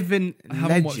living I haven't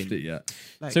legend. watched it yet.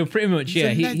 Like, So pretty much, he's yeah.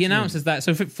 a He legend. announces that.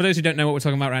 So for those who don't know what we're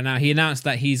talking about right now, he announced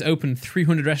that he's opened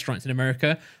 300 restaurants in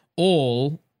America,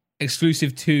 all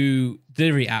exclusive to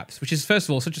delivery apps, which is, first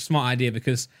of all, such a smart idea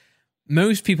because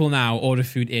most people now order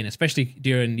food in, especially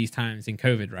during these times in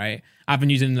COVID, right? I've been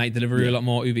using like Deliveroo a lot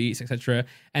more, Uber Eats, etc.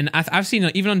 And I've seen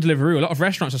even on Deliveroo, a lot of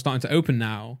restaurants are starting to open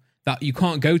now that you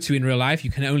can't go to in real life.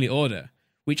 You can only order,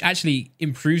 which actually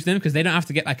improves them because they don't have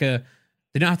to get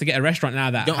they don't have to get a restaurant now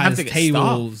that don't have has to get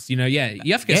tables. staff. You know, yeah,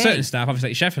 you have to get certain staff, obviously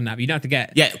like chef and that, but you don't have to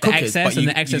get the cookers, excess but and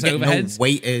you- the excess you get overheads. No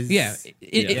waiters. Yeah,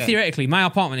 theoretically, my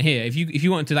apartment here, if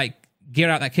you wanted to like gear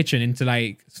out that kitchen into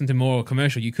like something more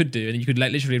commercial, you could do, and you could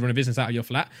like literally run a business out of your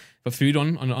flat for food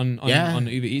on Uber Eats and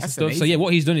that's stuff. So amazing. yeah,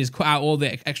 what he's done is cut out all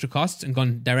the extra costs and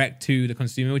gone direct to the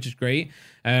consumer, which is great.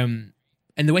 And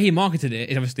the way he marketed it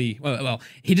is obviously well,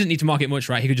 he doesn't need to market much,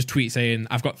 right? He could just tweet saying,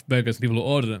 "I've got burgers," and people will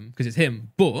order them because it's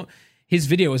him. But his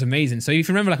video was amazing. So if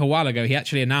you remember, like a while ago, he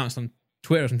actually announced on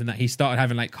Twitter or something that he started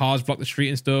having like cars block the street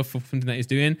and stuff for something that he's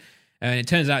doing. And it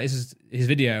turns out this is his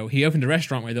video. He opened a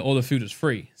restaurant where all the food was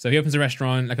free. So he opens a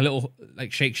restaurant, like a little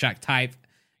like Shake Shack type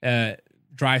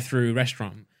drive-through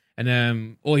restaurant.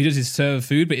 And all he does is serve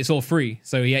food, but it's all free.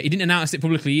 So yeah, he didn't announce it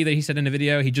publicly either. He said in the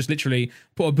video, he just literally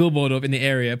put a billboard up in the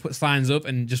area, put signs up,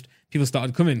 and just people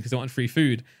started coming because they wanted free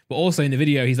food. But also in the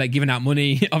video, he's like giving out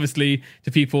money, obviously,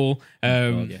 to people.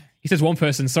 He says one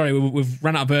person, sorry, we've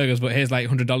run out of burgers, but here's like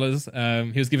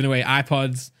 $100. He was giving away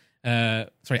iPads,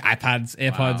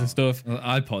 AirPods, and stuff.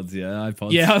 iPods.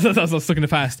 Yeah, that was stuck in the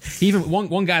past. He even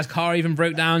one guy's car even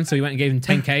broke down, so he went and gave him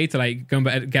 $10K to like go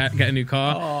and get a new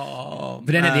car. Oh,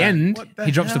 But then at the end,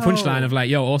 he drops the hell? punchline of like,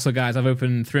 "Yo, also guys, I've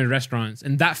opened 300 restaurants,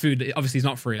 and that food obviously is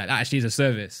not free. Like that actually is a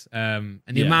service. And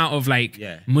the amount of like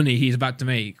money he's about to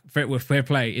make with fair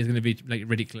play is going to be like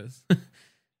ridiculous."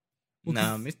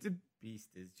 No, Mr. Beast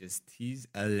is he's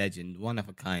a legend, one of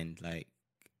a kind. Like,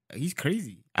 he's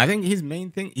crazy. I think his main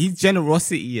thing, his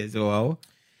generosity as well,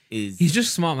 is He's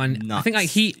just smart, man. nuts. I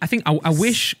think I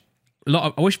wish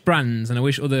I wish brands and I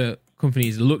wish other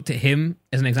companies looked at him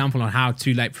as an example on how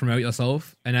to like promote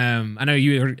yourself. And I know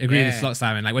you agree with this a lot,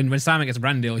 Simon. Like when Simon gets a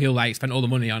brand deal, he'll like spend all the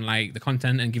money on like the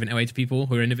content and giving it away to people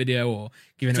who are in the video or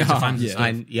giving it away to fans.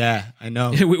 and stuff. I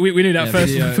know. we knew that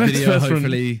first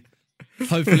run.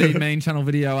 Hopefully main channel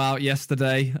video out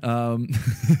yesterday. Come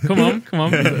on.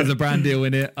 There's a brand deal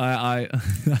in it. I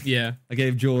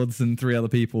gave George and 3 other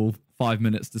people 5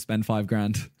 minutes to spend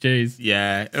 $5,000. Jeez.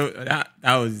 Yeah,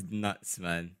 that was nuts,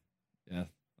 man. Yeah.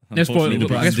 No spoil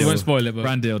Unfortunately, it. I guess we won't spoil it. But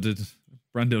Brand deal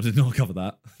did not cover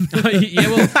that.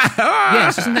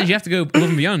 So sometimes you have to go above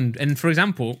and beyond. And for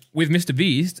example, with Mr.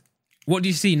 Beast, what do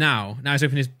you see now? Now he's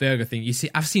opening his burger thing.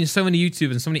 I've seen so many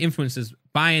YouTubers and so many influencers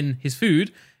buying his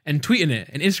food and tweeting it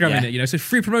and Instagramming it, so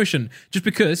free promotion just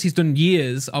because he's done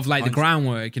years of like the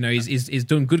groundwork, he's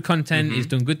done good content, he's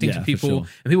done good things for people,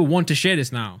 and people want to share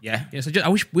this now. So I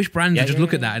wish brands would just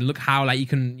look at that and look how like you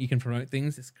can promote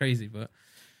things. It's crazy, but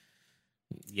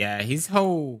yeah, his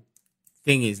whole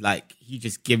thing is like he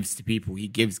just gives to people. He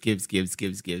gives,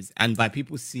 and by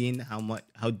people seeing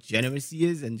how generous he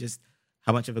is and just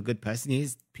how much of a good person he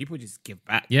is, people just give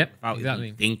back. Without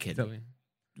even thinking,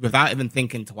 without even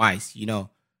thinking twice.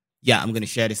 Yeah, I'm going to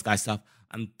share this guy's stuff.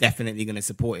 I'm definitely going to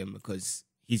support him because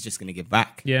he's just going to give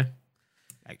back. Yeah.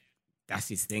 Like, that's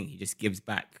his thing. He just gives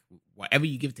back. Whatever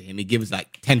you give to him, he gives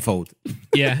like tenfold.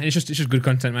 Yeah, and it's just good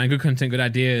content, man. Good content, good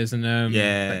ideas. And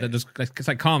it's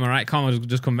like karma, right? Karma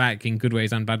just come back in good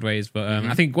ways and bad ways. But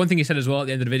I think one thing he said as well at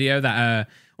the end of the video that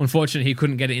unfortunately he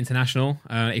couldn't get it international.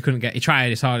 He tried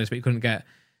his hardest, but he couldn't get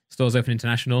stores open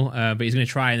international. But he's going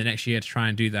to try in the next year to try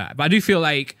and do that. But I do feel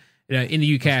like, in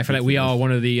the UK, I feel like we are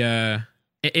one of the. I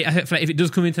feel like if it does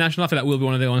come international, I feel like we'll be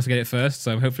one of the ones to get it first.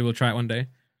 So hopefully we'll try it one day.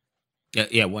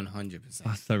 Yeah, 100%.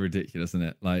 That's so ridiculous, isn't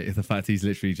it? Like the fact he's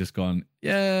literally just gone,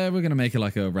 yeah, we're gonna make it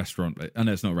like a restaurant. I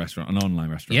know it's not a restaurant, an online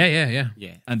restaurant. Yeah.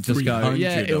 And just go,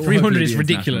 300 is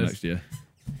ridiculous. Next year.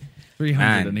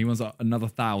 300, and he wants another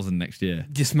 1,000 next year.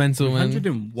 Just mental, man. 100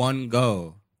 in one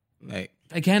go, like.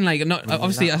 Again, like not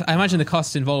obviously. I imagine the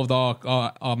costs involved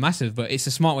are massive, but it's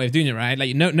a smart way of doing it, right?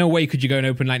 Like no way could you go and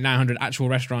open like 900 actual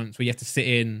restaurants where you have to sit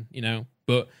in,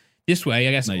 But this way,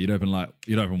 I guess. No, you'd open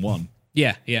one.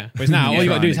 Yeah. Whereas now all you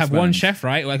got to do is have one expand. chef,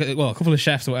 right? Like, a couple of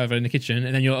chefs or whatever in the kitchen,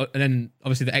 and then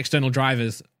obviously the external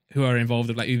drivers who are involved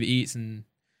with like Uber Eats and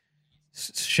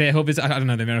Share Hub. I don't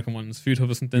know the American ones, Food Hub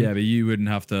or something. Yeah, but you wouldn't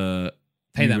have to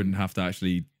pay them. You wouldn't have to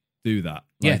actually do that.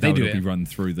 Yeah, they that do would it. Be run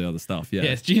through the other stuff. Yeah,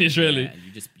 it's genius, really.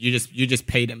 Yeah, you just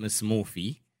pay them a small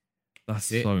fee.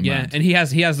 That's it. so Yeah, mad. and he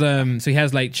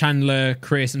has like Chandler,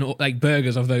 Chris, and like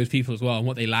burgers of those people as well, and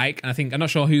what they like. And I think I'm not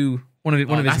sure who one of his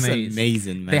That's mates.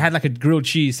 amazing, man. They had like a grilled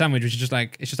cheese sandwich, which is just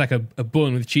like a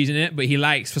bun with cheese in it. But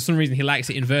for some reason he likes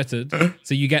it inverted.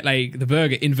 So you get like the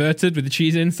burger inverted with the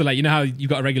cheese in. So like you know how you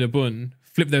got a regular bun,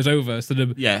 flip those over so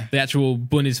the actual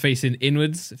bun is facing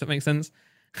inwards. If that makes sense.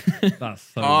 That's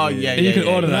so Oh, weird. yeah, And you can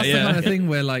order that. That's the Yeah. kind of thing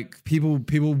where like people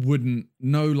wouldn't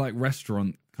know, like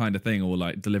restaurant kind of thing or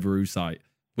like Deliveroo site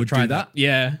would Try do that.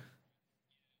 Yeah.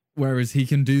 Whereas he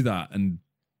can do that and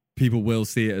people will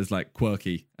see it as like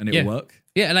quirky and it'll work.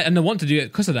 Yeah, like, and they want to do it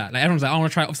because of that. Like everyone's like, I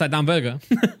want to try upside down burger.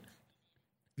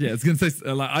 Yeah, it's gonna say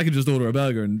like I could just order a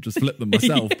burger and just flip them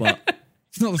myself, but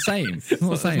it's not the same. It's not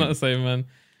the same. It's not the same, man.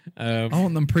 I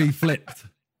want them pre-flipped.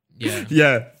 Yeah.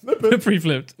 Yeah.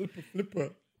 Pre-flipped.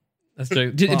 That's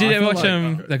true. Did you ever watch go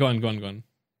on.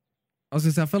 I was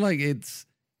gonna say, I feel like it's.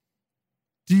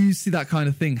 Do you see that kind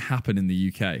of thing happen in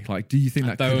the UK? Like, do you think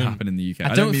that could happen in the UK?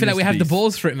 I don't mean feel like we Mr. have the Beast.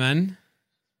 balls for it, man.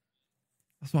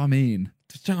 That's what I mean.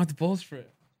 Just don't have the balls for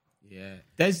it. Yeah.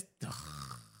 There's. I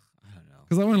don't know.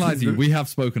 Because I won't lie to you, we have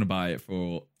spoken about it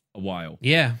for a while,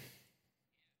 Yeah.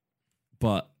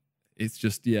 but it's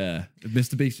just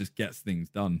Mr. Beast just gets things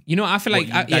done. You know, I feel What,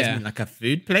 like you guys mean like a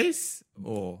food place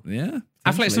or Yeah,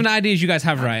 I feel like some of the ideas you guys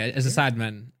have, right, as a side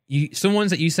man, some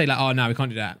ones that you say like, oh no, we can't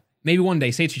do that. Maybe one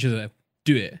day say to each other,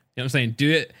 do it. You know what I'm saying? Do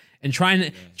it and try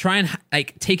and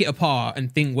like take it apart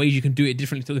and think ways you can do it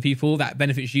differently to other people that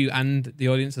benefits you and the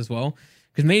audience as well.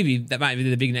 Because maybe that might be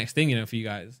the big next thing, you know, for you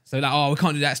guys. So like, oh, we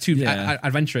can't do that. It's too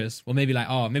adventurous. Well, maybe like,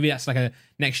 oh, maybe that's like a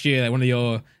next year, like one of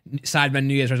your sidemen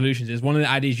New Year's resolutions is one of the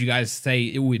ideas you guys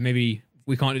say, ooh, maybe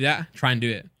we can't do that. Try and do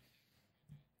it.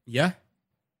 yeah,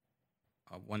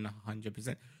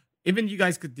 100%. Even you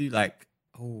guys could do like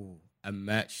a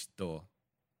merch store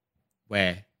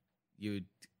where you would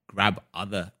grab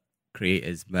other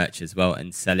creators' merch as well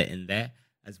and sell it in there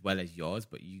as well as yours,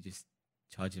 but you just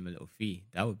charge them a little fee.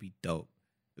 That would be dope.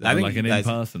 I think like you an guys-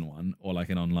 in-person one or like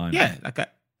an online. Yeah, like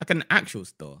an actual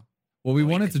store. Well, we Or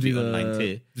you wanted could to do do online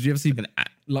too. Did you ever see Like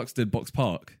Lux did Box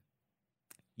Park?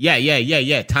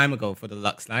 Yeah. Time ago for the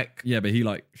Lux, like. Yeah, but he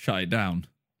like shut it down,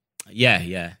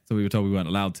 Yeah. so we were told we weren't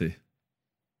allowed to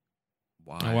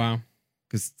Wow. Oh, wow.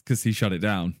 because he shut it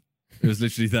down. It was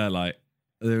literally there like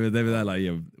they were there like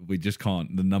we just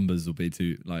can't. The numbers will be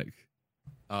too like.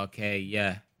 Okay,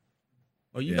 yeah.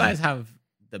 Well, you Yeah. guys have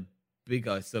the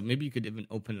bigger, so maybe you could even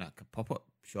open like a pop-up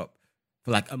shop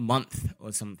for like a month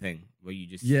or something where you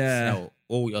just sell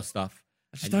all your stuff.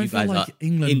 I just And don't you feel guys like are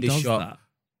England in the does shop that.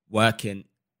 working.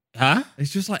 Huh?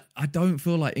 It's just like I don't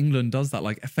feel like England does that.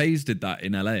 Like FaZe did that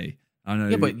in LA. I know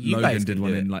Yeah, but you Logan guys did can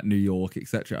one do in it. like New York,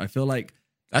 etc. I feel like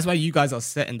That's why you guys are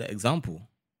setting the example.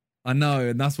 I know,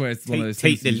 and that's where it's one of those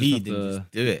Take things the you just lead have and to-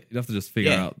 just do it. You'd have to just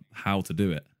figure Yeah. out how to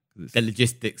do it. 'Cause it's- The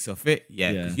logistics of it. Yeah.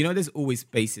 Yeah. 'Cause you know, there's always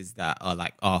spaces that are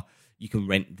like, oh, you can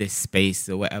rent this space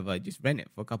or whatever. Just rent it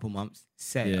for a couple months,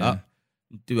 set it Yeah. up,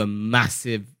 do a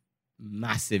massive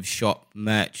shop,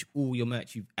 merch, all your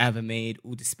merch you've ever made,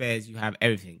 all the spares you have,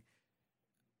 everything.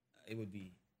 It would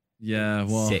be Yeah,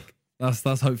 well, sick.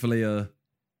 that's hopefully a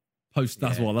post.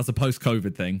 That's Yeah. that's a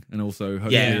post-COVID thing, and also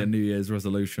hopefully Yeah. a New Year's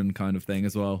resolution kind of thing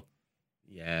as well.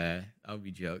 Yeah, that would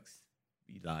be jokes.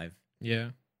 Be live.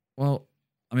 Yeah. Well,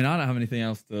 I mean, I don't have anything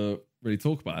else to really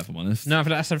talk about, if I'm honest. No, I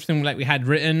feel like that's everything like we had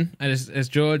written. As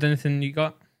George, anything you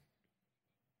got?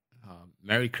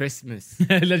 Merry Christmas.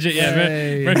 Legit, yeah.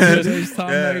 Hey, Merry Merry Christmas. time,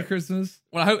 Yeah. Merry Christmas.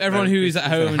 Well, I hope everyone Merry who's at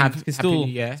Christmas and home happy can New still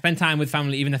Year. spend time with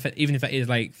family, even if it is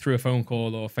like through a phone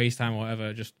call or FaceTime or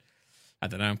whatever. Just I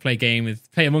don't know, play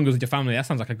Among Us with your family. That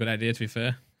sounds like a good idea. To be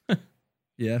fair,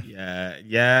 Yeah.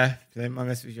 Yeah. Play Among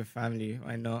Us with your family.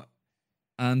 Why not?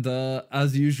 And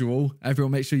as usual,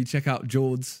 everyone make sure you check out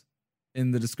Jords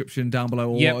in the description down below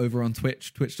or Yep. over on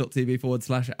Twitch,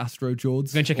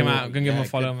 twitch.tv/AstroJords. go and check him out. Go and give him a Yeah,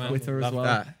 follow, good man. Twitter as Love well.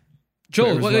 that.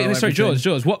 George, Twitter as well, sorry, everything.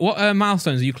 George. What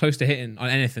milestones are you close to hitting on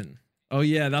anything? Oh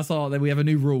yeah, that's all. We have a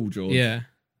new rule, George. Yeah.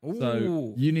 So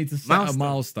Ooh. you need to set a Milestone.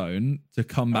 milestone to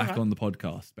come back Alright. on the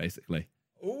podcast, basically.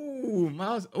 Ooh,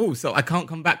 Miles. Oh, so I can't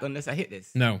come back unless I hit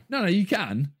this. No. No, you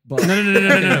can. But No. you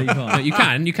No,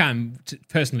 can't. you can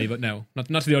personally, but no, not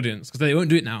to the audience because they won't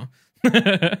do it now.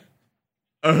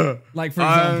 Like for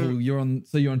example, you're on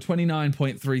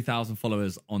 29.3 thousand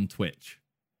followers on Twitch.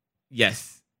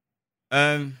 Yes.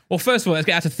 Well, first of all, let's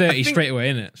get out to 30 I think- straight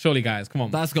away, innit? Surely, guys, come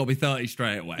on. That's got to be 30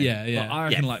 straight away. Yeah, yeah. But I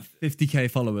reckon Yeah. like 50k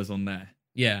followers on there.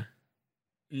 Yeah.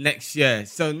 Next year.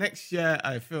 So next year,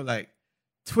 I feel like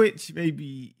Twitch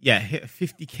maybe hit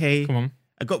 50k. Come on.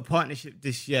 I got partnership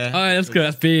this year. Oh, that's good.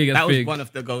 That's big. That's That big. was one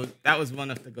of the goals. That was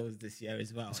one of the goals this year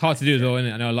as well. It's hard to do as well,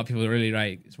 isn't it? I know a lot of people are really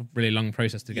it's a really long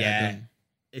process to get it done.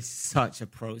 It's such a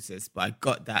process, but I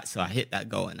got that, so I hit that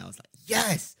goal, and I was like,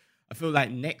 yes. I feel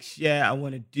like next year I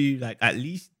want to do like at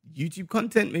least YouTube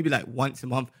content, maybe like once a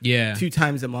month, 2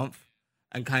 times a month,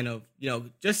 and kind of,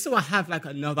 just so I have like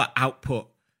another output.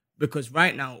 Because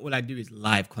right now all I do is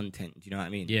live content. Do you know what I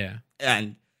mean? Yeah.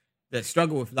 And the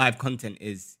struggle with live content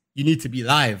is you need to be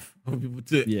live for people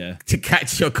to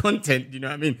catch your content. Do you know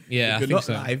what I mean? Yeah, if you're not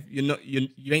live,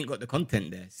 you ain't got the content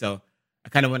there. So I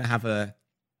kind of want to have a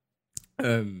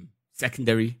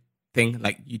secondary thing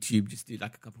like YouTube, just do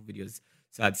like a couple videos.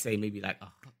 So I'd say maybe like,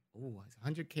 it's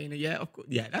 100K in a year. Of course,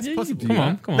 yeah, that's possible. Come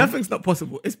on. Nothing's not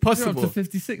possible. It's possible. You're up to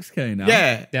 56K now.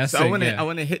 Yeah. So I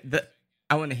want to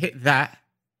hit that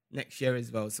next year as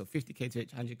well. So 50K to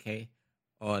hit 100K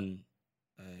on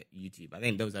YouTube. I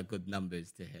think those are good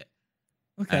numbers to hit.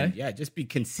 Okay. And just be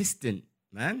consistent,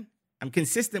 man. I'm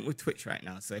consistent with Twitch right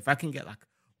now. So if I can get like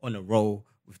on a roll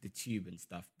with the tube and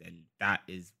stuff, then that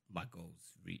is my goals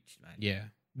reached, man. Yeah.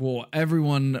 Well,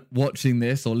 everyone watching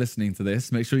this or listening to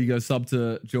this, make sure you go sub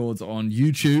to George on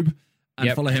YouTube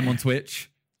and follow him on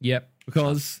Twitch. Yep.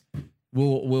 Because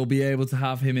we'll be able to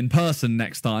have him in person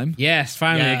next time. Yes,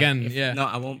 finally again. No,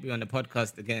 I won't be on the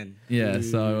podcast again. Yeah. Ooh.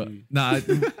 So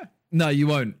no, you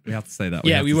won't. We have to say that.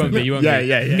 We won't be. You won't be.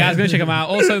 Yeah. Guys, go check them out.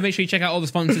 Also, make sure you check out all the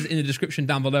sponsors in the description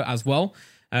down below as well.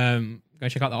 Go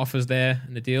check out the offers there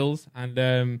and the deals. And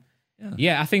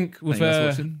I think with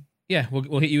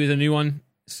we'll hit you with a new one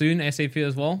soon, ASAP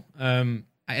as well. I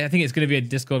think it's going to be a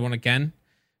Discord one again.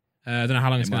 I don't know how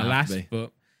long it's going to last,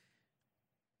 but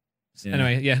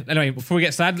anyway, before we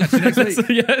get sad, let's see you next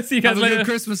week. See you guys later. Good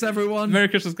Christmas, everyone. Merry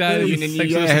Christmas, guys. Happy New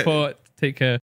Thanks for the Year. support. Take care.